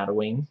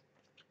foreshadowing.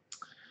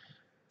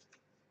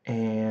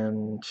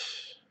 And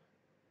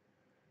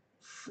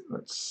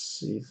let's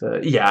see,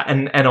 yeah,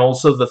 and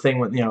also the thing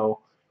with, you know,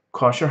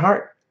 cross your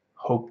heart,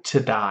 hope to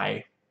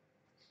die.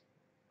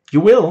 You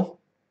will.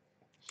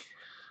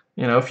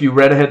 You know, if you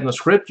read ahead in the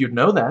script, you'd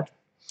know that.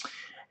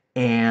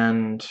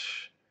 And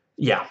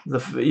yeah,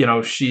 you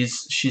know,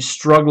 she's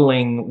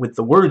struggling with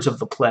the words of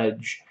the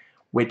pledge,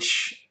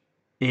 which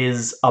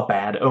is a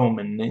bad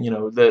omen. And, you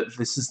know,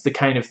 this is the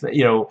kind of,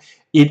 you know,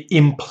 it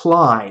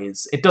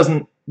implies, it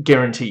doesn't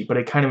guarantee, but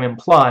it kind of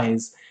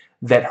implies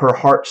that her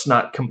heart's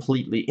not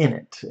completely in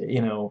it,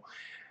 you know.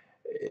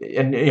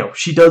 And, you know,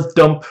 she does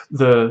dump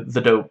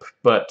the dope,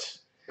 but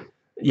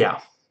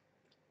yeah,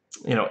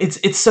 you know,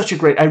 it's such a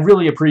great, I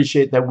really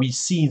appreciate that we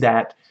see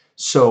that.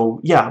 So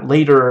yeah,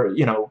 later,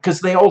 you know,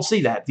 because they all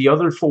see that, the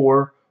other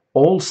 4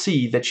 all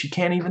see that she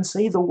can't even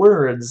say the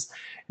words.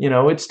 You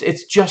know, it's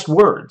just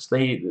words.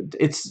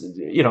 It's,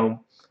 you know,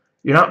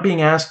 you're not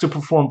being asked to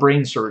perform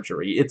brain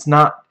surgery. It's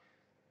not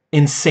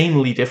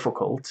insanely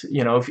difficult.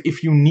 You know,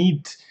 if you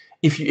need,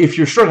 if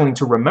you're struggling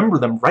to remember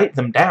them, write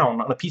them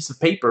down on a piece of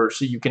paper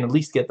so you can at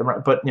least get them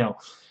right. But, you know,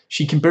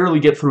 she can barely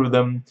get through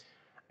them.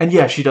 And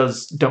yeah, she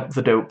does dump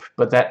the dope,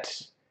 but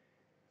that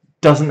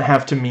doesn't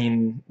have to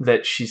mean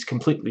that she's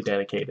completely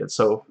dedicated.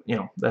 So, you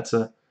know, that's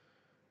a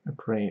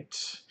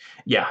great,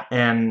 yeah.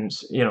 And,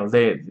 you know,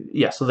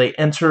 so they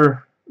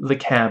enter the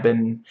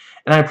cabin,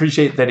 and I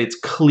appreciate that it's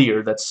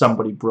clear that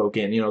somebody broke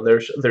in. You know,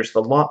 there's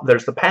the lock,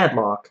 there's the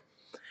padlock,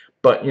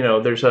 but, you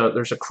know, there's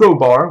a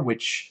crowbar,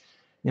 which,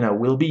 you know,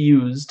 will be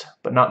used,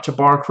 but not to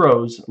bar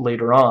crows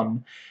later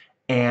on.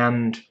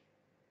 And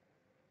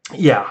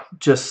yeah,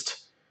 just,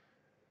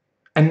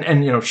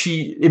 and you know,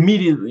 she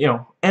immediately, you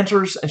know,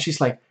 enters, and she's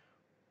like,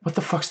 what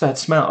the fuck's that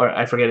smell? Or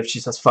I forget if she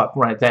says fuck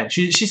right then.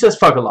 She says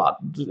fuck a lot.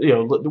 You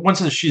know,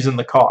 once she's in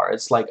the car,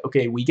 it's like,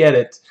 okay, we get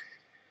it.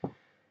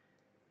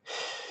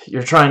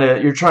 You're trying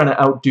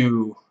to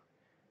outdo,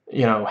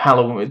 you know,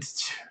 Halloween.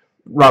 It's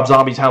Rob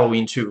Zombie's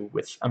Halloween 2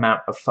 with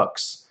amount of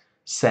fucks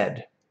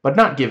said, but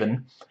not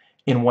given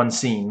in one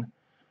scene,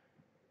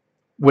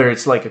 where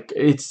it's like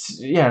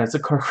it's a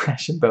car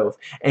crash in both.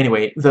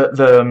 Anyway,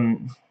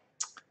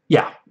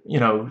 yeah, you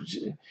know,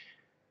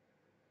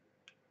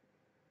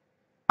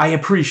 I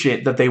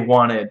appreciate that they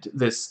wanted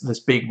this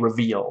big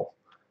reveal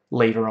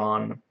later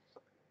on.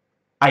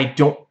 I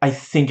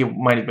think it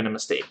might have been a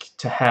mistake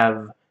to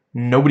have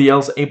nobody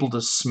else able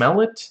to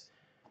smell it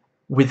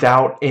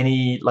without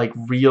any, like,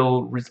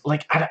 real,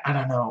 like, I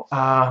don't know.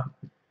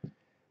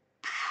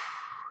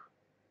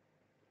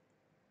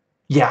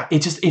 Yeah,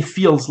 it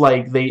feels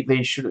like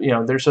they should, you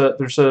know, there's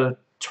a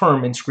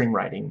term in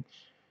screenwriting,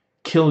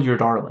 kill your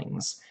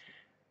darlings.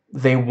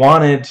 They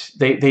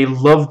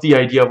loved the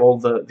idea of all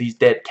these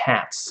dead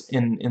cats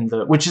in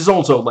the, which is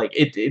also, like,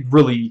 it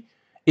really,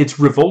 it's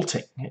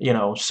revolting, you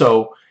know.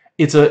 So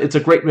it's a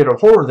great bit of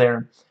horror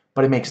there,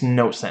 but it makes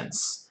no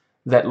sense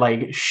that,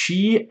 like,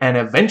 she and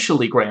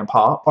eventually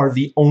Grandpa are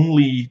the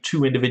only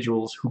 2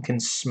 individuals who can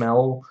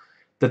smell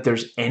that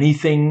there's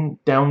anything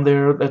down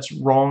there that's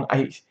wrong.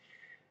 I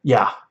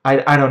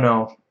don't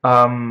know.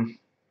 I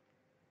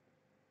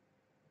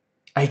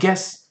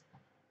guess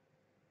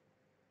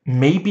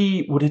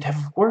maybe would it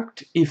have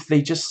worked if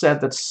they just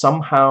said that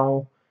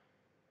somehow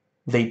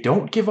they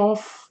don't give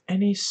off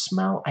any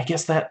smell? I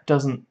guess that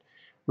doesn't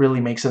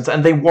really make sense.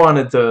 And they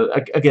wanted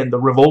again, the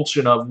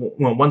revulsion of,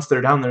 well, once they're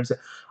down there and say,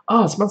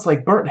 oh, it smells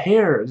like burnt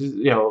hair.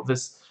 You know,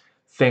 this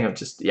thing of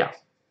just, yeah.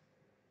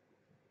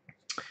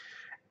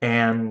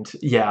 And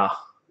yeah,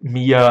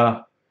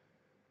 Mia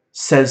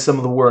says some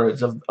of the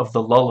words of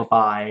the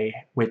lullaby,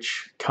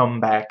 which come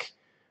back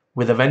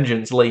with a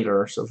vengeance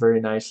later, so very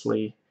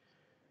nicely.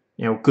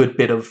 You know, good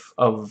bit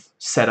of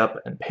setup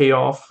and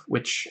payoff,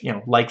 which, you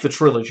know, like the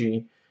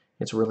trilogy,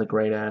 it's really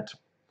great at.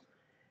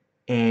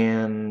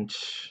 And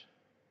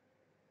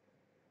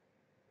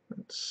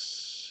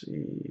let's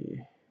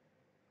see.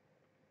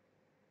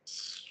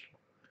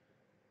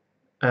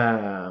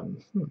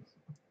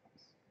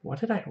 What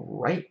did I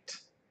write?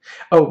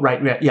 Oh,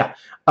 right, yeah.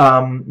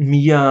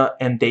 Mia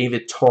and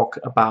David talk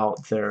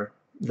about their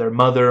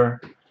mother,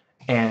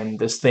 and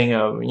this thing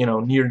of, you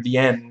know, near the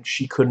end,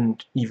 she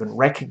couldn't even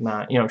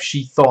recognize, you know,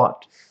 she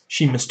thought,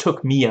 she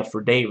mistook Mia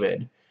for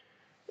David,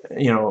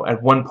 you know,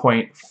 at one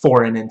point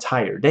for an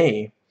entire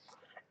day.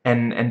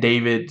 And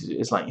David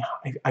is like,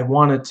 I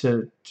wanted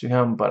to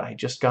come, but I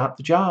just got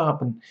the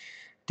job, and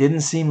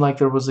didn't seem like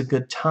there was a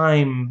good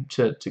time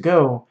to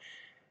go.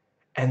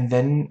 And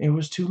then it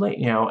was too late,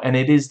 you know. And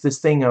it is this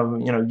thing of,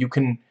 you know, you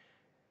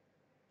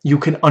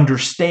can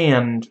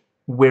understand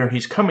where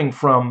he's coming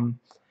from,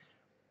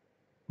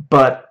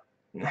 but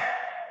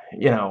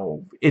you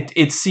know,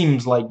 it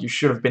seems like you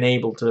should have been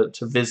able to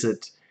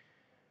visit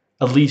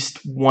at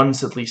least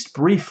once, at least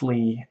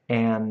briefly,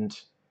 and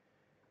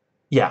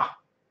yeah,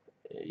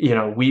 you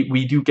know,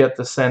 we do get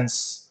the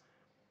sense,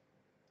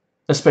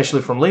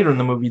 especially from later in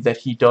the movie, that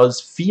he does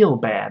feel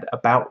bad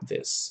about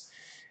this,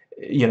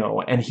 you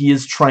know, and he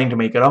is trying to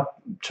make it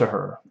up to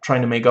her,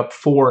 trying to make up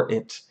for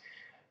it,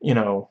 you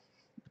know.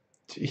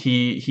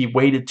 He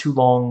waited too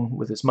long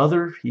with his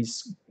mother.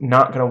 He's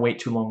not gonna wait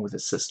too long with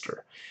his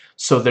sister.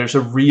 So there's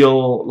a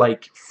real,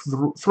 like,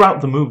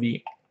 throughout the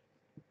movie,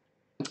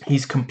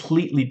 he's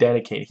completely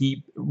dedicated.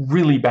 He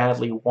really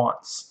badly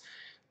wants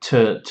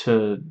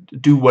to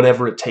do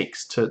whatever it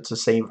takes to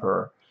save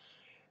her.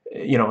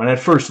 You know, and at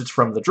first it's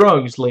from the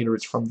drugs, later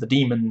it's from the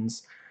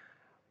demons.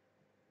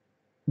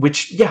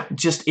 Which, yeah,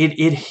 just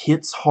it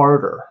hits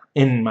harder,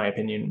 in my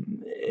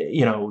opinion,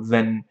 you know,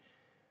 than,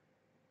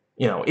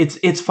 you know,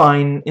 it's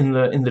fine in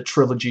the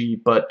trilogy,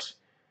 but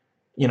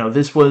you know,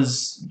 this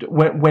was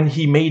when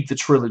he made the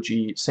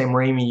trilogy, Sam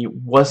Raimi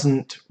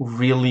wasn't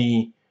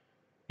really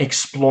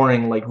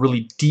exploring like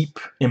really deep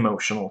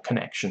emotional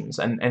connections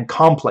and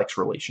complex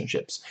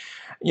relationships.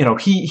 You know,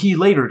 he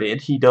later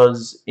did. He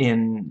does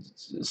in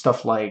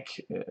stuff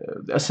like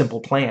A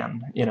Simple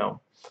Plan. You know,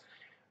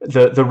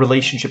 the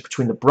relationship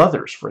between the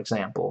brothers, for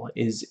example,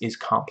 is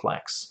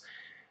complex.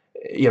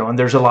 You know, and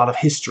there's a lot of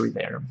history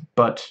there.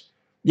 But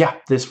yeah,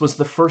 this was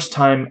the first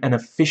time an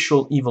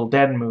official Evil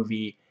Dead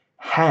movie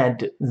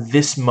had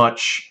this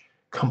much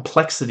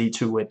complexity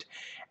to it,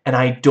 and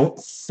I don't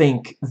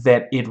think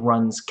that it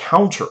runs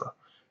counter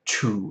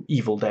to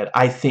Evil Dead.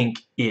 I think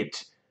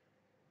it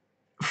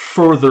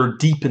further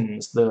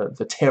deepens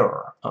the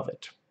terror of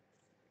it.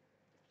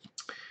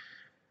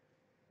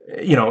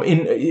 You know,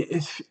 in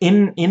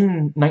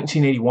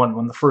 1981,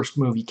 when the first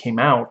movie came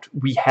out,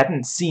 we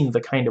hadn't seen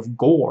the kind of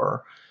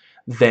gore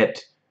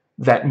that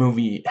that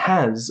movie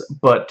has,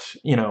 but,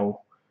 you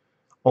know,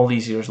 all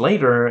these years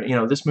later, you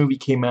know, this movie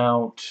came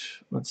out,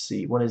 let's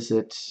see, what is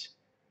it?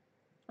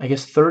 I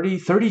guess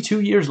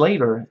 32 years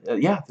later.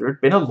 Yeah, there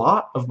had been a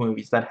lot of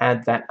movies that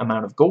had that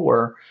amount of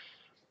gore,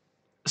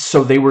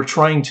 so they were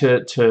trying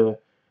to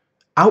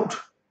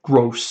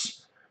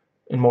outgross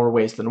in more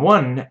ways than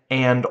one,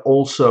 and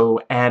also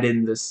add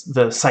in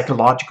the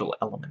psychological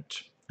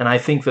element. And I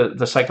think that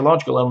the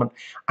psychological element,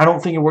 I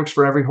don't think it works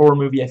for every horror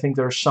movie. I think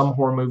there are some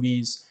horror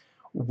movies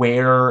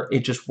where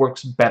it just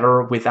works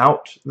better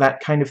without that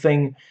kind of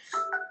thing.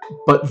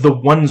 But the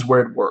ones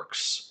where it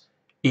works,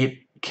 it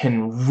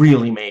can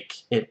really make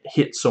it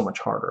hit so much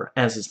harder,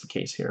 as is the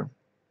case here.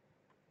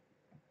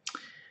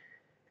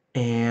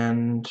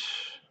 And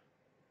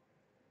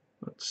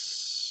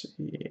let's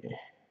see.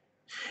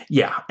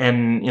 Yeah,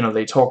 and, you know,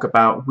 they talk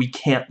about, we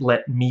can't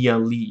let Mia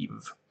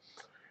leave.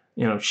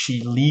 You know,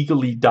 she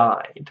legally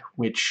died,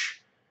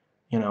 which,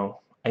 you know,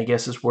 I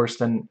guess is worse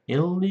than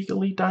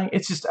illegally dying.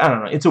 It's just, I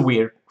don't know, it's a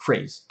weird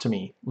phrase to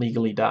me,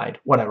 legally died,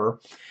 whatever.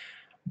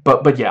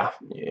 But yeah,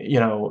 you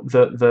know,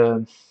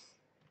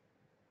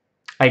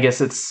 I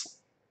guess it's,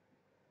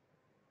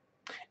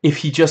 if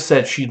he just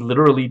said she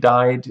literally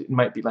died, it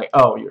might be like,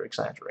 oh, you're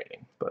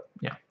exaggerating. But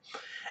yeah.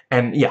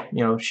 And yeah,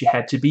 you know, she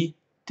had to be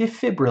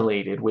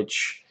defibrillated,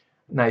 which,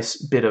 nice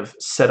bit of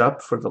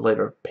setup for the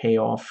later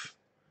payoff.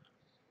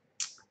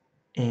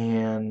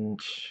 And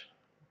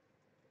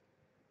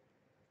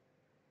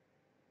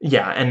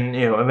yeah, and,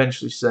 you know,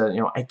 eventually said,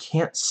 you know, I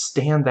can't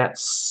stand that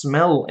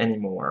smell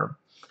anymore.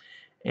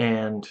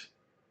 And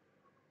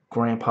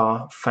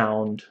Grandpa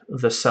found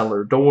the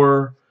cellar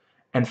door,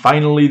 and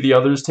finally the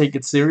others take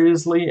it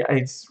seriously.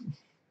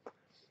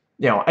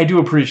 You know, I do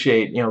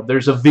appreciate, you know,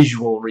 there's a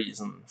visual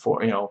reason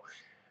for, you know,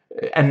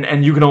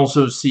 and you can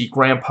also see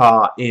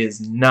Grandpa is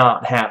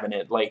not having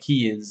it. Like,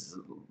 he is,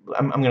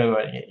 I'm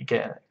gonna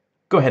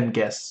go ahead and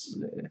guess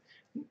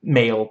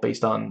male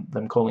based on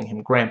them calling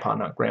him Grandpa,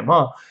 not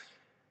Grandma.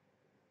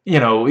 You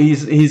know,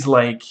 he's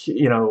like,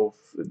 you know,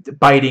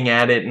 biting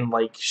at it and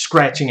like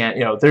scratching at,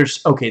 you know,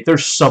 there's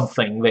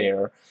something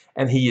there,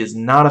 and he is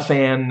not a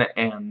fan.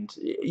 And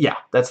yeah,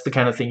 that's the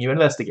kind of thing you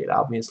investigate,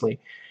 obviously.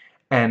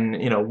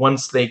 And, you know,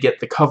 once they get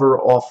the cover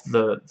off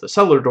the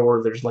cellar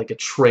door, there's like a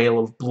trail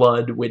of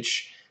blood,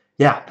 which,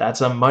 yeah,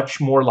 that's a much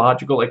more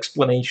logical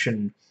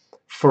explanation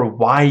for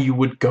why you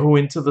would go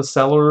into the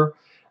cellar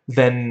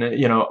than,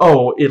 you know,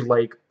 oh, it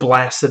like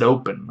blasts it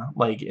open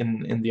like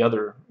in the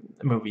other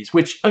movies,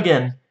 which,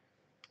 again,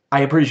 I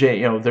appreciate.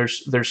 You know,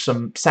 there's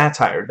some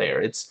satire there.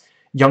 It's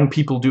young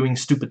people doing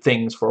stupid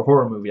things for a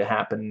horror movie to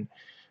happen.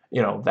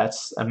 You know,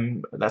 that's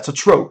a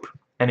trope,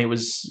 and it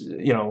was,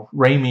 you know,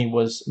 Raimi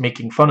was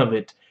making fun of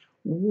it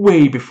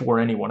way before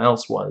anyone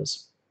else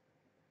was,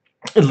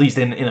 at least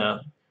in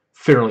a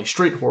fairly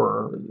straight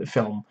horror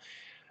film.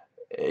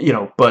 You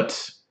know,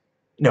 but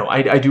no,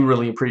 I do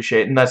really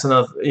appreciate, and that's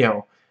another, you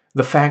know,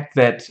 the fact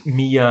that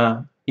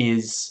Mia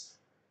is,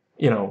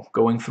 you know,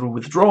 going through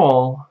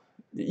withdrawal.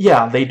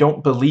 Yeah, they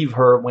don't believe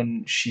her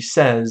when she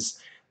says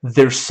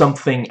there's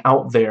something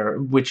out there,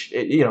 which,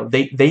 you know,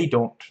 they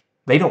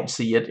don't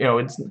see it. You know,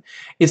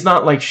 it's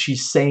not like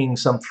she's saying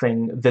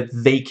something that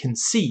they can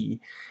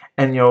see,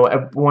 And, you know,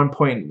 at one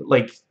point,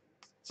 like,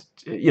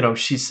 you know,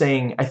 she's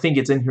saying, I think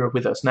it's in here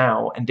with us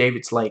now, and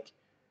David's like,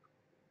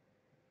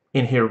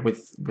 in here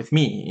with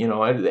me, you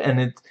know, and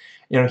it,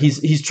 you know,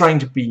 he's trying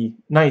to be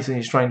nice and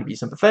he's trying to be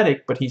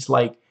sympathetic, but he's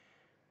like,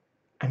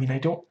 I mean, I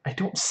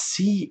don't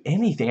see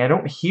anything. I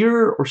don't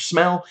hear or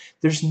smell.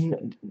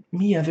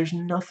 Mia, there's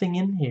nothing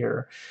in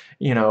here.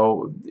 You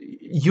know,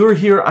 you're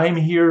here, I'm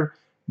here,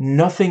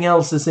 nothing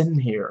else is in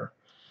here.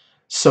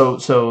 So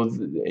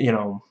you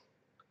know,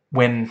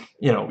 when,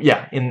 you know,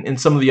 yeah, in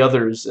some of the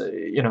others,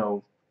 you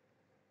know,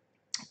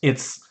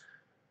 it's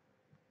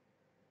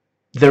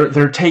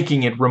they're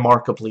taking it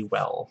remarkably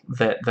well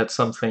that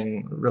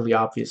something really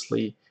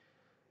obviously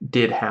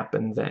did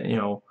happen, that, you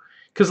know,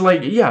 because,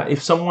 like, yeah,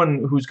 if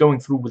someone who's going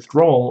through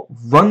withdrawal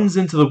runs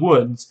into the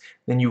woods,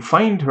 then you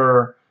find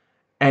her,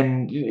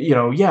 and, you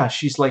know, yeah,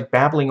 she's like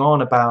babbling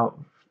on about,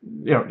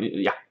 you know,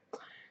 yeah,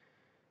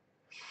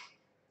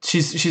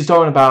 she's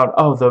talking about,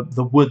 oh,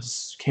 the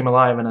woods came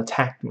alive and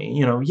attacked me,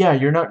 you know, yeah,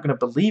 you're not gonna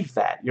believe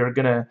that. You're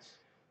gonna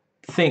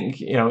think,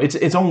 you know,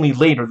 it's only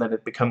later that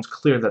it becomes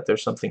clear that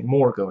there's something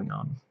more going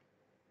on.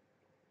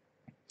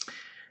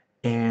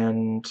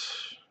 And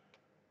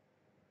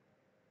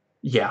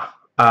yeah,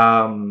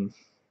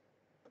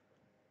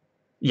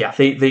 yeah,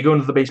 they go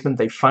into the basement,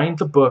 they find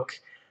the book.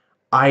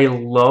 I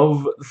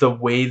love the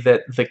way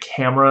that the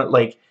camera,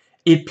 like,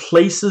 it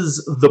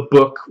places the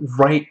book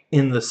right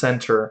in the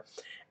center,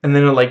 and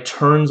then it, like,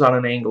 turns on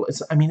an angle.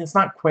 It's, I mean, it's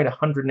not quite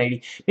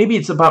 180, maybe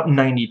it's about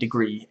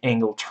 90-degree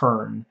angle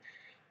turn,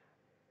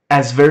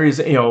 as various,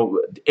 you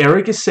know,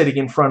 Eric is sitting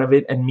in front of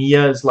it, and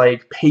Mia is,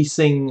 like,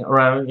 pacing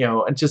around, you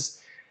know, and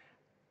just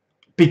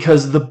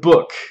because the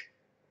book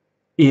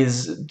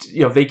is,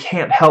 you know, they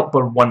can't help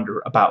but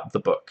wonder about the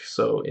book.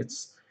 So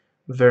it's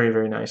very,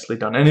 very nicely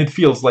done, and it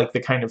feels like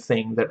the kind of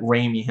thing that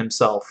Raimi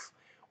himself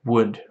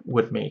would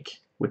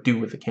do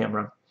with the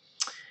camera.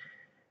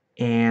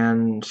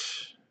 And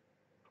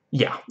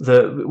yeah,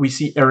 we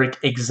see Eric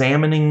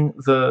examining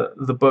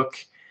the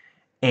book,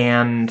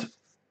 and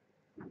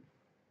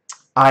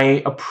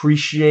I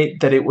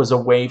appreciate that it was a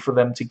way for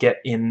them to get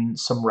in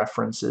some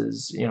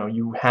references. You know,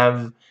 you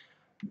have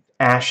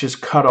Ash's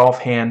cut off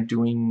hand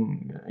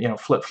doing, you know,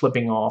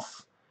 flipping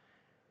off.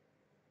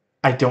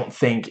 I don't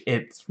think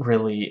it's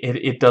really,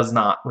 it does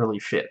not really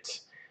fit.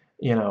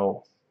 You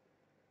know,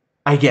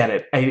 I get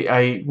it.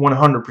 I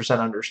 100%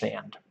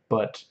 understand.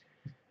 But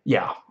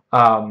yeah,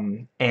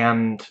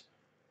 and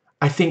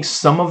I think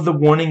some of the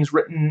warnings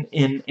written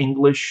in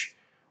English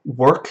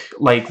work,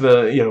 like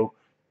the, you know,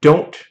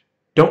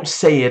 don't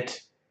say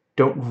it,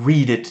 don't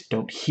read it,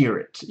 don't hear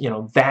it. You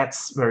know,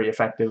 that's very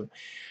effective.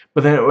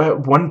 But then at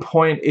one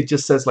point it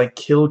just says, like,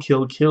 kill,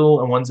 kill,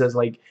 kill, and one says,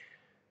 like,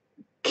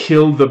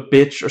 kill the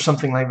bitch or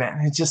something like that.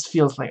 And it just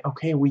feels like,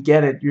 okay, we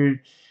get it. You're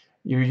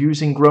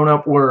using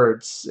grown-up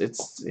words.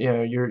 It's, you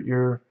know,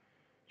 you're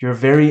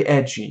very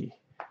edgy.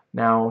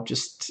 Now,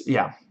 just,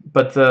 yeah.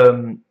 But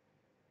the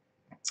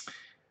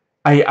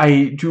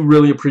I do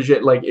really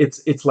appreciate, like,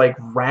 it's like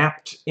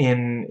wrapped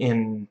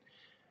in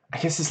I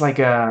guess it's like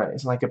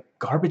a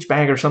garbage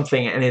bag or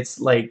something, and it's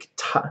like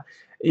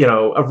you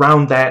know,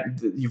 around that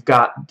you've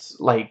got,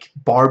 like,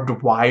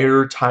 barbed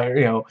wire tire,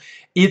 you know,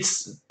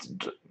 it's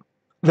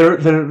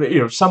you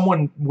know,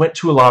 someone went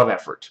to a lot of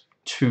effort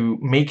to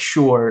make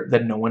sure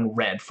that no one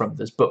read from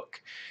this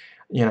book,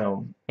 you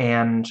know.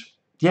 And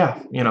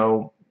yeah, you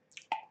know,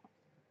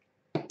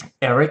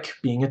 Eric,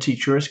 being a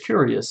teacher, is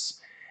curious,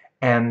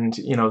 and,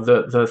 you know,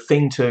 the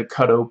thing to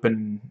cut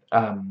open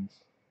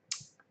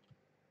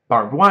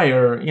barbed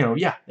wire, you know,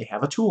 yeah, they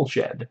have a tool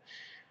shed.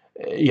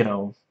 You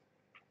know,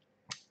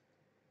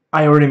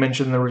 I already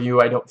mentioned in the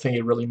review, I don't think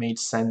it really made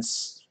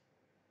sense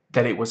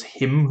that it was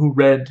him who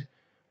read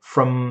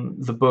from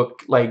the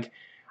book. Like,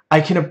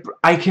 I'm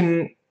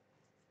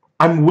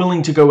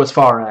willing to go as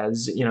far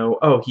as, you know,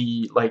 oh,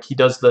 he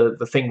does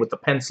the thing with the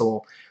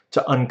pencil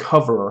to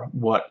uncover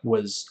what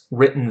was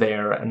written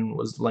there, and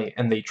was like,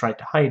 and they tried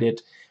to hide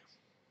it.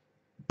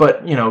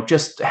 But, you know,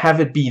 just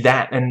have it be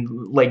that, and,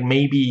 like,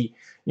 maybe,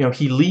 you know,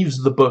 he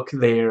leaves the book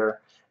there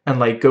and,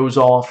 like, goes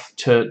off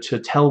to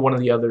tell one of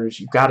the others,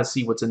 you got to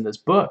see what's in this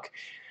book,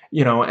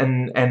 you know,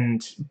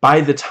 and by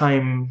the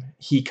time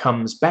he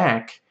comes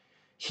back,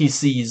 he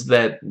sees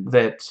that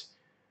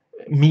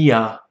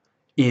Mia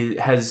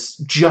has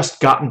just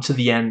gotten to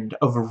the end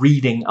of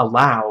reading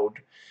aloud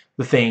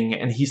the thing,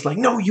 and he's like,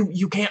 no,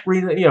 you can't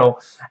read it, you know,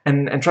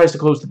 and tries to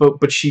close the book,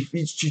 but she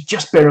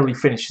just barely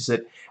finishes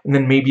it, and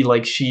then maybe,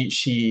 like,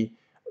 she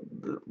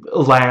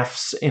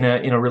laughs in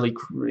a really,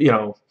 you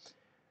know,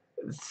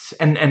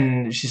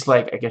 and she's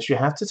like, I guess you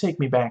have to take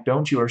me back,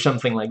 don't you, or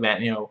something like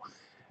that, you know,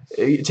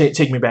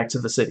 take me back to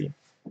the city,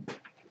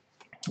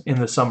 in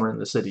the summer in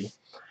the city.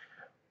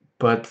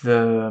 But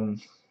the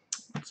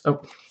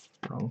oh,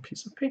 wrong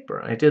piece of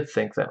paper. I did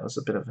think that was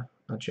a bit of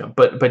a jump,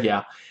 but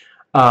yeah,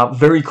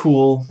 very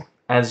cool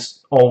as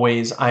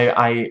always.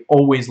 I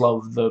always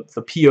love the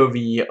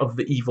POV of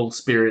the evil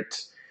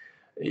spirit,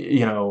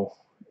 you know,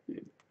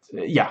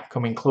 yeah,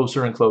 coming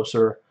closer and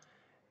closer,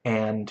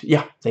 and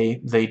yeah,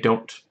 they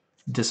don't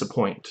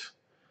disappoint.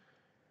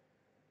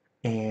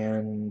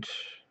 And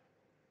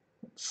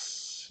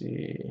let's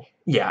see.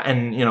 Yeah,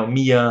 and you know,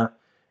 Mia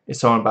is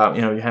talking about,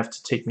 you know, you have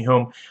to take me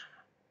home.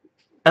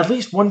 At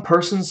least one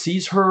person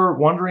sees her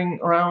wandering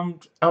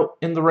around out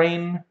in the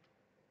rain.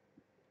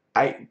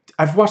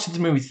 I've watched this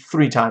movie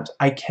 3 times.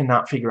 I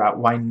cannot figure out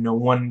why no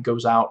one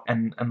goes out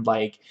and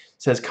like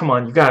says, "Come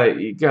on, you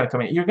gotta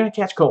come in. You're gonna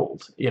catch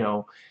cold." You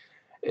know,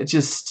 it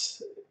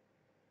just,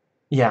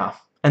 yeah.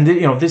 And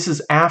you know, this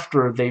is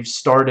after they've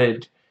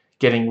started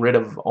getting rid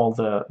of all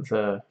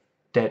the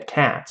dead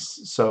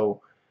cats.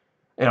 So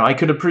you know, I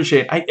could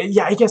appreciate.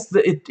 Yeah, I guess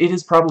it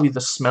is probably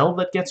the smell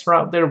that gets her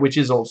out there, which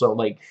is also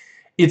like,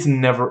 it's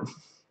never.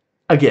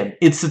 Again,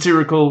 it's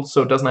satirical,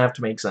 so it doesn't have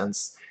to make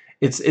sense.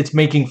 It's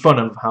making fun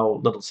of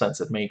how little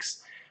sense it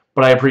makes.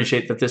 But I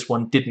appreciate that this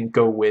one didn't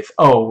go with,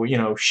 oh, you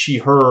know, she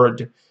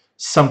heard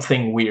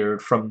something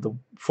weird from the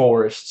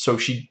forest, so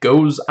she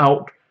goes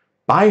out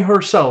by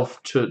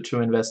herself to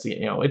investigate.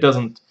 You know, it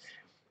doesn't.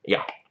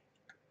 Yeah.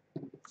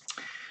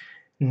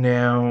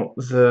 Now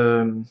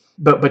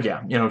but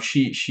yeah, you know,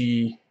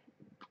 she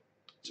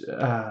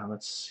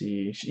let's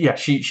see. Yeah,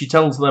 she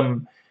tells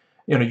them,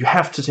 you know, you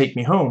have to take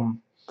me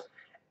home,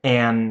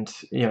 and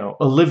you know,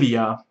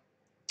 Olivia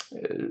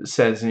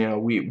says, you know,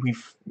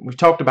 we've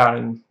talked about it,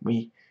 and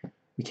we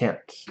can't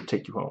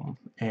take you home.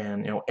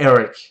 And you know,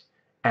 Eric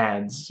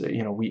adds,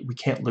 you know, we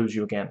can't lose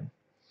you again.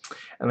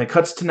 And then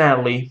cuts to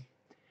Natalie,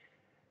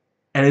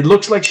 and it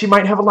looks like she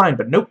might have a line,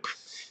 but nope,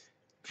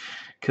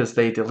 because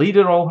they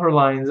deleted all her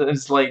lines. And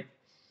it's like,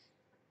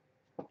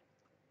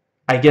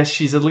 I guess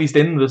she's at least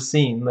in the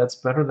scene. That's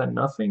better than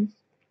nothing.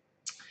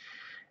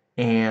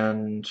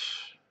 And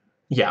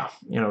yeah,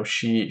 you know,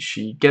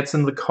 she gets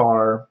in the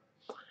car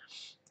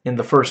in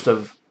the first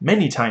of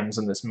many times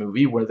in this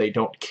movie where they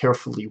don't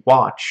carefully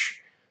watch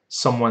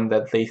someone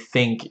that they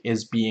think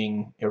is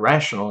being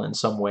irrational in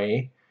some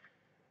way,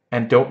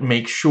 and don't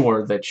make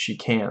sure that she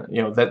can't,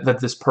 you know, that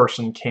this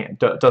person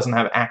doesn't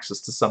have access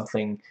to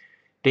something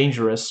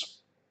dangerous.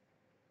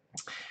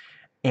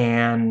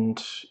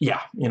 And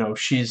yeah, you know,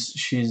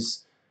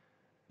 she's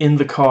in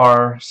the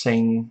car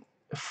saying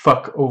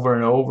fuck over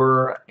and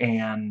over,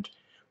 and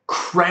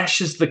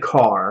crashes the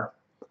car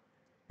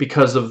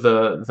because of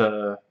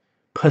the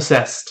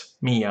possessed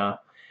Mia.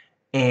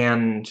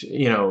 And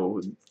you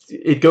know,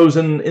 it goes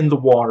in the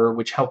water,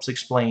 which helps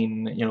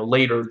explain, you know,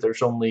 later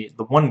there's only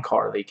the one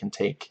car they can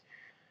take.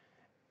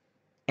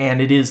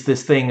 And it is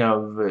this thing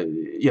of,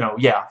 you know,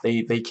 yeah,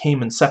 they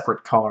came in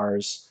separate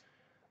cars.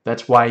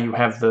 That's why you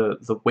have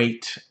the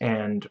weight.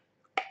 And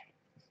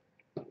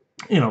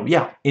you know,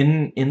 yeah,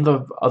 in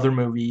the other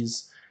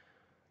movies,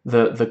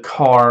 the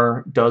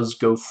car does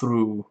go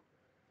through,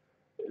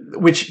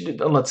 which,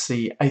 let's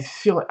see, I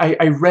feel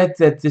I read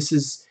that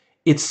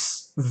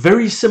it's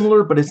very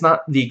similar, but it's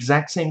not the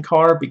exact same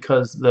car,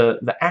 because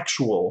the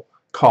actual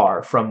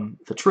car from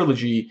the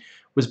trilogy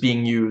was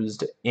being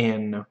used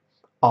in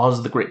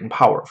Oz the Great and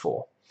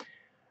Powerful,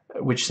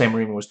 which Sam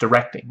Raimi was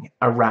directing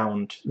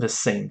around the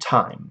same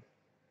time.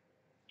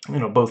 You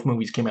know, both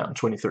movies came out in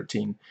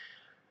 2013.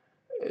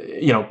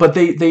 You know, but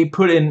they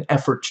put in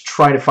effort to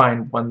try to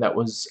find one that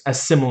was as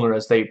similar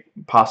as they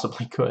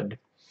possibly could.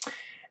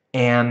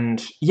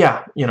 And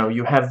yeah, you know,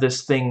 you have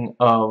this thing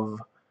of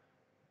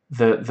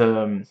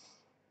the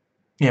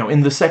you know,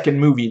 in the second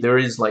movie there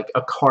is like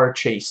a car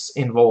chase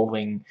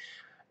involving,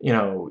 you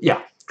know,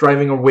 yeah,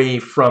 driving away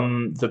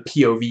from the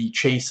POV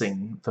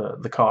chasing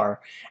the car.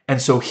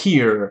 And so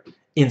here,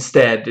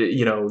 instead,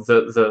 you know,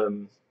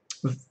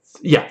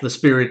 yeah, the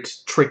spirit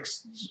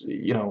tricks,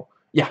 you know,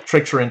 yeah,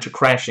 tricks her into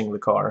crashing the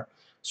car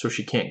so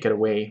she can't get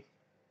away.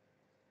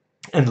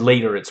 And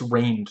later it's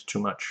rained too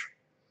much.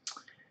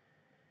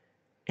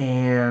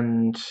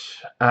 And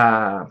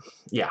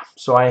yeah,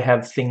 so I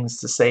have things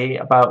to say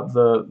about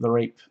the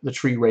rape, the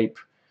tree rape.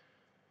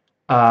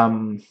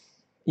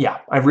 Yeah,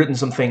 I've written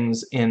some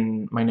things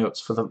in my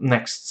notes for the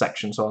next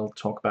section, so I'll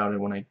talk about it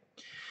when I,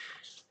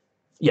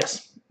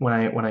 yes,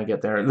 when I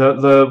get there.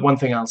 The one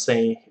thing I'll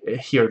say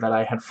here that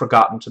I had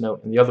forgotten to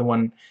note in the other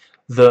one,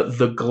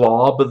 the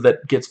glob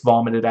that gets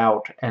vomited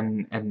out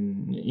and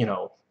you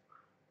know,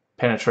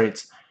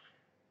 penetrates,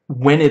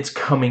 when it's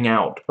coming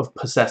out of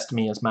possessed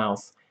Mia's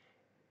mouth,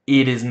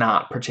 it is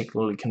not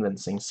particularly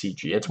convincing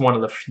CG. It's one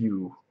of the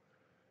few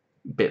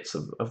bits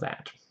of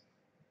that.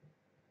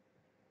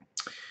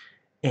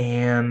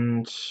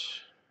 And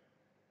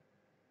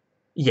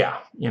yeah,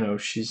 you know,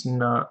 she's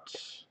not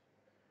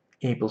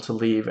able to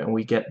leave, and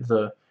we get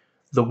the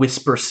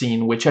whisper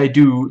scene, which I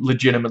do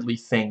legitimately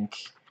think,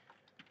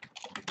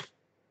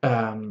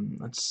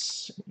 let's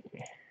see,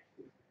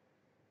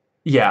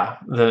 yeah,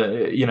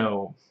 you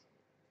know,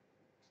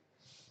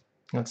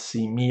 let's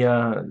see,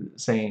 Mia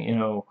saying, you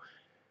know,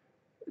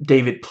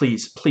 David,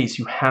 please, please,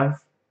 you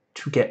have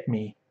to get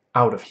me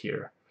out of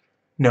here.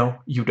 No,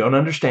 you don't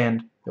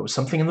understand. There was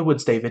something in the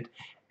woods, David,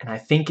 and I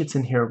think it's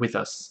in here with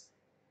us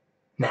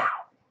now.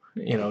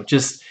 You know,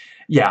 just,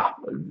 yeah,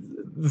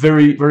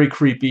 very, very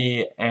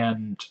creepy,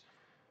 and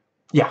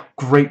yeah,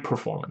 great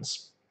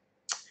performance.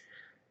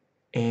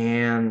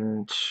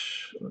 And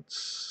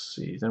let's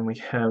see, then we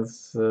have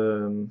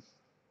the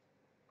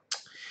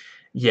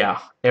yeah,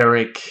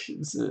 Eric,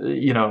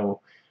 you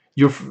know,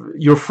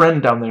 your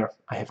friend down there,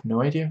 I have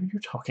no idea who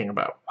you're talking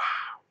about.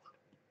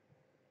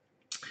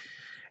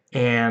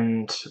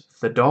 And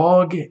the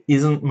dog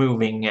isn't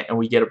moving, and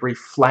we get a brief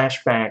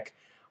flashback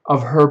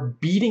of her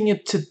beating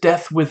it to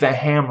death with a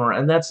hammer,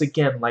 and that's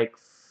again like,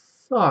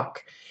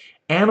 fuck.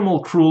 Animal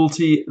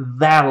cruelty,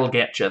 that'll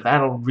get you.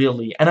 That'll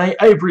really... And I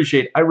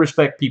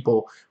respect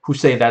people who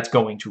say that's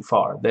going too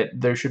far, that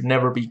there should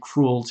never be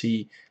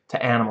cruelty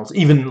to animals.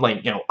 Even,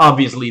 like, you know,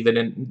 obviously they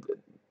didn't...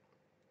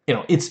 You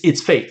know,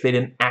 it's fake. They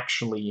didn't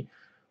actually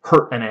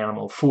hurt an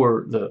animal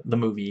for the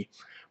movie.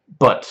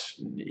 But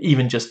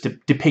even just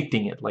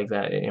depicting it like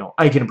that, you know,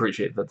 I can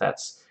appreciate that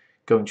that's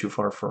going too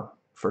far for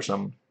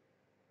some.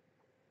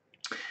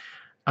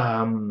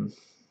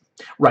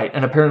 Right,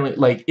 and apparently,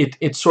 like,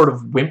 it sort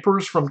of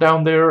whimpers from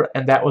down there,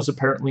 and that was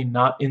apparently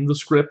not in the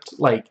script.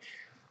 Like,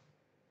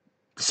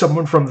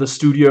 someone from the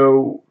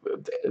studio,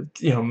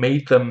 you know,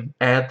 made them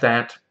add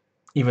that,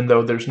 even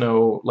though there's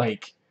no,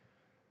 like,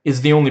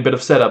 is the only bit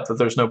of setup that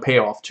there's no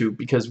payoff to,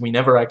 because we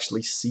never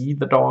actually see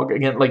the dog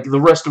again. Like, the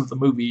rest of the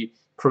movie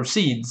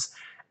proceeds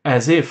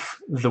as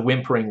if the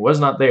whimpering was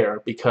not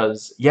there,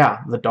 because, yeah,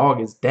 the dog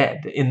is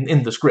dead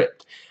in the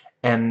script.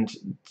 And,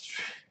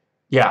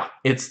 yeah,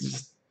 it's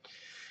just...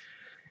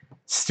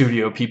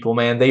 Studio people,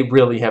 man, they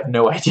really have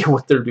no idea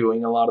what they're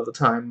doing a lot of the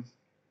time.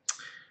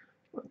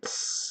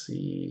 Let's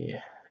see.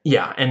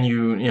 Yeah, and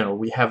you know,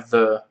 we have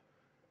the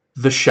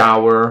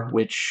shower,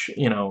 which,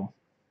 you know,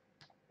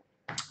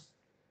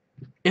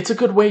 it's a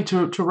good way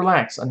to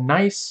relax. A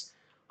nice,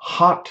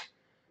 hot,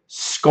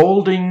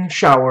 scalding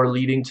shower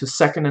leading to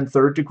 2nd and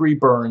 3rd degree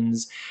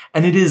burns.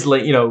 And it is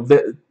like, you know,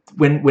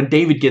 when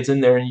David gets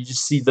in there and you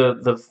just see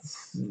the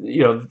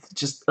you know,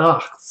 just,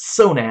 ugh,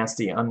 so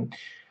nasty on...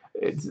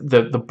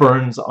 the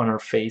burns on her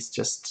face,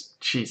 just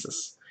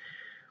Jesus.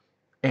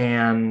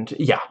 And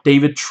yeah,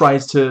 David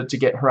tries to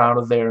get her out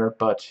of there,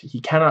 but he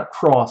cannot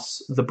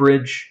cross the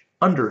bridge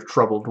under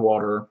troubled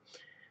water.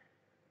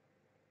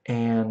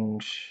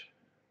 And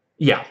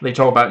yeah, they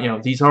talk about, you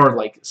know, these are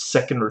like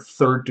 2nd or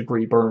 3rd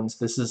degree burns.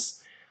 This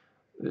is,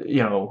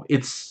 you know,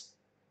 it's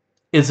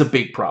a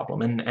big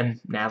problem, and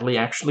Natalie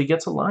actually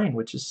gets a line,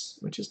 which is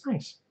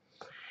nice.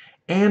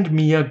 And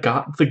Mia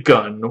got the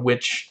gun,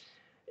 which,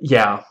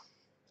 yeah,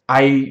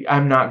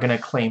 I'm not going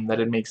to claim that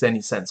it makes any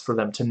sense for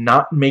them to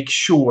not make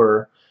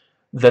sure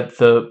that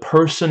the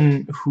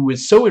person who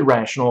is so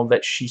irrational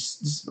that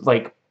she's,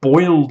 like,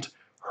 boiled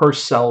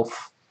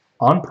herself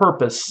on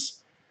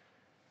purpose,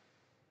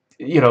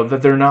 you know,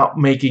 that they're not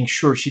making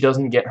sure she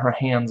doesn't get her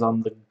hands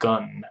on the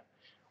gun,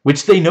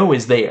 which they know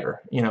is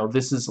there. You know,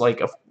 this is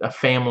like a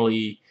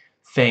family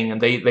thing, and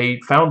they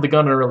found the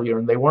gun earlier,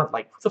 and they weren't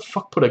like, what the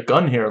fuck put a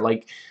gun here?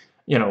 Like,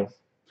 you know...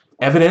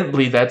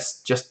 Evidently, that's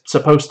just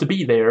supposed to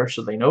be there,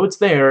 so they know it's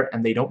there,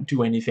 and they don't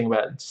do anything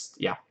about it. Just,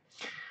 yeah.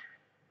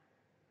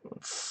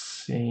 Let's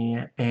see,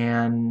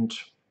 and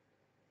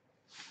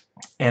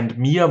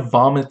Mia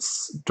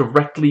vomits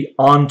directly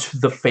onto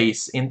the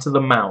face, into the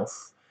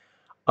mouth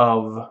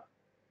of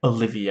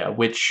Olivia,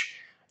 which,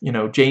 you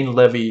know, Jane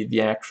Levy,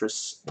 the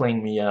actress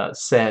playing Mia,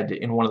 said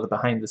in one of the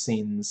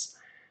behind-the-scenes,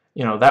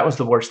 you know, that was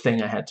the worst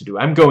thing I had to do.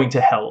 I'm going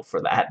to hell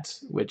for that,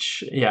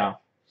 which, yeah.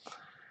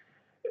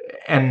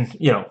 And,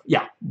 you know,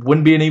 yeah,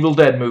 wouldn't be an Evil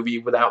Dead movie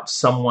without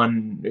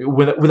someone,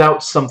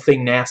 without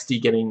something nasty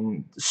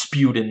getting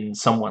spewed in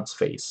someone's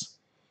face.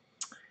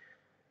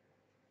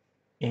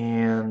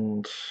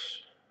 And,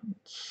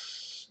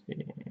 let's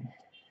see.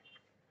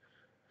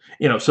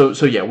 You know,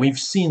 so yeah, we've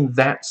seen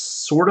that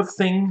sort of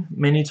thing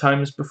many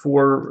times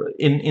before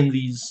in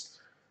these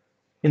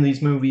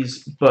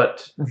movies,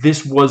 but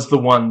this was the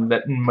one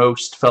that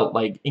most felt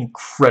like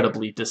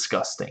incredibly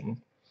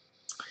disgusting.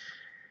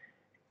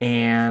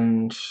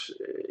 And,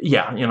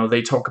 yeah, you know,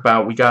 they talk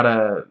about, we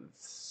gotta,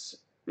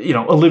 you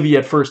know, Olivia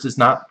at first is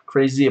not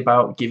crazy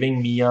about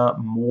giving Mia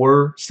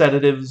more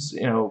sedatives,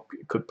 you know,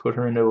 could put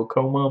her into a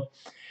coma,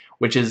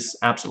 which is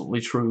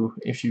absolutely true.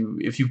 If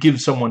you give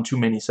someone too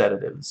many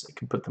sedatives, it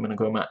can put them in a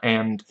coma.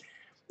 And,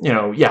 you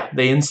know, yeah,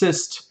 they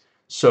insist,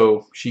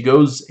 so she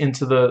goes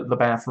into the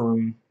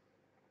bathroom,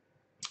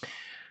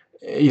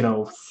 you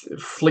know,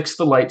 flicks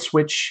the light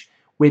switch,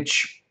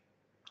 which,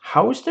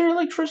 how is there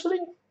electricity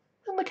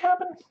in the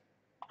cabin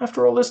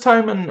after all this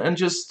time? And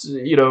just,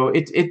 you know,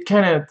 it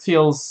kind of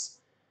feels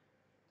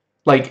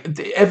like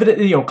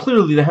evidently, you know,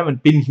 clearly they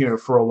haven't been here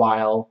for a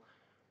while,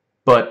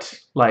 but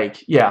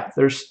like, yeah,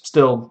 there's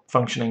still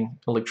functioning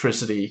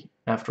electricity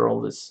after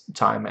all this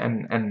time,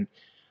 and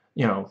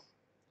you know,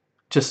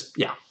 just,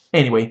 yeah,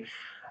 anyway,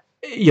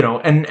 you know,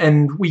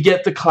 and we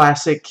get the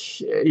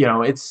classic, you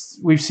know,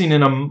 we've seen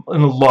in a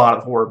lot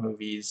of horror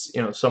movies,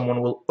 you know,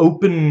 someone will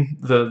open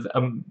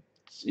the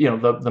you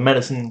know, the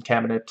medicine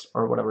cabinet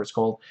or whatever it's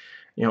called,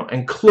 you know,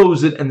 and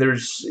close it, and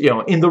there's, you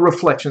know, in the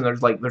reflection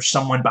there's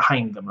someone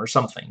behind them or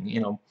something, you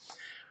know.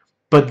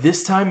 But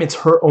this time it's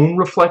her own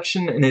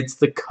reflection, and it's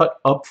the cut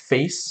up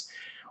face,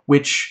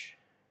 which,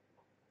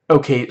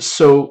 okay,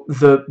 so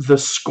the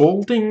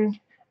scolding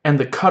and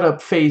the cut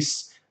up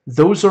face,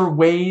 those are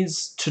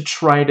ways to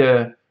try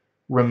to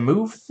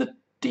remove the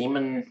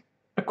demon,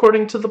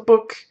 according to the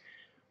book.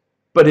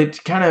 But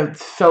it kind of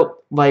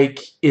felt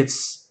like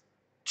it's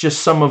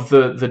just some of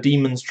the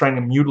demons trying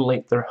to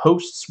mutilate their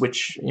hosts,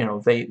 which, you know,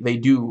 they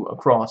do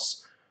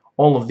across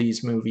all of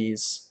these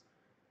movies.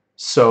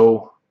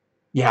 So,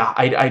 yeah,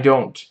 I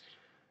don't,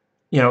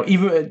 you know,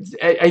 even,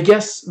 I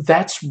guess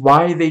that's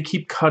why they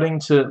keep cutting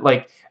to,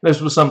 like,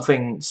 this was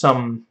something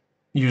some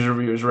user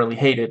reviewers really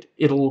hated.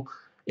 It'll,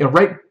 you know,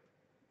 right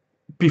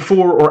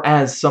before or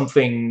as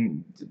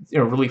something, you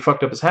know, really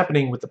fucked up is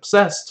happening with the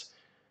possessed,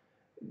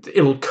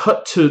 it'll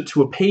cut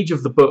to a page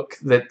of the book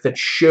that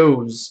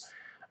shows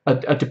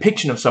a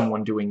depiction of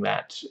someone doing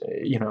that,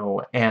 you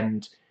know,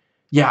 and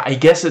yeah, I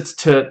guess it's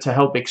to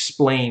help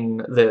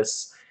explain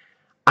this.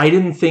 I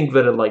didn't think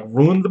that it, like,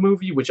 ruined the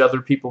movie, which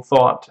other people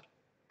thought.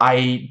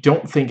 I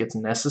don't think it's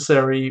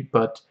necessary,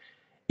 but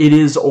it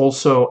is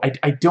also,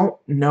 I don't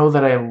know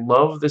that I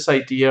love this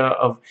idea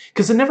of,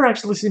 because it never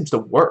actually seems to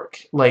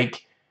work.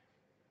 Like,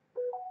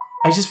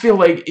 I just feel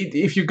like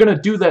if you're going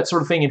to do that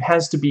sort of thing, it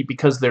has to be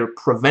because they're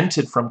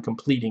prevented from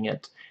completing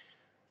it.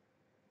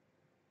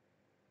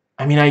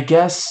 I mean, I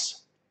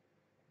guess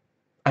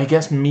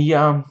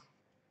Mia...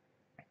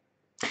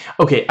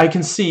 Okay, I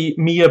can see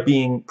Mia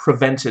being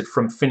prevented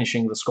from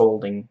finishing the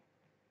scolding.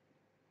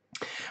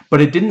 But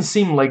it didn't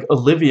seem like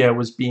Olivia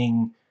was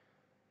being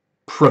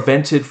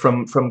prevented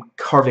from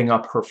carving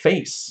up her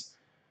face.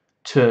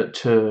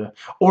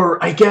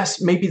 Or I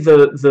guess maybe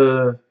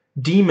the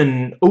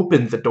demon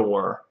opened the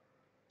door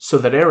so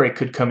that Eric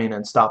could come in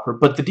and stop her.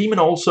 But the demon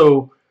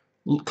also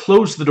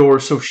closed the door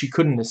so she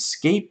couldn't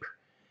escape.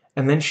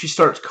 And then she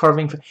starts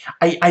carving...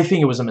 I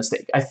think it was a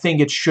mistake. I think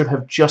it should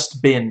have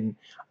just been,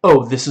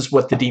 oh, this is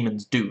what the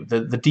demons do.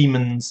 The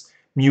demons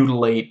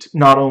mutilate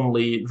not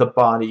only the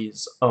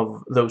bodies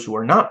of those who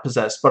are not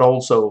possessed, but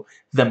also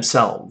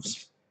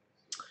themselves.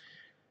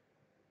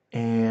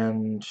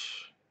 And...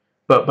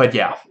 But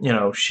yeah, you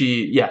know,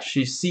 she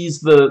sees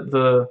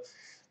the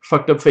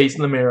fucked up face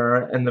in the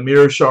mirror, and the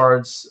mirror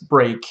shards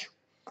break.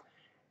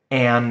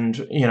 And,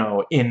 you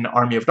know, in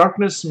Army of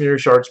Darkness, mirror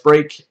shards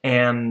break,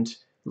 and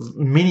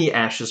mini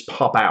ashes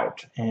pop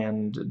out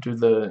and do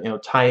the, you know,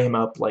 tie him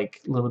up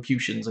like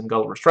Lilliputians and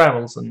Gulliver's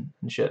Travels and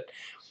shit.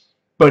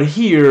 But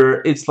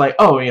here, it's like,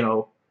 oh, you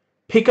know,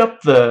 pick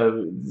up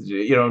the,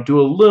 you know, do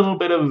a little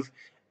bit of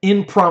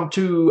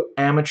impromptu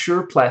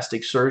amateur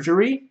plastic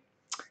surgery.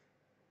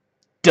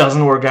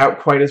 Doesn't work out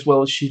quite as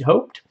well as she'd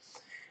hoped.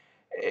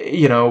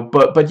 You know,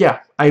 but yeah,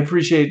 I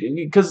appreciate it,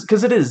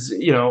 because it is,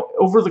 you know,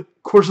 over the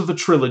course of the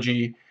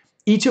trilogy,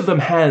 each of them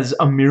has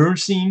a mirror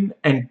scene,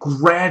 and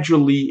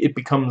gradually it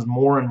becomes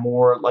more and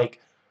more, like,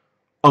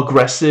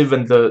 aggressive,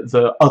 and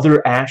the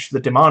other Ash, the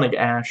demonic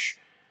Ash,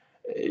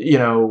 you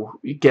know,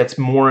 gets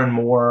more and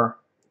more,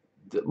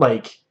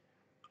 like,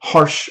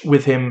 harsh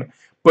with him.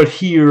 But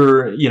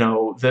here, you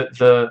know,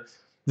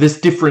 this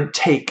different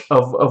take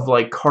of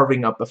like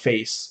carving up a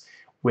face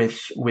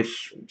with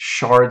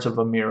shards of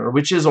a mirror,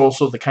 which is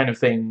also the kind of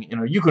thing, you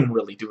know, you couldn't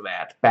really do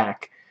that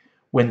back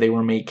when they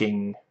were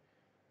making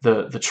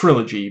the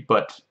trilogy,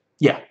 but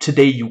yeah,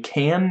 today you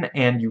can,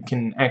 and you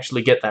can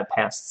actually get that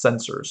past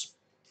censors.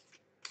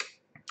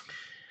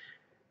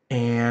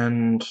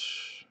 And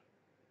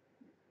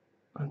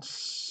let's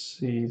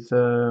see,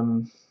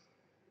 the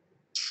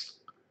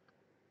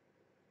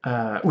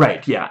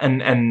right, yeah,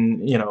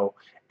 and you know,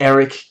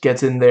 Eric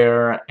gets in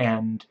there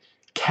and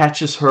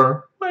catches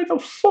her. Why the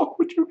fuck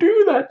would you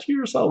do that to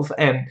yourself?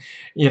 And,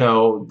 you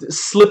know,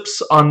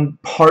 slips on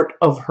part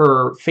of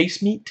her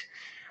face meat,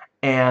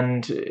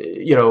 and,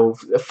 you know,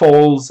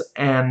 falls,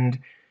 and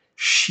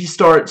she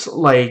starts,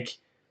 like,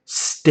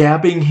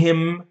 stabbing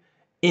him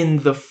in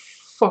the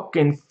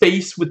fucking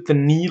face with the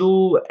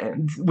needle,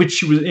 and which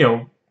she was, you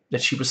know,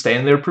 that she was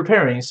standing there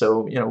preparing,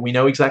 so, you know, we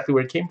know exactly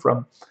where it came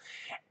from.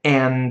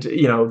 And,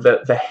 you know,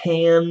 the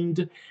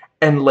hand,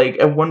 and, like,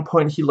 at one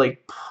point he,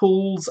 like,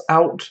 pulls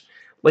out,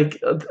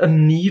 like, a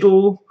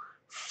needle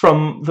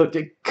from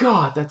the...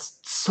 God, that's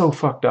so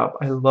fucked up.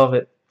 I love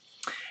it.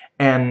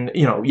 And,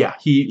 you know, yeah,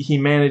 he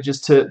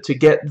manages to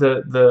get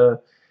the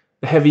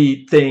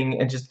heavy thing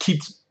and just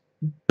keeps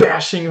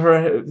bashing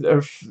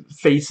her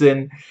face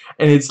in,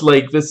 and it's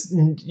like this,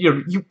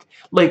 you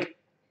know,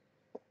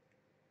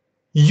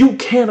 you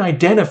can't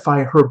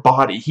identify her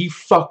body. He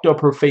fucked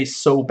up her face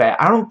so bad.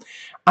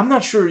 I'm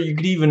not sure you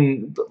could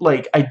even,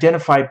 like,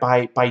 identify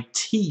by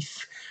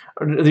teeth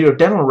or, you know,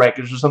 dental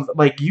records or something.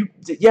 Like,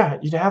 yeah,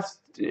 you'd have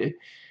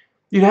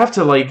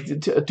to, like,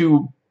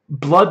 do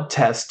blood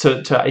tests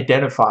to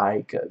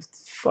identify. 'Cause,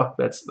 fuck,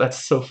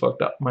 that's so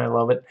fucked up. I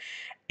love it.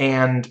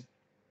 And,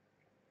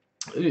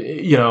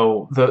 you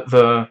know,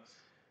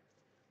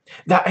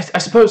 I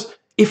suppose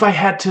if I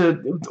had to,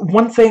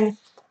 one thing,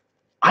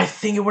 I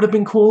think it would have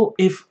been cool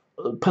if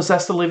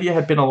Possessed Olivia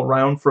had been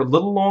around for a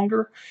little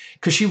longer,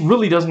 because she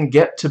really doesn't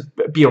get to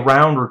be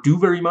around or do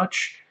very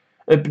much,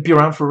 be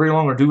around for very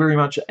long or do very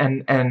much,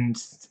 and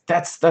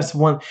that's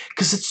one,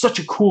 because it's such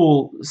a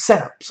cool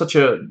setup, such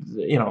a,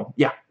 you know,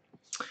 yeah.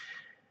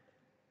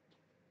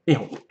 you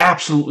know,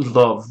 absolutely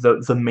love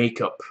the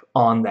makeup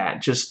on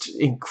that. Just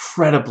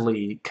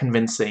incredibly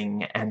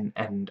convincing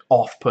and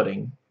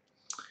off-putting.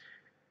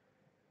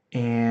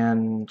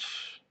 And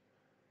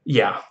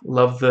yeah,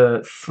 love the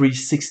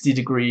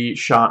 360-degree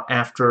shot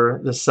after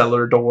the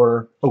cellar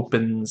door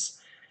opens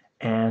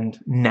and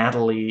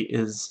Natalie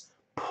is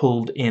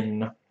pulled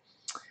in,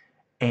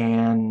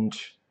 and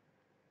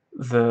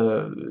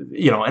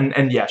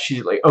and yeah,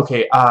 she's like,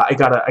 okay, I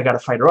gotta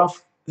fight her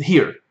off.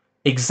 Here,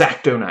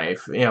 X-Acto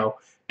knife,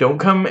 don't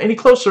come any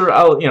closer.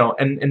 I'll,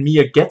 and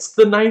Mia gets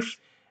the knife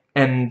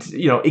and,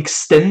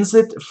 extends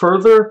it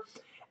further,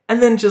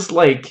 and then just,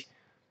 like,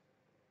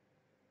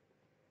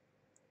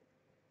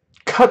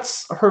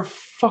 cuts her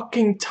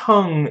fucking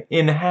tongue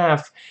in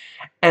half,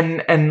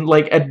 and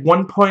like, at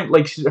one point,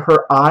 like,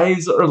 her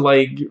eyes are,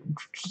 like,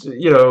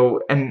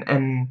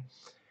 and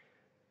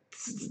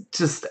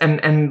just,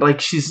 and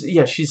like,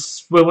 she's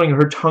swirling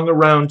her tongue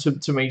around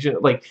to make sure,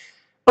 like,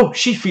 oh,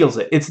 she feels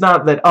it. It's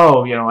not that,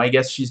 oh, I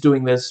guess she's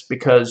doing this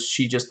because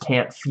she just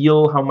can't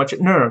feel how much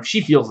no,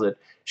 she feels it.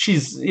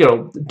 She's,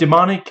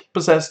 demonic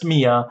possessed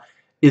Mia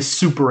is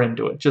super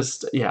into it.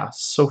 Just, yeah,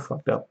 so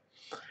fucked up.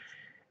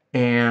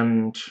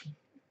 And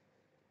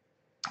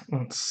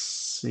let's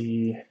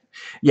see.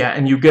 Yeah,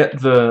 and you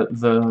get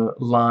the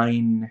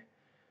line,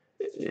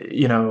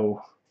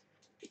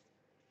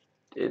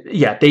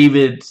 yeah,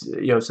 David,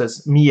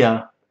 says,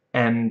 Mia,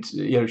 and,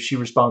 she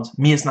responds,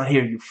 Mia's not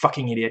here, you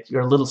fucking idiot.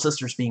 Your little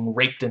sister's being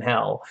raped in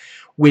hell.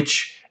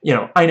 Which,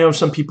 I know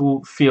some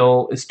people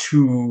feel is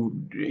too,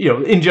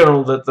 in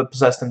general, the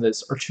possessed in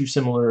this are too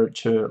similar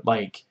to,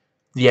 like,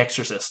 the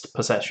Exorcist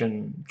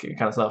possession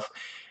kind of stuff.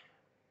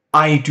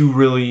 I do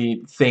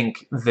really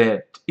think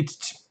that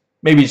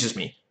maybe it's just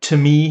me. To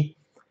me,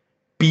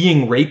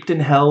 being raped in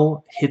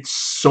hell hits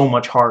so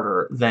much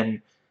harder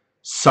than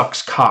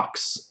sucks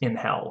cocks in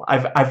hell.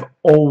 I've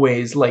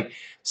always, like,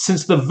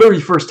 since the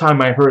very first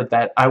time I heard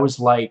that, I was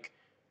like,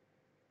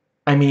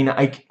 I mean,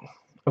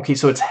 okay,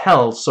 so it's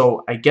hell,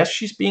 so I guess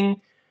she's being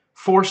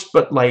forced,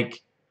 but,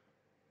 like,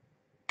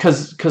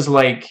 cause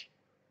like,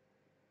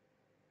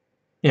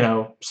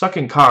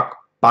 sucking cock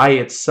by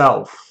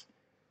itself,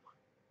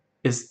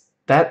 is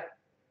that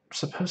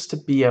supposed to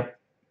be a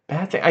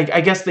bad thing?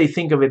 I guess they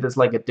think of it as,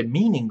 like, a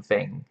demeaning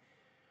thing,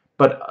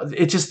 but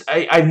it just,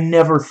 I've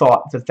never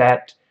thought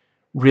that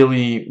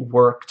really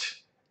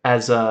worked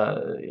as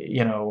a,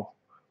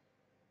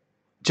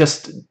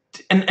 just,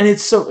 and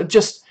it's so,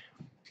 just,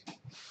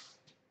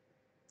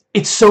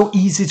 it's so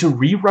easy to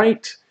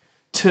rewrite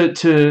to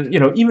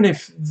even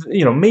if,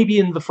 maybe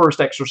in the first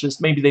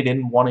Exorcist, maybe they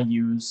didn't want to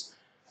use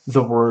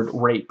the word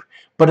rape,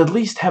 but at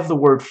least have the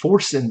word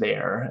force in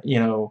there,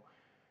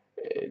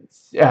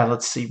 yeah,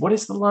 let's see, what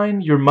is the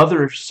line? Your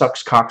mother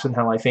sucks cocks in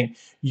hell, I think.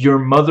 Your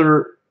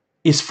mother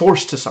is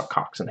forced to suck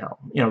cocks in hell.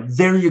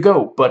 There you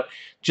go. But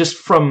just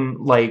from,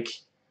 like,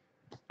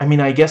 I mean,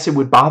 I guess it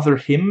would bother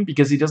him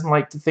because he doesn't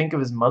like to think of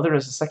his mother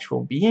as a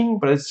sexual being,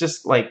 but it's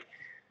just, like,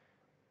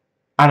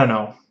 I don't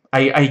know.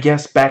 I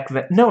guess back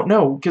then,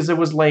 no, because it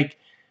was, like,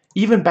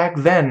 even back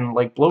then,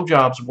 like,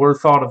 blowjobs were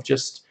thought of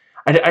just,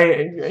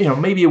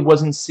 maybe it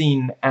wasn't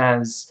seen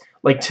as,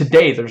 like,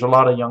 today there's a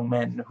lot of young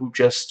men who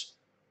just,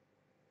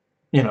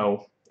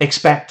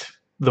 expect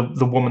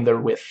the woman they're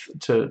with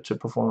to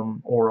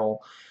perform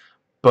oral.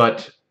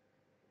 But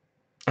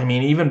I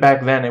mean, even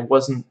back then, it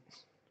wasn't.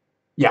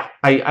 Yeah,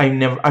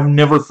 I've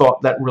never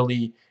thought that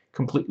really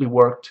completely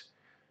worked.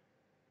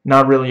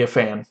 Not really a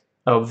fan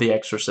of The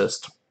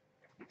Exorcist.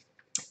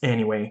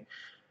 Anyway,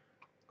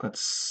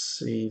 let's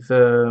see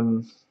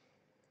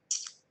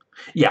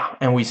yeah,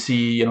 and we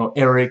see,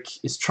 Eric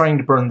is trying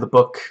to burn the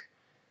book,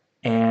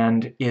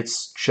 and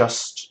it's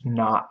just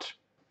not.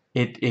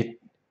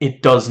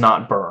 It does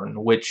not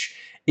burn, which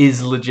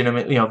is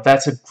legitimate.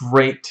 That's a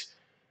great.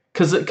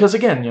 Because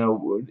again,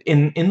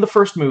 in the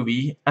first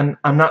movie, and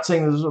I'm not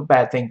saying this is a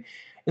bad thing,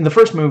 in the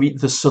first movie,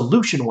 the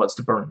solution was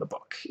to burn the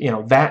book.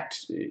 That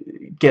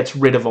gets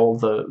rid of all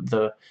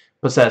the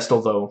possessed,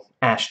 although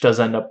Ash does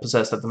end up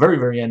possessed at the very,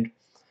 very end.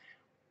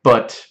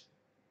 But,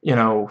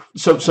 so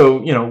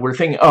we're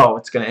thinking, oh,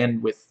 it's going to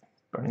end with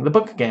burning the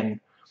book again.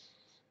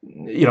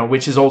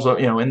 Which is also,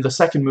 in the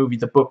second movie,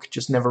 the book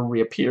just never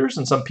reappears,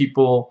 and some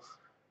people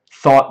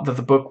thought that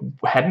the book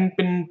hadn't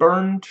been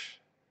burned,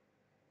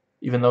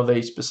 even though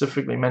they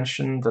specifically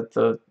mentioned that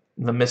the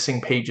missing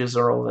pages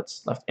are all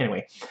that's left.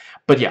 Anyway,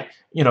 but yeah,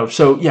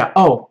 so yeah,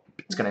 oh,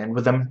 it's going to end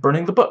with them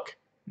burning the book.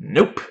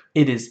 Nope,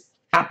 it is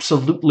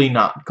absolutely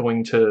not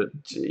going to,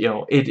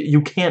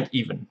 you can't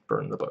even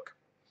burn the book.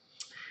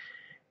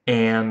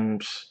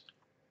 And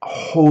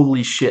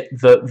holy shit,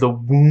 the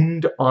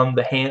wound on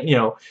the hand,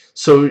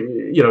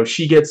 so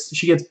she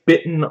gets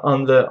bitten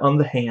on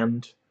the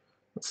hand.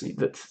 Let's see,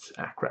 that's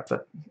crap,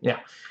 that, yeah,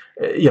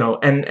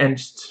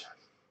 and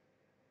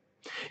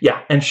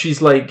yeah, and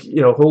she's, like,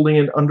 holding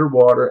it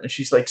underwater, and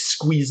she's, like,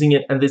 squeezing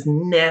it, and this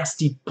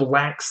nasty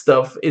black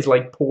stuff is,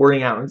 like,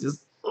 pouring out. It's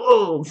just,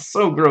 oh,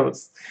 so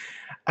gross.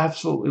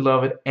 Absolutely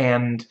love it.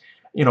 And,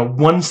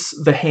 once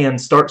the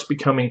hand starts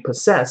becoming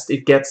possessed,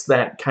 it gets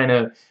that kind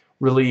of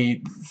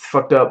really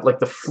fucked up. Like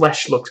the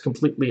flesh looks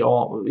completely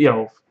all, you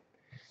know,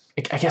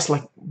 I guess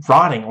like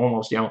rotting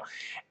almost, you know,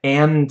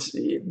 and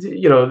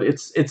you know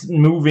it's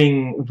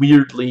moving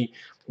weirdly.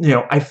 You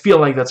know, I feel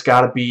like that's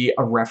got to be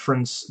a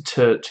reference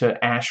to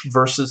Ash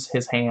versus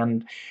his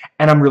hand,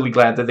 and I'm really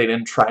glad that they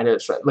didn't try to,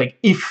 like,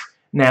 if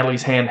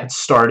Natalie's hand had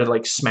started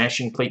like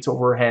smashing plates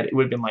over her head, it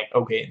would have been like,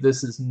 okay,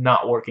 this is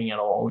not working at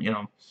all, you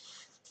know.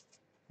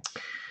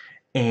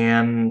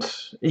 And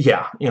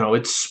yeah, you know,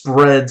 it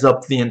spreads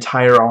up the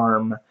entire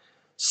arm,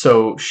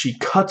 so she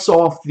cuts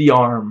off the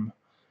arm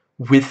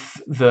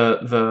with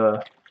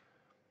the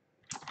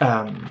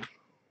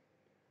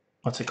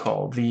what's it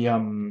called,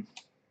 the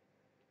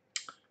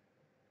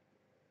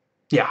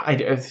yeah,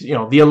 you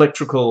know, the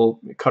electrical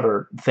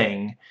cutter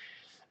thing,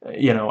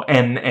 you know,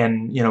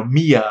 and you know,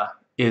 Mia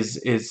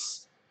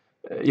is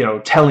you know,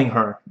 telling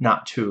her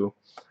not to.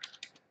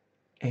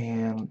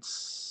 And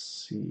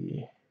let's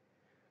see,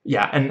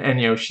 yeah,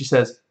 and you know, she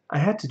says, I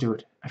had to do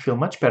it, I feel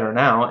much better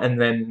now. And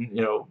then,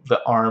 you know,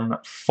 the arm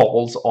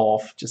falls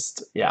off,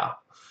 just, yeah.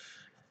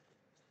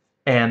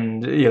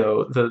 And you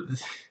know, the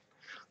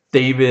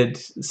David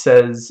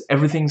says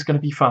everything's gonna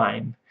be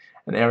fine,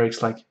 and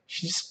Eric's like,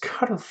 she just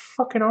cut her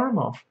fucking arm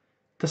off.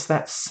 Does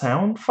that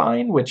sound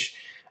fine? Which,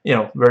 you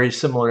know, very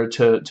similar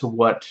to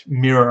what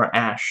Mirror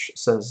Ash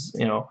says,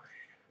 you know,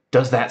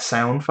 does that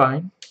sound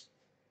fine?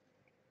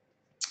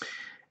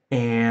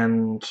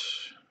 And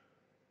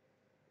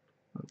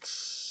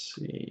let's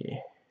see,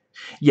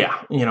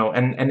 yeah, you know,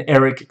 and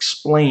Eric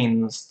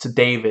explains to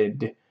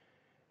David,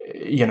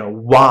 you know,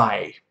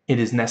 why it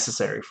is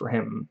necessary for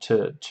him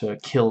to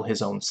kill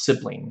his own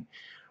sibling,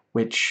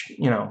 which,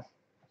 you know,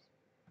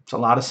 it's a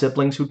lot of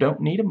siblings who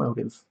don't need a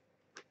motive.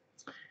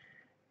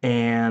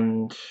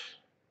 And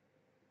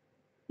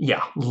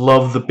yeah,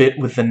 love the bit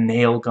with the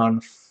nail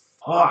gun.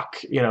 Fuck,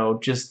 you know,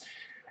 just,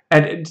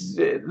 and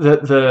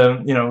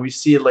the you know, we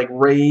see it like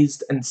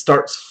raised and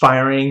starts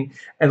firing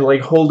and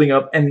like holding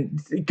up,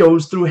 and it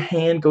goes through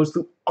hand, goes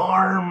through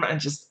arm, and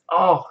just,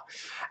 oh,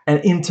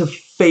 and into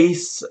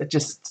face,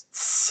 just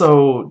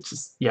so,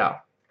 just, yeah.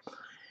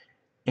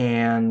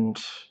 And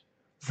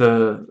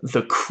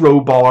the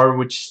crowbar,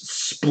 which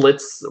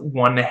splits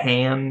one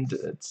hand,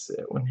 it's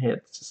one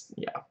hit, just,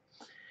 yeah.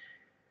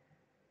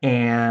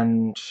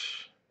 And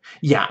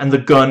yeah, and the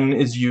gun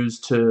is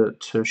used to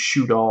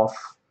shoot off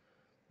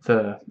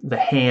the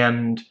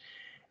hand,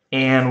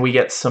 and we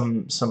get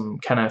some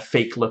kind of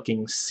fake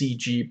looking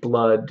CG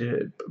blood,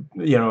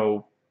 you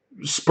know,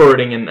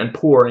 spurting and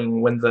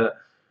pouring when the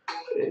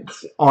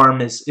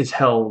arm is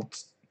held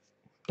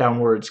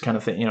downwards, kind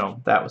of thing, you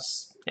know. That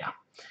was, yeah,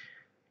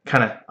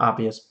 kind of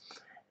obvious.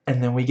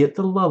 And then we get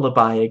the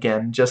lullaby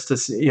again, just to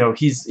see, you know,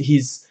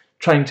 he's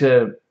trying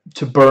to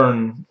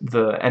burn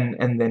the,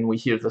 and then we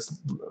hear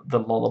the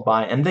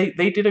lullaby, and they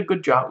did a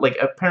good job. Like,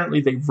 apparently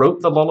they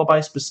wrote the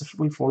lullaby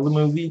specifically for the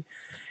movie,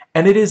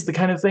 and it is the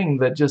kind of thing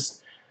that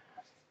just,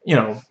 you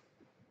know,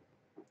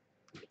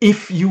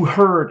 if you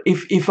heard,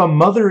 if a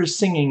mother is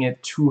singing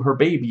it to her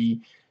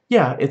baby,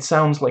 yeah, it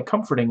sounds like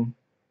comforting,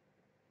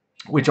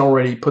 which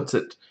already puts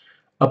it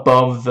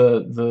above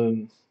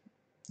the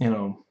you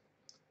know,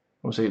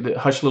 we'll say the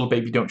Hush Little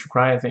Baby Don't You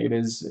Cry, I think it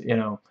is, you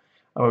know.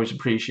 I always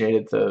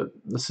appreciated the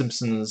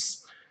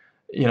Simpsons,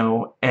 you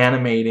know,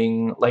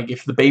 animating, like,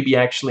 if the baby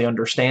actually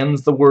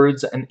understands the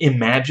words and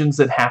imagines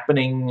it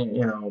happening,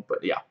 you know.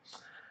 But yeah,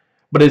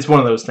 but it's one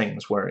of those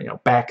things where, you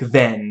know, back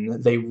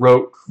then they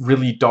wrote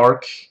really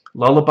dark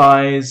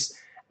lullabies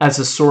as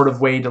a sort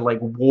of way to, like,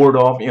 ward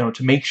off, you know,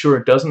 to make sure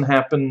it doesn't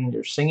happen,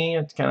 you're singing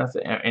it, kind of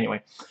thing.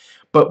 Anyway,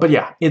 but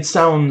yeah, it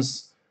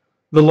sounds,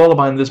 the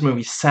lullaby in this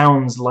movie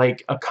sounds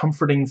like a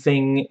comforting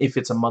thing if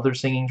it's a mother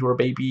singing to her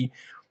baby,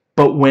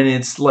 but when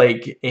it's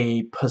like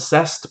a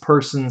possessed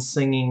person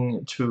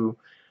singing to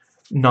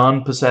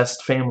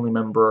non-possessed family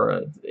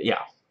member,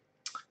 yeah,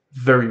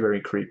 very, very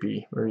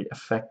creepy, very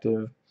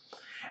effective.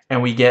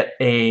 And we get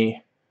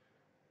a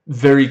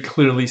very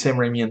clearly Sam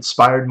Raimi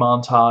inspired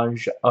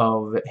montage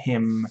of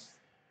him,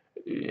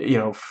 you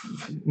know,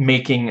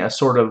 making a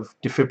sort of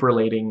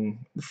defibrillating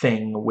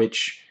thing,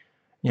 which,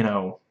 you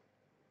know,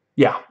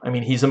 yeah, I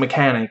mean, he's a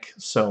mechanic,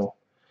 so,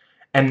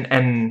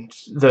 and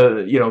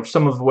the, you know,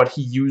 some of what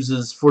he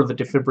uses for the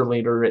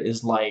defibrillator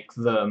is like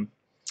the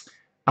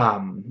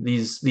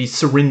these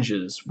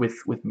syringes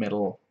with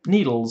metal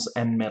needles,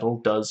 and metal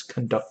does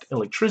conduct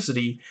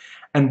electricity,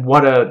 and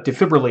what a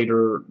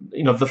defibrillator,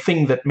 you know, the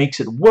thing that makes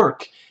it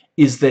work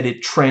is that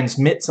it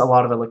transmits a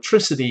lot of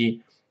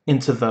electricity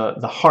into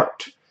the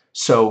heart.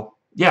 So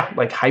yeah,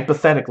 like,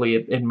 hypothetically,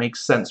 it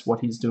makes sense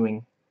what he's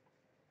doing.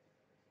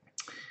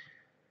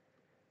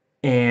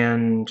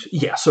 And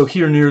yeah, so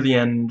here near the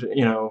end,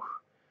 you know,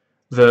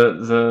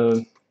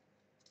 the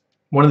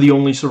one of the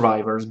only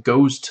survivors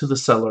goes to the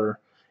cellar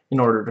in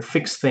order to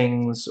fix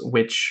things,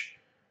 which,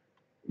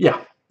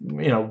 yeah,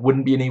 you know,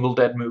 wouldn't be an Evil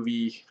Dead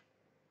movie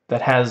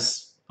that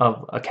has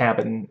a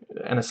cabin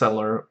and a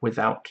cellar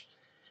without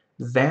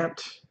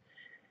that.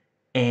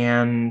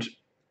 And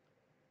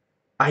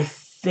I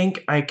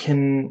think I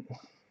can,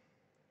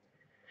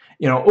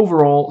 you know,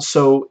 overall,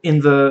 so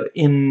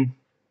in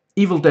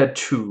Evil Dead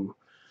 2,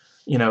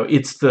 you know,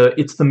 it's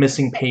the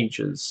missing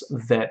pages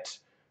that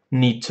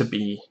need to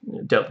be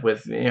dealt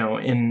with. You know,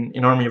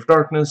 in Army of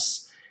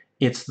Darkness,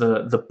 it's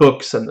the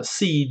books and the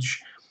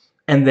siege,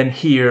 and then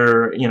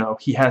here, you know,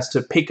 he has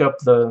to pick up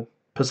the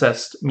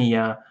possessed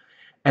Mia,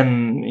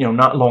 and you know,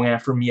 not long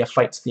after, Mia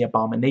fights the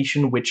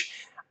Abomination, which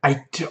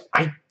I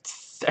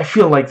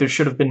feel like there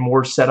should have been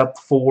more setup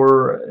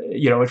for.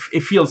 You know,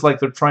 it feels like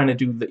they're trying to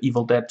do the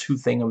Evil Dead 2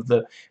 thing of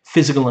the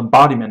physical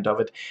embodiment of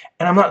it,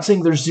 and I'm not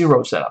saying there's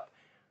zero setup.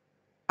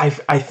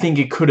 I think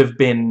it could have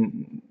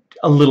been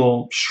a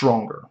little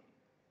stronger.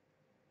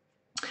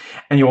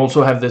 And you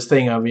also have this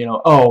thing of, you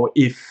know, oh,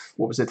 if,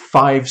 what was it,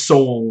 5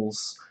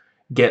 souls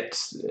get,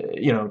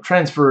 you know,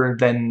 transferred,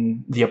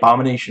 then the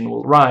Abomination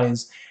will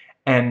rise.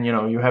 And, you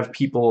know, you have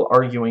people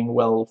arguing,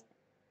 well,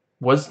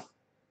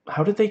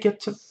 how did they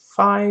get to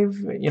 5?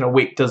 You know,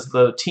 wait, does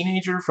the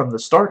teenager from the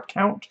start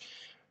count?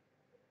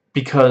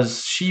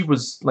 Because she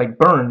was, like,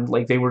 burned,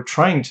 like, they were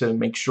trying to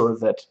make sure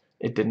that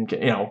it didn't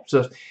get, you know,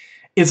 so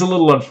it's a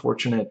little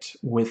unfortunate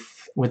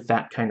with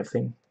that kind of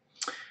thing.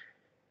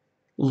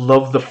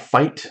 Love the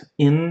fight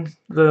in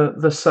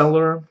the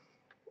cellar,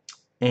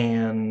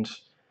 and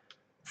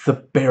the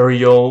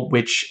burial,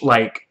 which,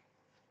 like,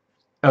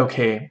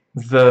 okay,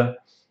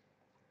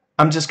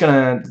 I'm just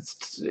gonna,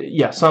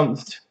 yeah,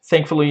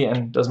 thankfully,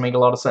 and does make a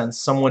lot of sense,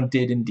 someone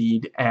did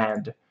indeed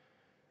add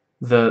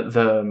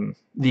the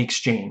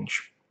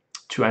exchange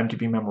to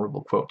IMDb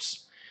memorable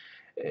quotes.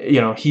 You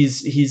know,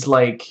 he's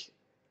like,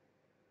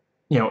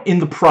 you know, in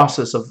the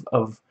process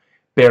of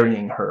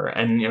burying her,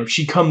 and you know,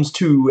 she comes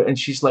to, and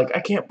she's like, I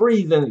can't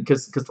breathe, and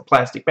because the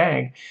plastic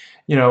bag,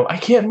 you know, I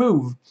can't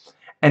move,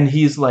 and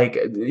he's like,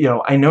 you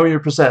know, I know you're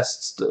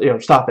possessed, you know,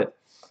 stop it.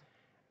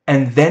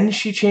 And then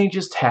she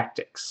changes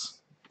tactics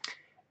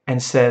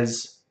and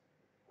says,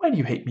 why do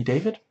you hate me,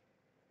 David?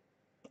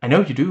 I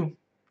know you do. You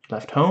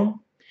left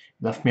home,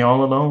 you left me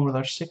all alone with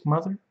our sick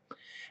mother, and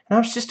I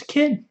was just a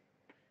kid.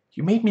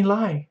 You made me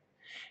lie.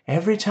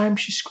 Every time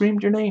she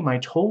screamed your name, I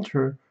told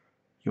her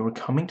you were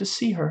coming to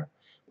see her,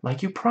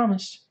 like you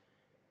promised,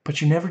 but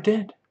you never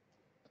did.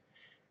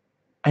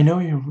 I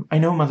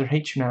know Mother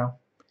hates you now,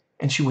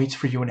 and she waits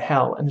for you in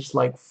hell. And it's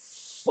like,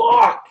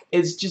 fuck!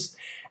 It's just,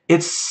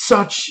 it's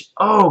such,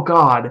 oh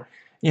god,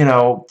 you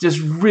know, just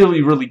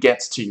really, really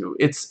gets to you.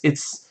 It's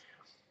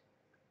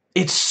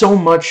so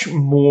much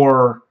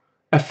more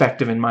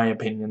effective, in my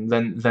opinion,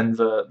 than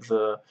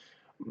the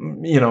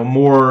you know,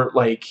 more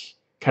like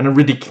kind of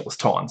ridiculous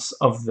taunts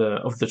of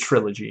the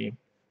trilogy.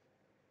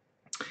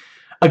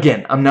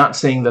 Again, I'm not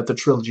saying that the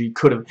trilogy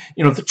could have,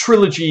 you know, the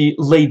trilogy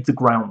laid the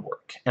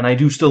groundwork, and I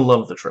do still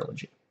love the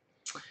trilogy.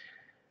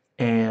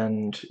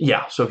 And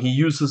yeah, so he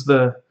uses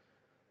the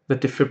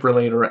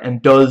defibrillator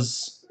and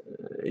does,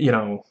 you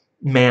know,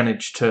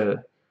 manage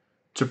to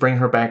bring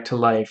her back to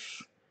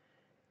life.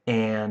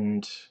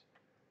 And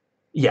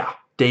yeah,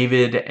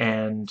 David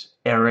and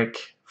Eric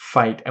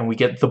fight, and we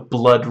get the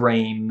blood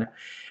rain.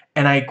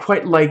 And I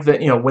quite like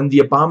that, you know, when the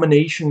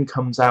Abomination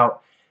comes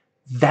out,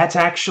 that's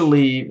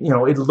actually, you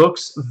know, it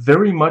looks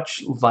very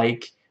much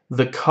like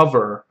the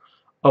cover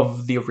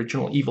of the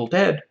original Evil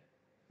Dead.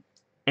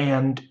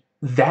 And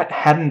that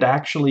hadn't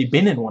actually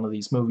been in one of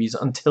these movies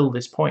until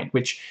this point,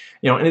 which,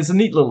 you know, and it's a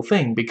neat little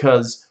thing,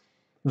 because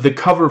the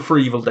cover for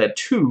Evil Dead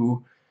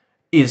 2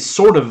 is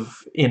sort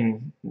of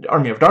in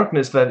Army of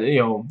Darkness, that, you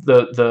know,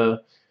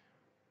 the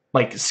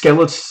like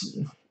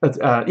skeleton,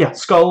 yeah,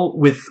 skull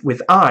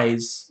with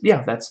eyes,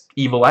 yeah, that's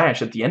Evil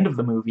Ash at the end of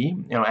the movie,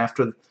 you know,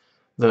 after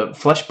the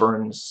flesh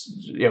burns,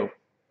 you know,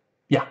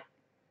 yeah,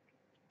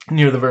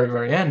 near the very,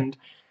 very end.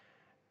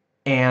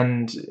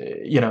 And,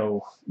 you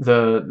know,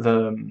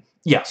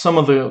 yeah, some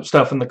of the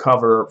stuff in the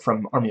cover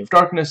from Army of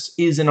Darkness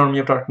is in Army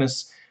of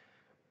Darkness,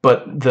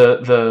 but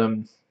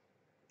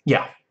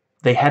yeah,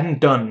 they hadn't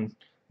done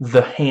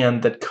the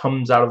hand that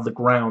comes out of the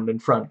ground in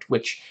front,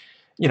 which,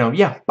 you know,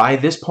 yeah, by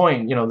this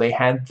point, you know, they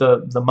had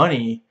the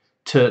money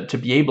to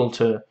be able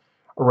to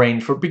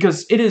arrange for,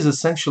 because it is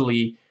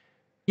essentially,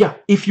 yeah,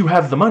 if you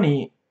have the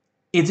money,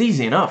 it's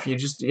easy enough. You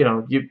just, you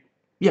know, you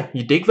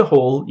dig the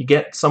hole, you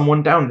get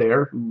someone down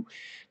there who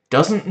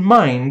doesn't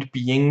mind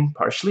being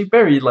partially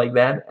buried like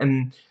that,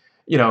 and,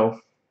 you know,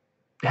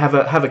 have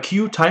a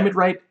cue, time it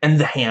right, and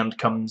the hand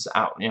comes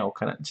out, you know,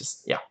 kind of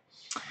just, yeah.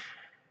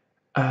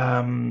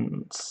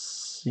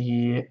 Let's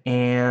see,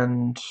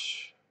 and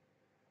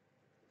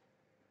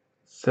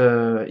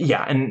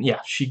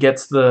she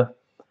gets the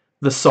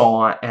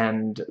saw,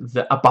 and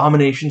the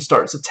Abomination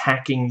starts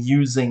attacking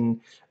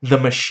using the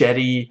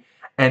machete.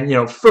 And, you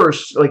know,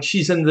 first, like,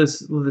 she's in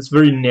this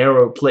very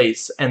narrow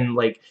place, and,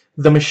 like,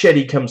 the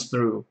machete comes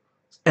through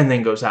and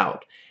then goes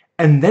out.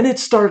 And then it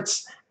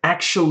starts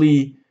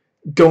actually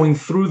going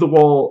through the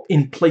wall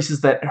in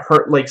places that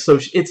hurt, like, so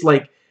it's,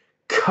 like,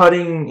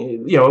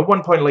 cutting, you know, at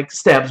one point, like,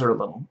 stabs her a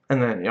little,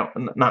 and then, you know,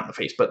 not in the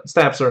face, but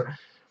stabs her.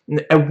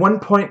 At one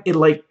point, it,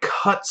 like,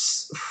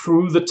 cuts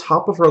through the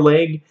top of her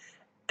leg,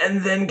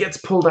 and then gets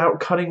pulled out,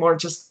 cutting more,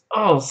 just,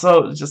 oh,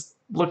 so, it just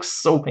looks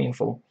so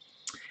painful.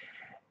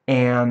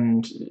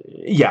 And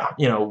yeah,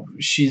 you know,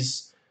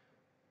 she's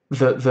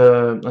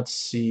let's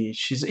see,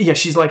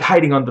 she's like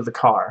hiding under the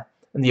car,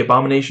 and the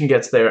abomination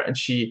gets there, and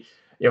she,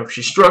 you know,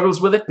 she struggles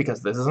with it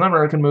because this is an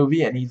American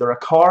movie, and either a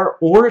car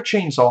or a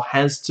chainsaw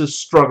has to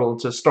struggle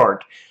to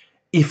start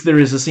if there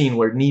is a scene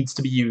where it needs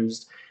to be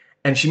used.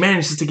 And she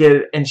manages to get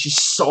it, and she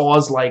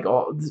saws like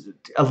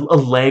a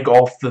leg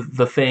off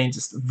the thing.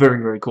 Just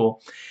very, very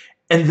cool.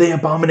 And the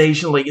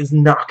abomination like is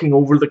knocking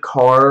over the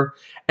car,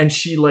 and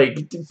she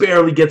like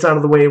barely gets out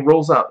of the way and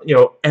rolls out, you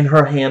know, and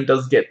her hand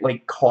does get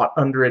like caught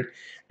under it,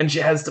 and she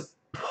has to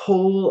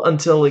pull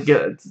until it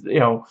gets, you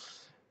know,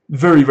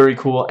 very, very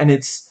cool. And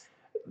it's,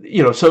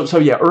 you know, so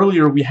yeah,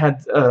 earlier we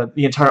had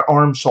the entire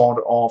arm sawed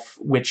off,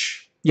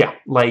 which, yeah,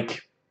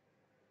 like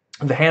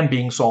the hand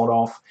being sawed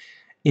off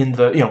in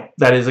the, you know,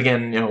 that is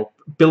again, you know,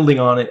 building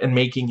on it and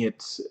making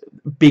it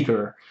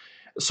bigger,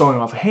 sawing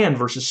off a hand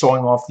versus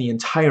sawing off the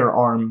entire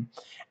arm.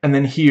 And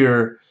then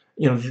here,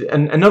 you know,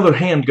 another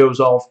hand goes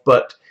off,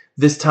 but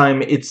this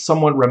time it's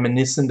somewhat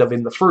reminiscent of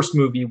in the first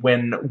movie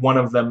when one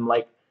of them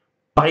like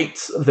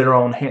bites their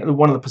own hand,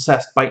 one of the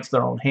possessed bites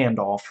their own hand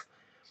off.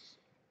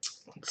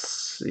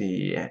 Let's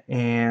see,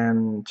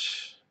 and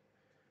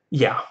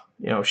yeah,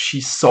 you know, she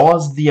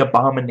saws the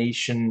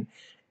abomination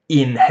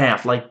in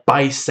half, like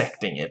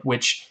bisecting it,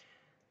 which,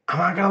 I'm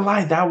not gonna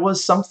lie, that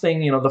was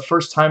something, you know, the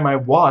first time I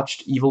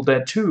watched Evil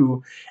Dead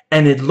 2,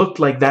 and it looked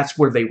like that's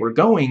where they were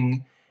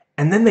going,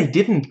 and then they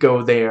didn't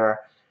go there.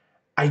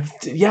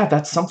 Yeah,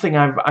 that's something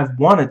I've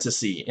wanted to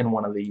see in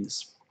one of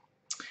these.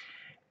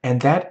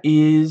 And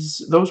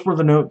those were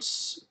the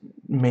notes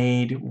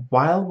made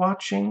while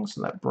watching,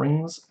 so that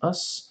brings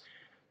us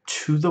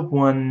to the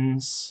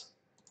ones,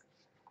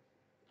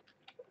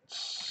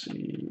 let's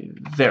see,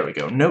 there we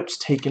go, notes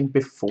taken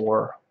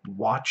before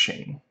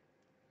watching.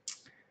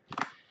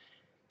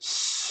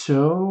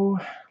 So,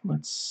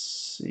 let's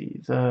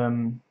see,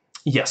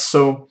 yes,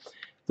 so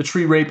the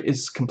tree rape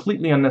is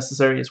completely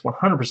unnecessary. It's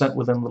 100%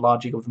 within the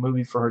logic of the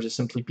movie for her to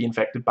simply be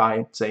infected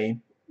by, say,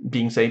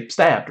 being, say,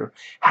 stabbed or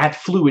had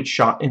fluid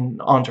shot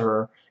into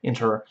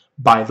her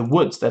by the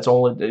woods. That's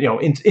all it, you know,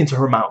 into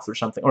her mouth or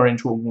something, or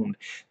into a wound.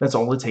 That's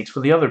all it takes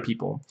for the other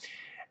people.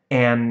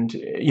 And,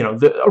 you know,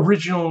 the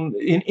original,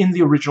 in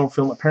the original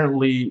film,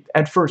 apparently,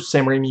 at first,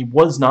 Sam Raimi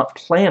was not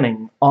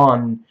planning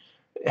on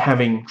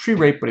having tree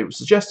rape, but it was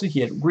suggested,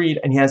 he had agreed,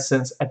 and he has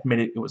since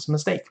admitted it was a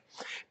mistake.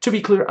 To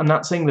be clear, I'm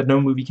not saying that no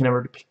movie can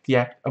ever depict the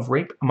act of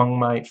rape. Among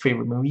my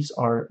favorite movies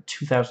are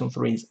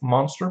 2003's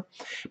Monster,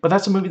 but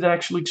that's a movie that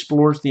actually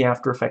explores the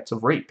after effects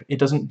of rape. It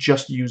doesn't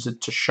just use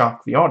it to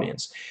shock the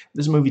audience.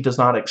 This movie does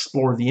not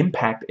explore the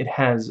impact it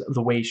has,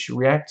 the way she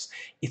reacts.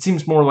 It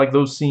seems more like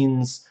those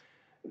scenes,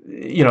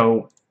 you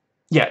know,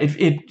 yeah,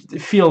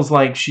 it feels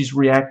like she's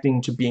reacting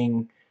to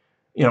being,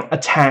 you know,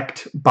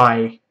 attacked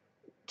by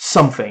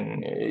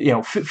something, you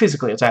know,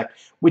 physically attacked,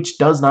 which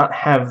does not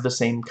have the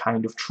same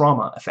kind of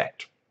trauma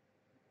effect.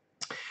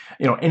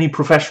 You know, any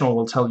professional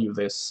will tell you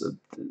this.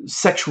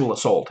 Sexual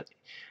assault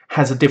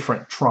has a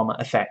different trauma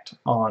effect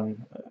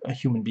on a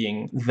human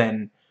being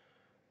than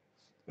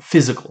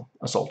physical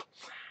assault.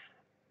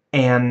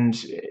 And,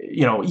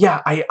 you know,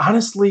 yeah,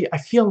 I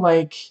feel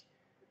like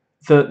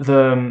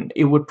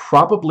it would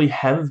probably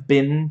have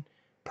been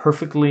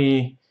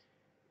perfectly,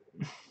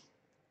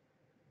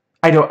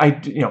 I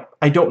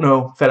don't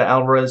know Fede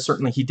Alvarez.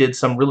 Certainly he did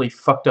some really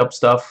fucked up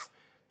stuff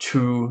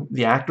to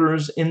the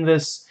actors in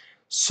this,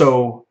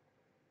 so,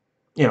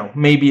 you know,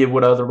 maybe it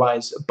would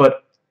otherwise,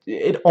 but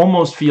it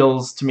almost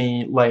feels to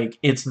me like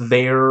it's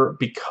there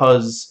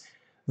because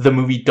the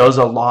movie does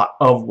a lot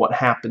of what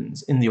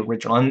happens in the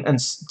original, and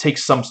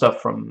takes some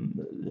stuff from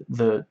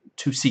the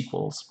two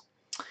sequels.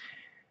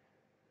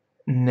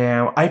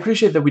 Now, I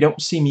appreciate that we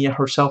don't see Mia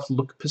herself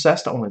look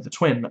possessed, only the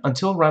twin,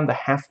 until around the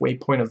halfway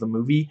point of the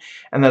movie,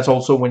 and that's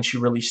also when she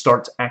really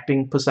starts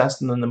acting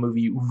possessed, and then the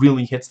movie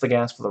really hits the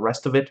gas for the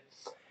rest of it,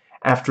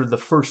 after the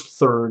first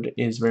third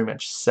is very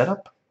much set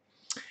up.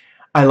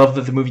 I love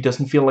that the movie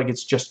doesn't feel like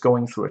it's just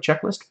going through a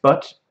checklist,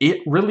 but it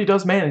really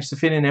does manage to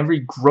fit in every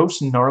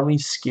gross, gnarly,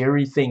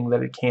 scary thing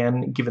that it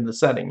can, given the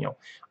setting. You know,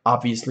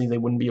 obviously they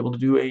wouldn't be able to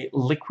do a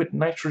liquid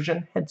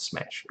nitrogen head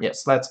smash.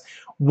 Yes, that's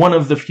one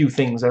of the few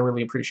things I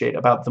really appreciate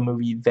about the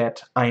movie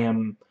that I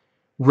am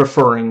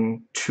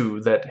referring to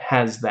that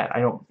has that. I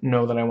don't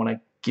know that I want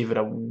to give it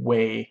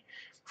away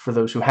for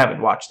those who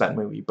haven't watched that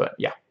movie, but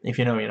yeah, if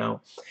you know, you know.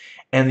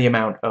 And the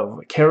amount of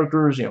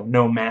characters, you know,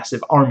 no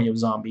massive army of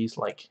zombies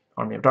like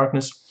Army of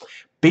Darkness.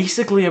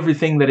 Basically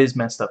everything that is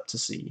messed up to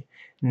see.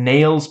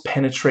 Nails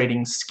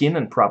penetrating skin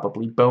and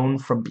probably bone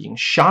from being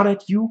shot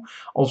at you.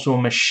 Also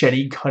a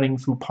machete cutting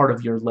through part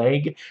of your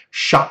leg.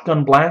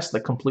 Shotgun blasts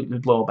that completely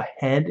blow up a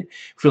head.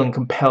 Feeling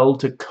compelled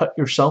to cut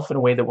yourself in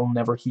a way that will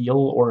never heal.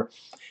 Or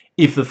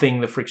if the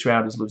thing that freaks you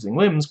out is losing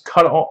limbs,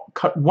 cut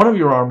one of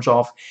your arms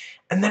off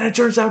And then it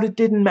turns out it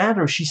didn't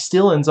matter. She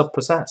still ends up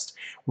possessed.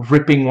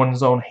 Ripping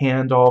one's own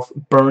hand off,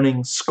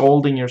 burning,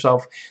 scalding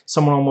yourself.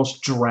 Someone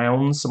almost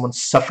drowns. Someone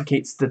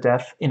suffocates to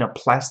death in a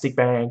plastic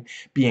bag.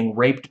 Being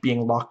raped,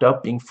 being locked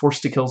up, being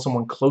forced to kill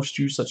someone close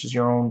to you, such as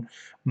your own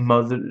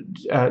mother.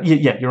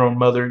 Your own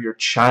mother, your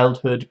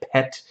childhood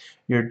pet,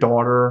 your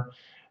daughter.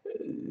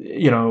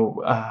 You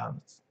know,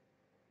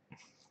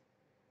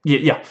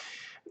 yeah.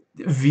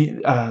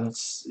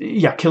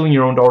 Killing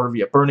your own daughter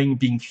via burning,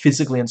 being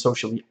physically and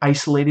socially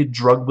isolated,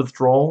 drug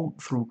withdrawal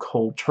through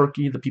cold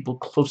turkey, the people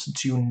closest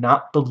to you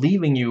not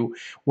believing you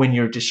when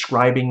you're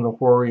describing the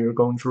horror you're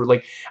going through.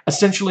 Like,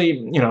 essentially,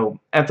 you know,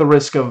 at the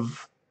risk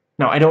of...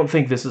 Now, I don't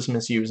think this is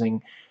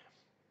misusing...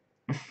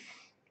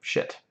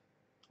 Shit.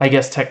 I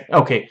guess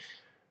okay.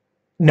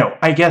 No,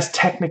 I guess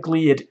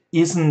technically it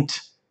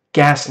isn't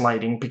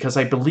gaslighting, because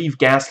I believe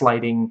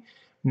gaslighting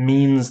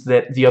means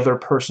that the other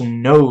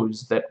person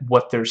knows that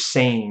what they're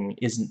saying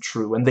isn't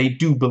true, and they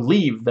do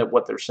believe that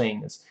what they're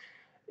saying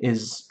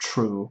is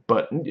true.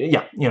 But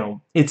yeah, you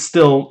know,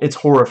 it's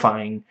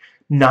horrifying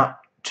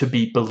not to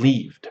be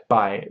believed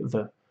by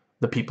the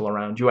people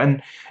around you.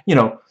 And you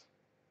know,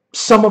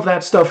 some of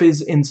that stuff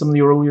is in some of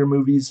the earlier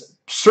movies,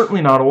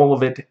 certainly not all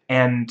of it.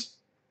 And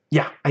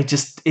yeah,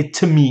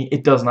 to me,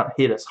 it does not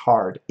hit as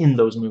hard in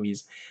those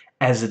movies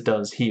as it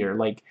does here.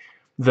 Like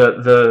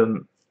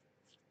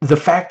the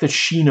fact that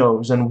she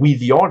knows, and we,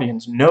 the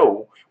audience,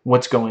 know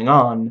what's going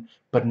on,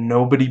 but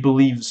nobody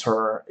believes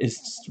her,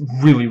 is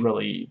really,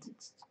 really,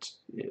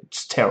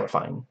 it's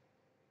terrifying.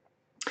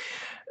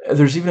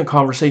 There's even a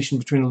conversation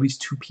between at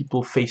least two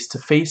people face to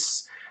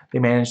face. They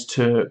managed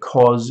to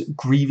cause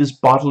grievous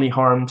bodily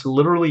harm to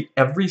literally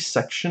every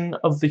section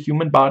of the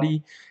human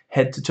body,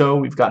 head to toe.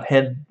 We've got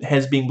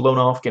heads being blown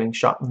off, getting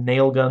shot with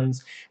nail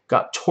guns. We've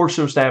got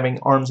torso stabbing,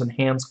 arms and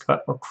hands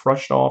cut or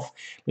crushed off.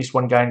 At least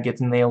one guy gets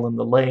a nail in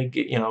the leg.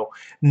 You know,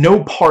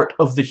 no part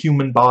of the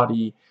human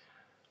body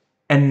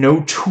and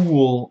no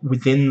tool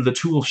within the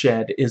tool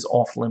shed is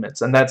off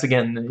limits. And that's,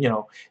 again, you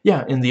know,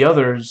 yeah, in the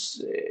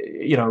others,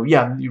 you know,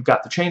 yeah, you've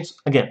got the chains.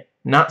 Again,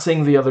 not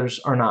saying the others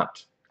are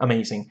not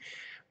amazing,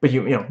 but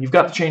you know, you've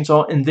got the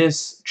chainsaw. In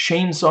this,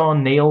 chainsaw,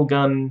 nail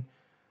gun,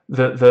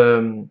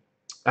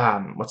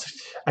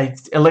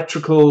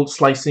 electrical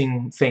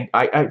slicing thing.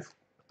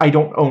 I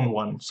don't own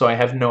one, so I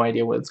have no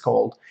idea what it's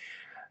called.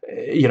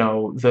 You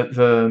know,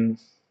 the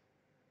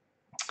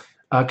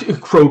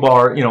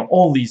crowbar. You know,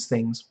 all these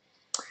things.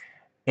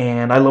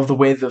 And I love the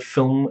way the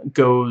film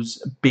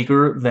goes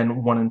bigger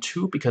than 1 and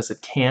 2, because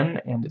it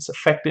can, and it's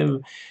effective.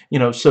 You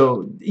know,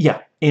 so yeah,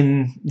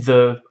 in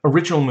the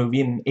original movie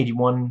in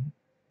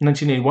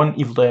 1981,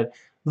 Evil Dead,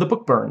 the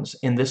book burns.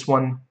 In this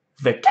one,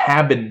 the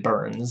cabin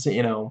burns.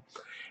 You know,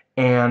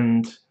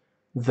 and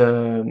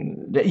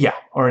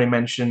already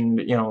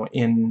mentioned, you know,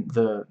 in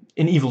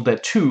Evil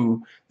Dead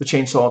 2, the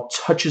chainsaw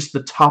touches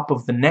the top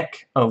of the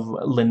neck of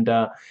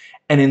Linda,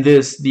 and in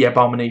this, the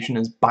abomination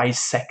is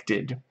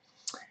bisected.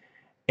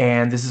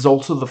 And this is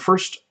also the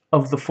first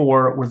of the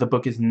 4 where the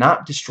book is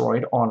not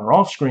destroyed on or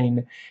off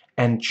screen,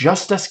 and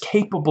just as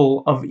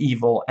capable of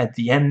evil at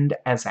the end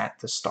as at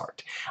the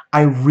start.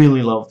 I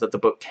really love that the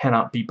book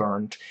cannot be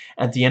burned.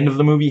 At the end of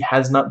the movie,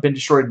 has not been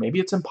destroyed. Maybe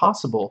it's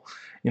impossible.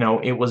 You know,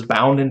 it was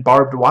bound in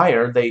barbed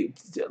wire.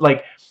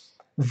 Like,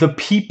 the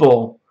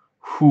people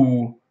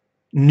who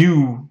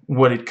knew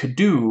what it could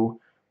do,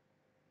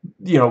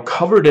 you know,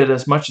 covered it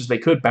as much as they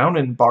could, bound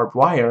in barbed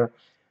wire.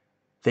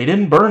 They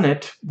didn't burn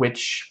it,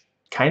 which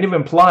kind of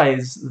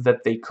implies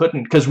that they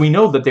couldn't, because we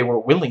know that they were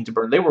willing to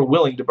burn. They were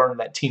willing to burn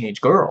that teenage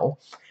girl.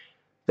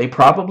 They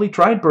probably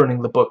tried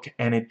burning the book,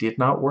 and it did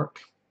not work.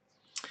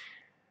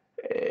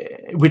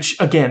 Which,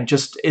 again,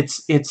 just,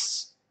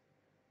 it's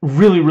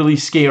really, really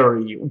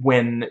scary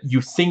when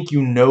you think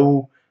you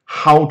know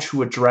how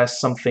to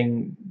address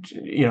something,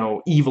 you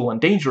know, evil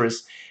and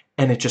dangerous,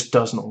 and it just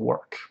doesn't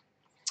work.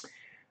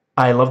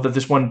 I love that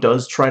this one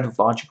does try to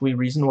logically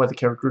reason why the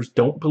characters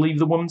don't believe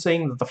the woman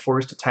saying that the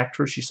forest attacked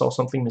her. She saw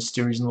something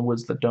mysterious in the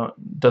woods that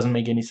doesn't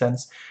make any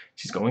sense.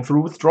 She's going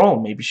through withdrawal.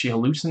 Maybe she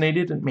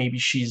hallucinated, and maybe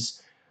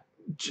she's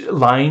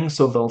lying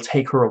so they'll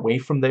take her away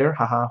from there.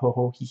 Ha ha ho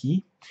ho hee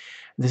hee.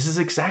 This is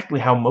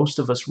exactly how most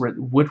of us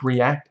would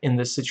react in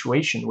this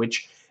situation,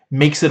 which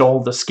makes it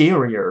all the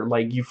scarier.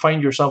 Like, you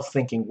find yourself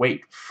thinking,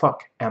 wait,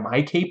 fuck, am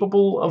I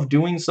capable of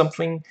doing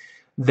something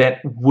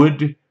that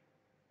would,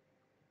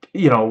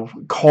 you know,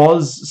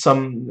 cause a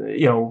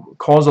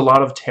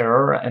lot of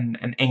terror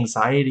and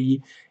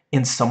anxiety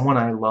in someone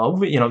I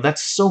love? You know,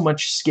 that's so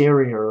much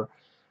scarier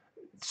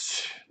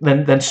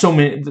than so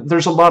many.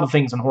 There's a lot of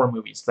things in horror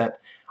movies that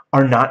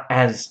are not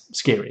as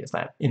scary as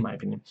that, in my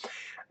opinion.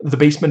 The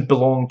basement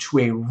belonged to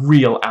a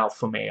real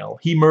alpha male.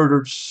 He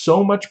murdered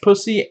so much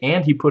pussy,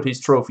 and he put his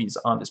trophies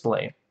on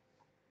display.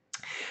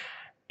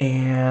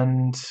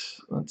 And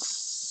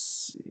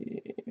let's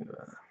see.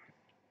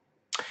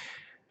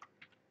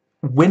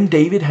 When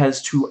David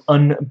has to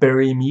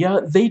unbury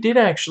Mia, they did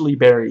actually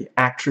bury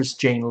actress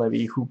Jane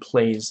Levy, who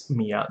plays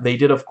Mia. They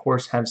did, of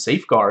course, have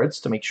safeguards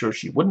to make sure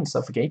she wouldn't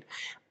suffocate,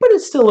 but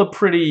it's still a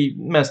pretty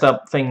messed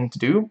up thing to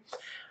do.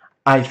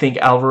 I think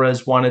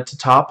Alvarez wanted to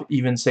top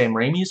even Sam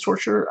Raimi's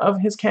torture of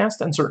his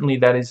cast, and certainly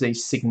that is a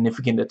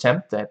significant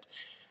attempt that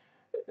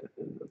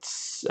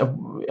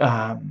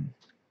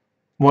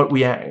what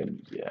we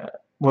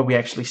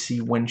actually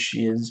see when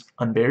she is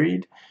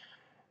unburied.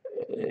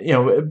 You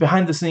know,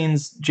 behind the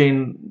scenes,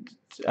 Jane.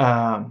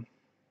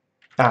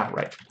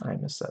 Right, I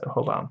missed that.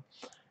 Hold on.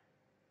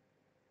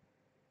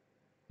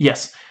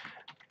 Yes,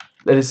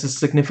 that is a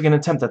significant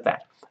attempt at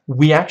that.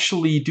 We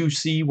actually do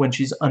see when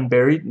she's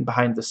unburied and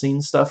behind the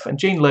scenes stuff, and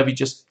Jane Levy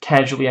just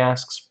casually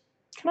asks,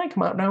 "Can I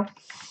come out now?"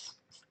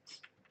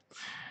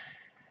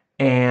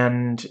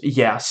 And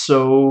yeah,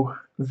 so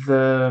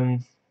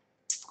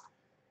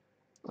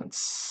let's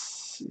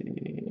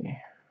see.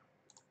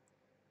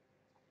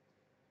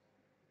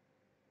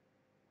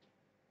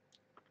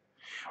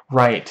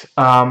 Right.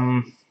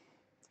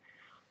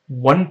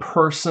 One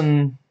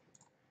person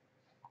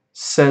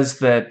says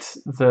that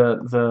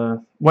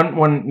so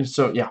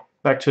yeah,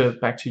 back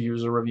to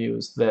user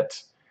reviews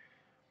that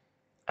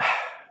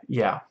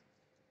yeah.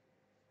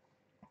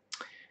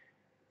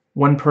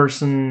 One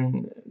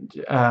person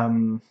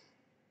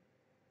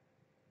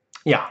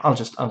yeah, I'll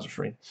just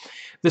read.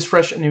 This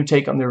fresh and new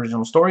take on the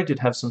original story did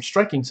have some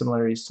striking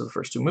similarities to the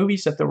first two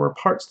movies, yet there were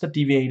parts that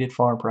deviated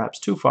far, perhaps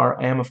too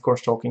far. I am, of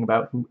course, talking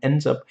about who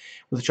ends up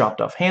with a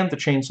chopped-off hand, the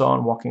chainsaw,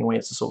 and walking away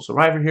as the sole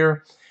survivor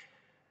here.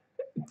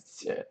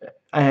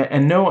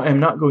 And no, I'm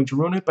not going to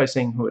ruin it by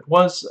saying who it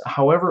was.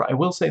 However, I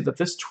will say that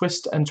this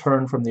twist and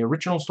turn from the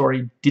original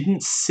story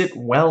didn't sit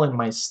well in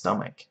my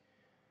stomach.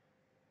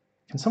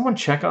 Can someone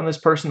check on this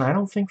person? I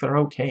don't think they're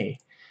okay.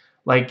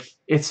 Like,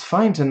 it's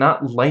fine to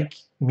not like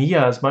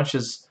Mia as much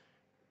as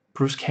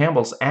Bruce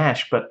Campbell's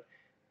Ash, but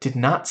did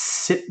not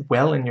sit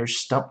well in your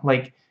stomach.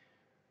 Like,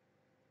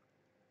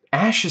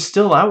 Ash is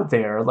still out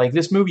there. Like,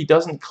 this movie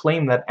doesn't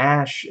claim that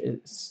Ash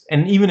is...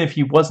 And even if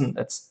he wasn't,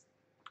 that's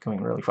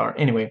going really far.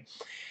 Anyway,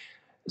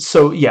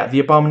 so yeah, the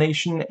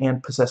Abomination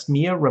and Possessed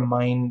Mia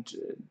remind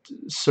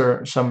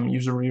some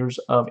user reviewers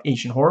of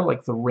Asian horror,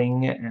 like The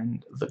Ring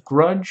and The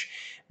Grudge.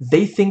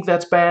 They think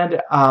that's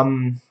bad. I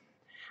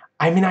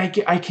mean, I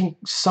can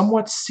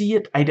somewhat see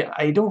it.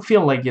 I don't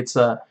feel like it's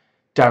a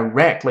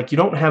direct, like, you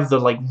don't have the,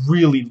 like,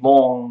 really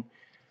long,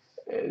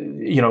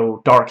 you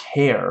know, dark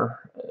hair.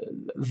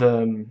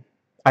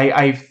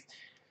 I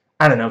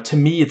don't know, to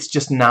me it's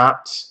just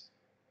not,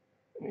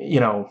 you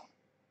know,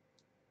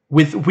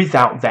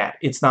 without that,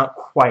 it's not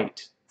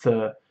quite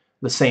the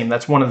same.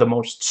 That's one of the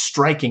most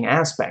striking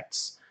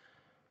aspects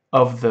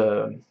of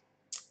the,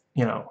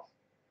 you know,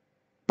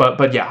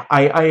 but yeah,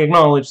 I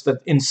acknowledge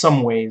that in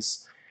some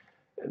ways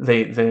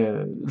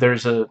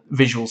there's a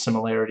visual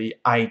similarity.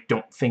 I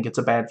don't think it's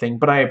a bad thing,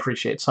 but I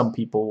appreciate some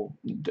people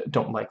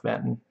don't like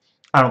that, and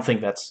I don't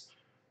think that's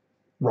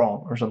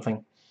wrong or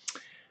something.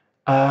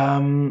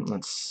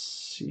 Let's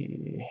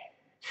see.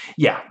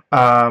 Yeah.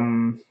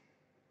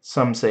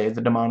 Some say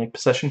the demonic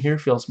possession here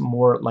feels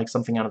more like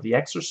something out of The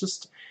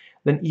Exorcist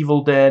than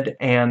Evil Dead,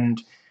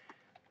 and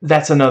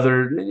that's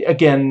another,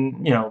 again,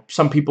 you know,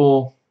 some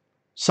people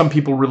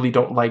really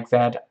don't like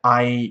that.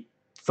 I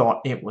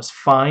thought it was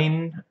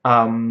fine.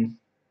 I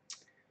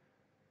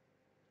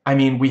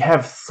mean, we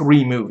have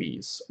 3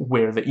 movies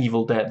where the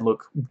Evil Dead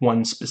look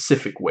one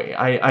specific way.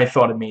 I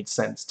thought it made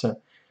sense to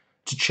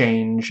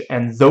change,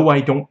 and though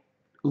I don't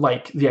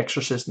like The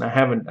Exorcist, and I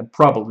haven't and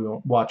probably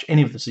won't watch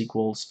any of the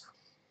sequels,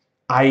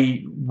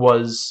 I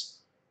was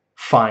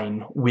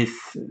fine with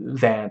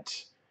that.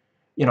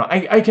 You know,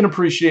 I can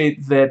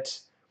appreciate that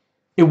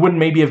it would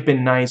maybe have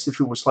been nice if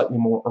it was slightly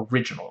more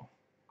original.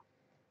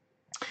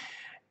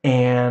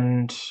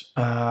 And,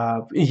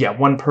 yeah,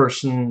 one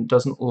person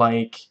doesn't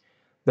like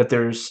that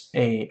there's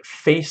a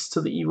face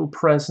to the evil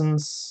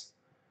presence.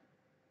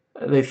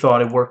 They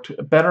thought it worked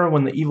better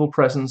when the evil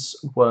presence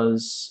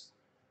was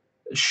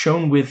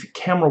shown with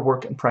camera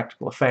work and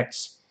practical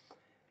effects.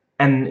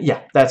 And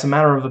yeah, that's a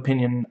matter of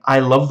opinion. I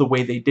love the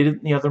way they did it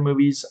in the other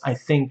movies. I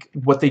think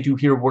what they do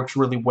here works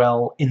really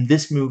well in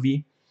this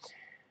movie.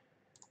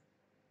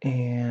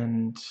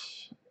 And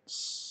let's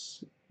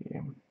see.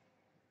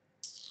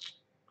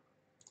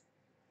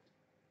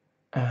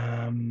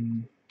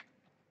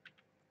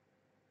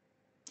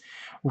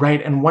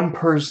 Right, and one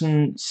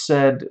person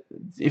said,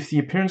 if the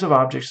appearance of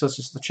objects such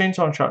as the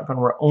chainsaw and shotgun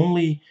were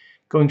only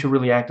going to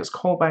really act as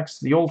callbacks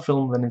to the old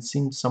film, then it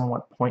seemed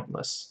somewhat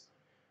pointless.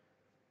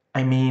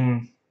 I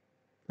mean,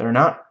 they're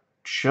not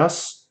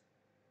just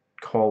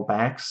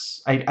callbacks.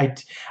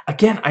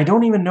 Again, I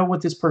don't even know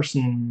what this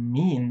person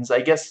means.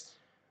 I guess,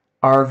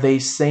 are they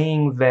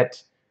saying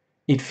that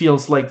it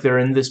feels like they're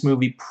in this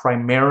movie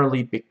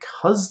primarily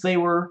because they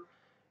were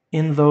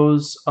in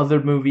those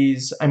other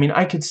movies? I mean,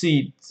 I could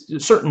see,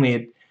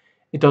 certainly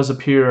it does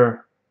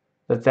appear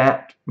that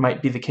that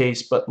might be the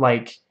case, but,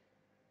 like,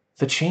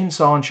 the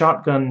chainsaw and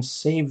shotgun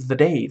save the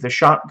day. The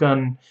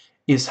shotgun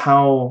is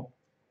how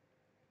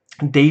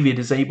David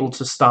is able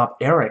to stop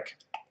Eric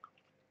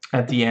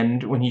at the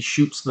end when he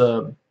shoots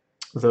the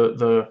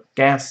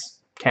gas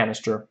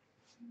canister.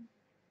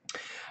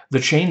 The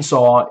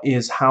chainsaw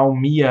is how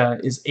Mia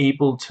is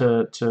able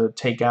to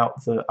take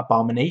out the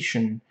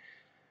Abomination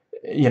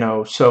you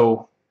know,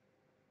 so,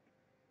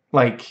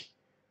 like,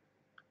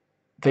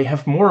 they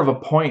have more of a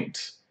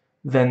point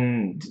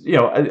than, you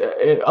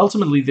know,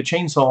 ultimately the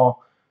chainsaw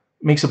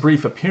makes a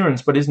brief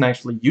appearance but isn't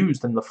actually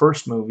used in the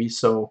first movie,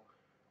 so,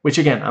 which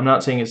again, I'm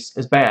not saying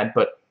is bad,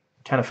 but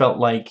kind of felt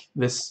like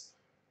this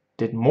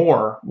did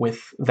more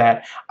with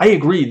that. I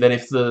agree that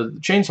if the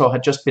chainsaw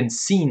had just been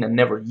seen and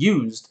never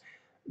used,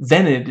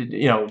 then it,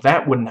 you know,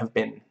 that wouldn't have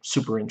been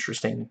super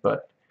interesting,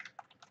 but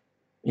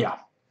yeah.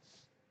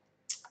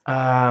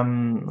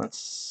 Let's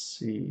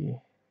see.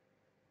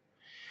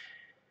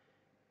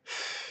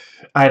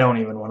 I don't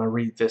even want to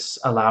read this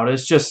aloud.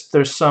 It's just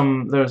there's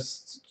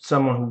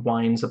someone who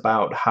whines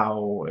about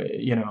how,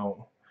 you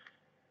know,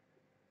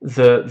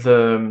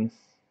 the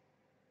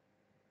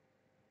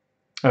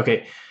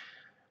okay.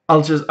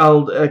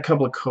 I'll a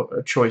couple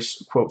of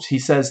choice quotes. He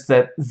says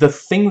that the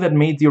thing that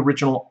made the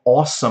original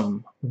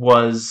awesome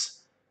was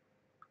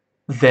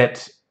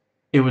that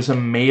it was a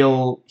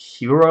male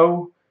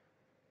hero.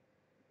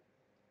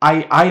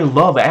 I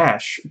love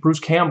Ash. Bruce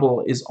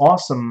Campbell is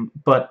awesome,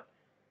 but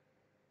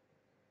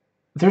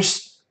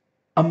there's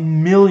a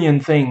million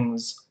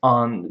things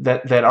on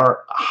that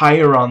are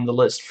higher on the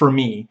list for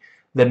me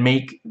that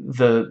make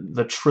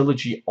the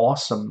trilogy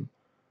awesome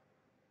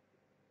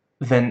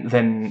than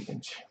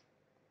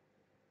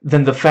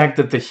the fact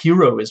that the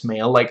hero is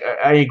male. Like,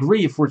 I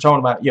agree if we're talking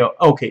about, you know,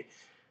 okay,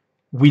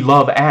 we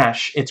love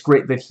Ash, it's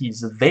great that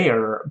he's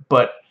there,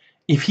 but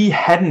if he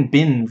hadn't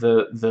been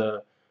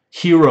the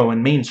hero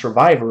and main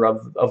survivor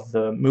of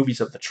the movies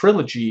of the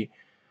trilogy,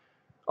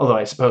 although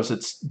I suppose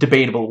it's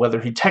debatable whether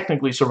he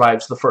technically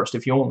survives the first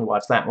if you only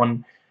watch that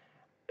one,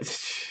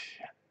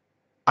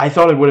 I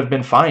thought it would have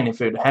been fine if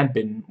it had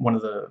been one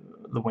of the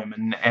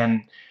women,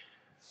 and,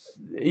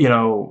 you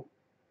know,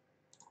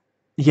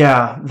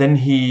 yeah, then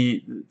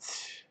he,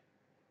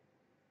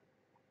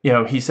 you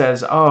know, he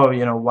says, oh,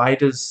 you know, why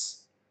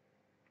does,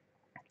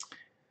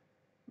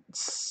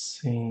 let's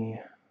see,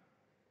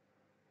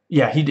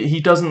 yeah, he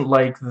doesn't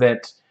like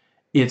that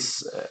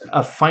it's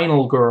a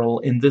final girl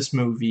in this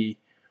movie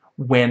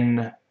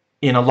when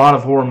in a lot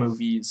of horror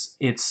movies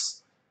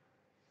it's,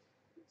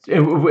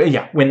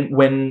 yeah,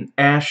 when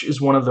Ash is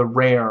one of the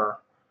rare,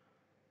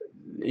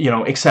 you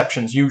know,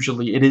 exceptions.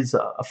 Usually it is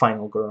a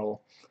final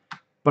girl,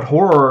 but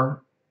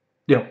horror,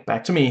 you know,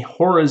 back to me,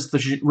 horror is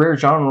the rare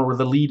genre where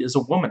the lead is a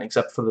woman,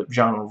 except for the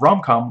genre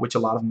rom-com, which a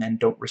lot of men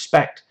don't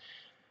respect.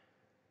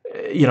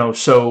 You know,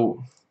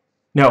 so,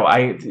 no,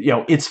 you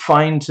know, it's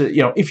fine to,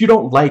 you know, if you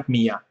don't like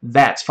Mia,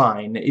 that's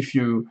fine. If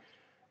you,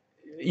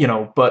 you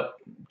know, but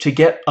to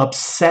get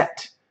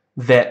upset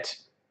that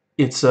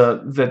it's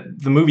that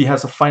the movie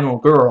has a final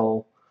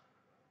girl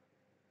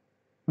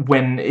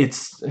when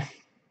it's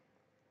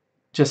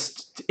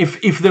just,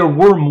 if there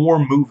were more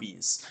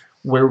movies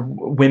where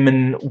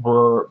women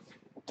were,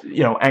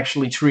 you know,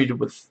 actually treated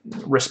with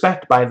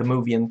respect by the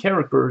movie and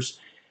characters,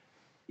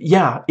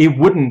 yeah, it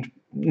wouldn't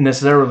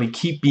necessarily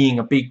keep being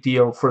a big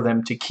deal for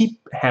them to keep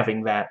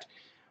having that,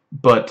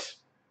 but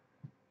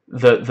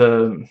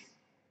the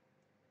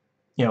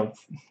you know,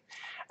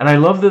 and I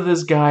love that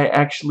this guy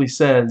actually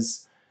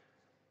says,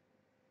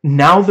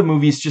 now the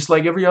movie's just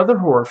like every other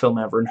horror film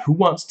ever, and who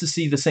wants to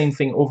see the same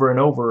thing over and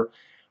over?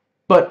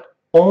 But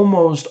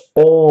almost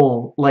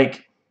all,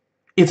 like,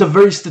 it's a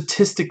very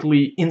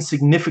statistically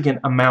insignificant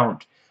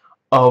amount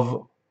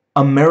of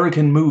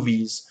American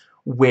movies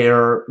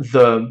where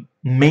the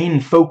main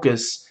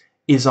focus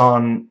is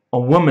on a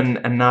woman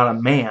and not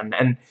a man.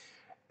 And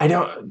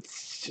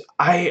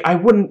I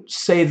wouldn't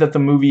say that the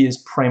movie is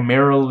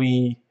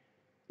primarily,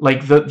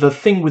 like, the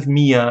thing with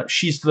Mia,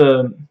 she is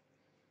the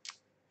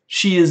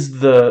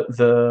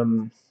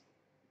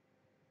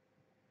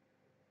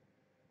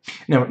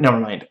no, never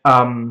mind.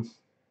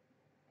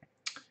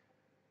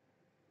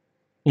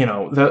 You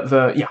know,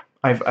 yeah,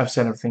 I've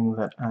said everything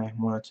that I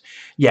wanted.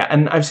 Yeah,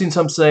 and I've seen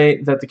some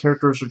say that the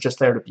characters are just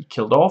there to be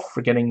killed off,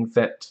 forgetting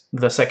that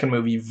the second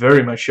movie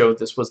very much showed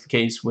this was the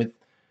case with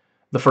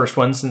the first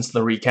one, since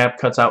the recap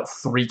cuts out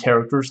 3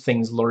 characters.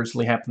 Things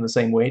largely happen the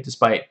same way,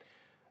 despite,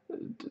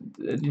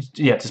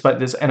 yeah, despite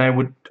this. And I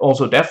would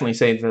also definitely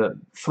say that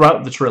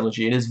throughout the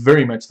trilogy, it is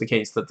very much the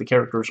case that the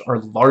characters are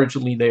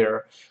largely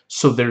there,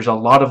 so there's a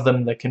lot of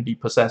them that can be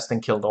possessed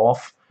and killed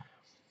off,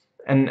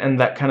 and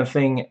that kind of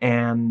thing.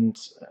 And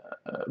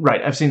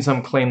right, I've seen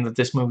some claim that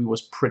this movie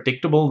was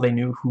predictable. They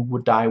knew who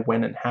would die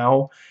when and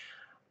how.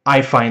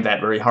 I find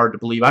that very hard to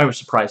believe. I was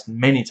surprised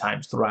many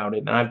times throughout it,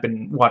 and I've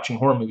been watching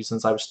horror movies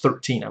since I was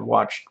 13. I've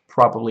watched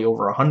probably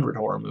over 100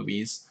 horror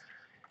movies.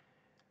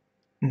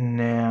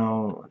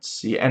 Now, let's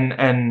see,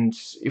 and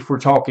if we're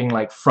talking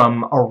like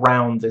from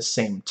around this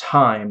same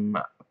time,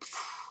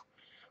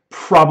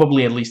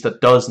 probably at least a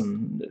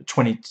dozen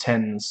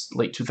 2010s,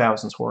 late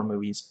 2000s horror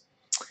movies.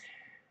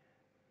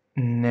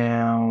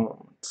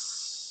 Now,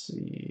 let's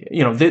see,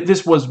 you know,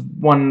 this was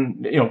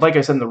one, you know, like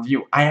I said in the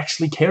review, I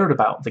actually cared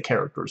about the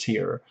characters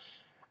here.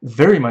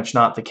 Very much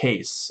not the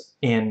case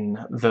in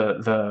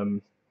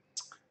the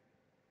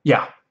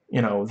yeah,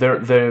 you know,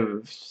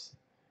 they're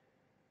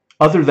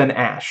other than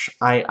Ash,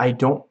 I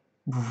don't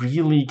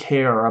really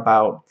care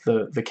about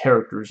the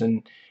characters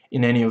in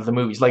any of the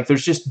movies. Like,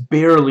 there's just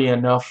barely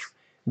enough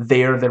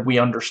there that we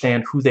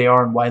understand who they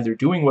are and why they're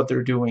doing what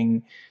they're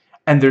doing.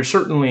 And there's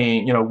certainly,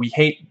 you know, we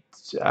hate,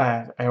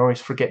 I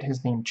always forget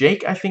his name,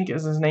 Jake, I think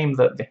is his name,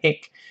 the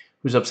hick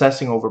who's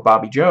obsessing over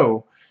Bobby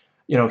Joe.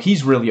 You know,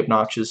 he's really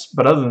obnoxious,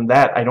 but other than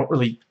that, I don't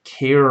really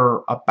care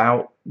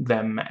about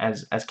them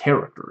as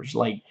characters.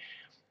 Like,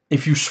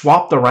 if you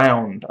swapped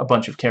around a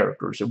bunch of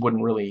characters, it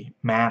wouldn't really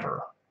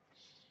matter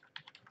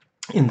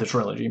in the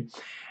trilogy.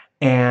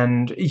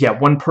 And yeah,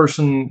 one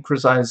person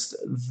criticized,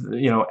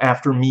 you know,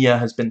 after Mia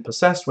has been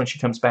possessed, when she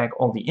comes back,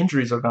 all the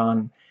injuries are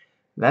gone.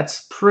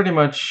 That's pretty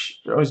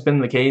much always been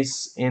the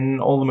case in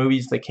all the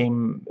movies that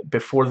came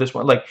before this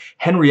one. Like,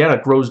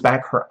 Henrietta grows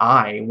back her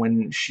eye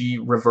when she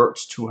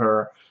reverts to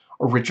her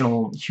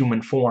original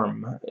human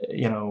form.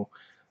 You know,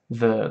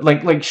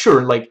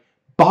 sure, like,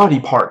 body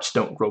parts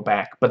don't grow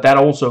back, but that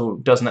also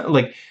doesn't,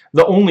 like,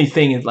 the only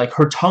thing is, like,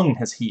 her tongue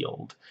has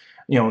healed.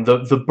 You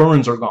know, the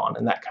burns are gone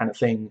and that kind of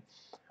thing.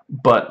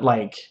 But,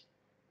 like,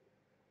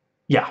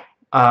 yeah.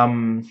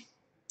 Let's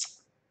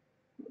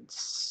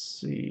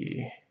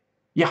see.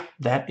 Yeah,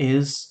 that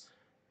is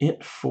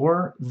it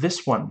for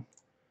this one.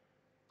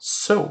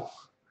 So,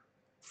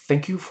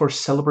 thank you for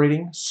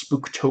celebrating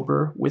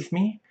Spooktober with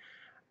me.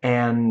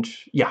 And,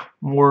 yeah,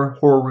 more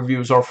horror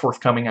reviews are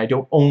forthcoming. I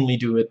don't only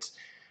do it,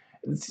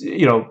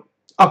 you know,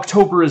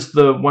 October is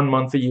the 1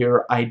 month a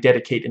year I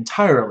dedicate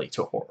entirely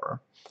to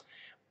horror.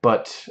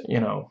 But, you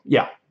know,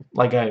 yeah,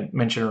 like I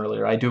mentioned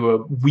earlier, I do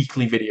a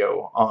weekly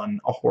video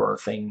on a horror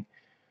thing,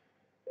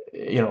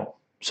 you know.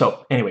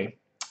 So, anyway,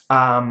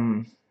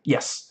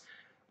 yes,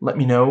 let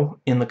me know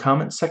in the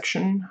comments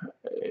section,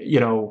 you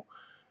know,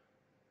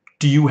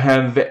 do you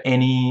have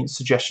any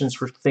suggestions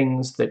for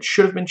things that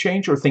should have been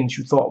changed or things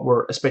you thought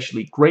were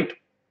especially great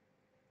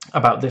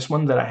about this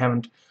one that I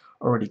haven't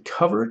already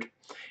covered?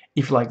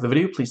 If you like the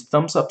video, please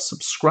thumbs up,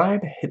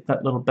 subscribe, hit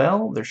that little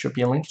bell. There should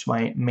be a link to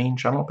my main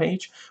channel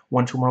page.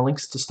 1-2 more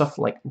links to stuff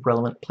like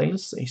relevant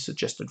playlists, a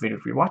suggested video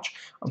to rewatch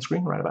on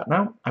screen right about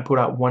now. I put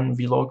out 1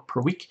 vlog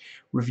per week,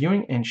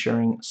 reviewing and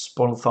sharing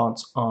spoiler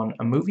thoughts on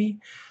a movie.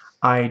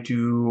 I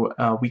do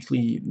a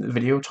weekly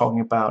video talking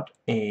about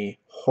a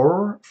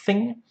horror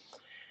thing.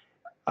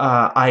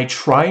 I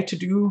try to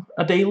do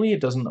a daily,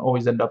 it doesn't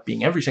always end up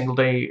being every single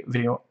day,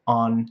 video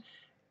on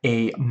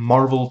a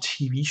Marvel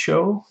TV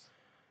show.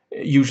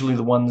 Usually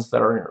the ones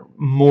that are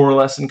more or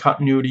less in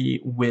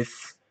continuity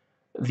with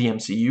the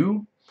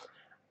MCU.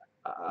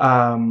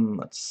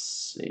 Let's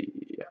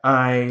see.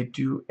 I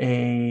do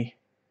a...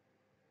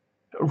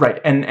 Right,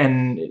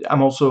 and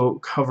I'm also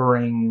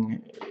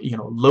covering, you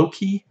know,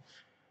 Loki,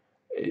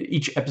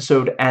 each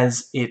episode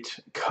as it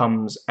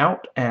comes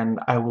out, and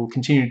I will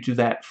continue to do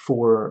that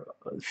for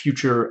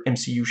future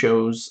MCU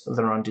shows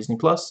that are on Disney+,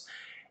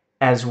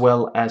 as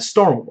well as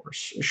Star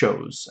Wars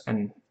shows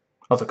and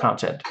other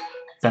content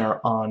that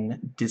are on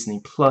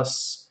Disney+.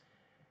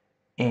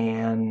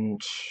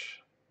 And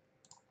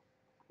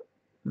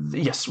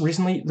yes,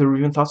 recently the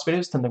review and thoughts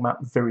videos tend to come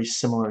out very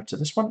similar to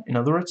this one. In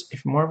other words,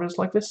 if more of it is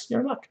like this, you're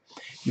in luck.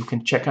 You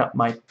can check out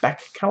my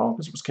back catalog,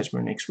 as well as catch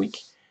me next week.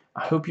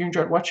 I hope you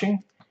enjoyed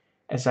watching,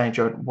 as I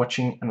enjoyed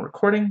watching and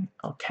recording.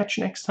 I'll catch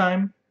you next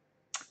time.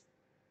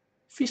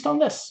 Feast on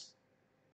this.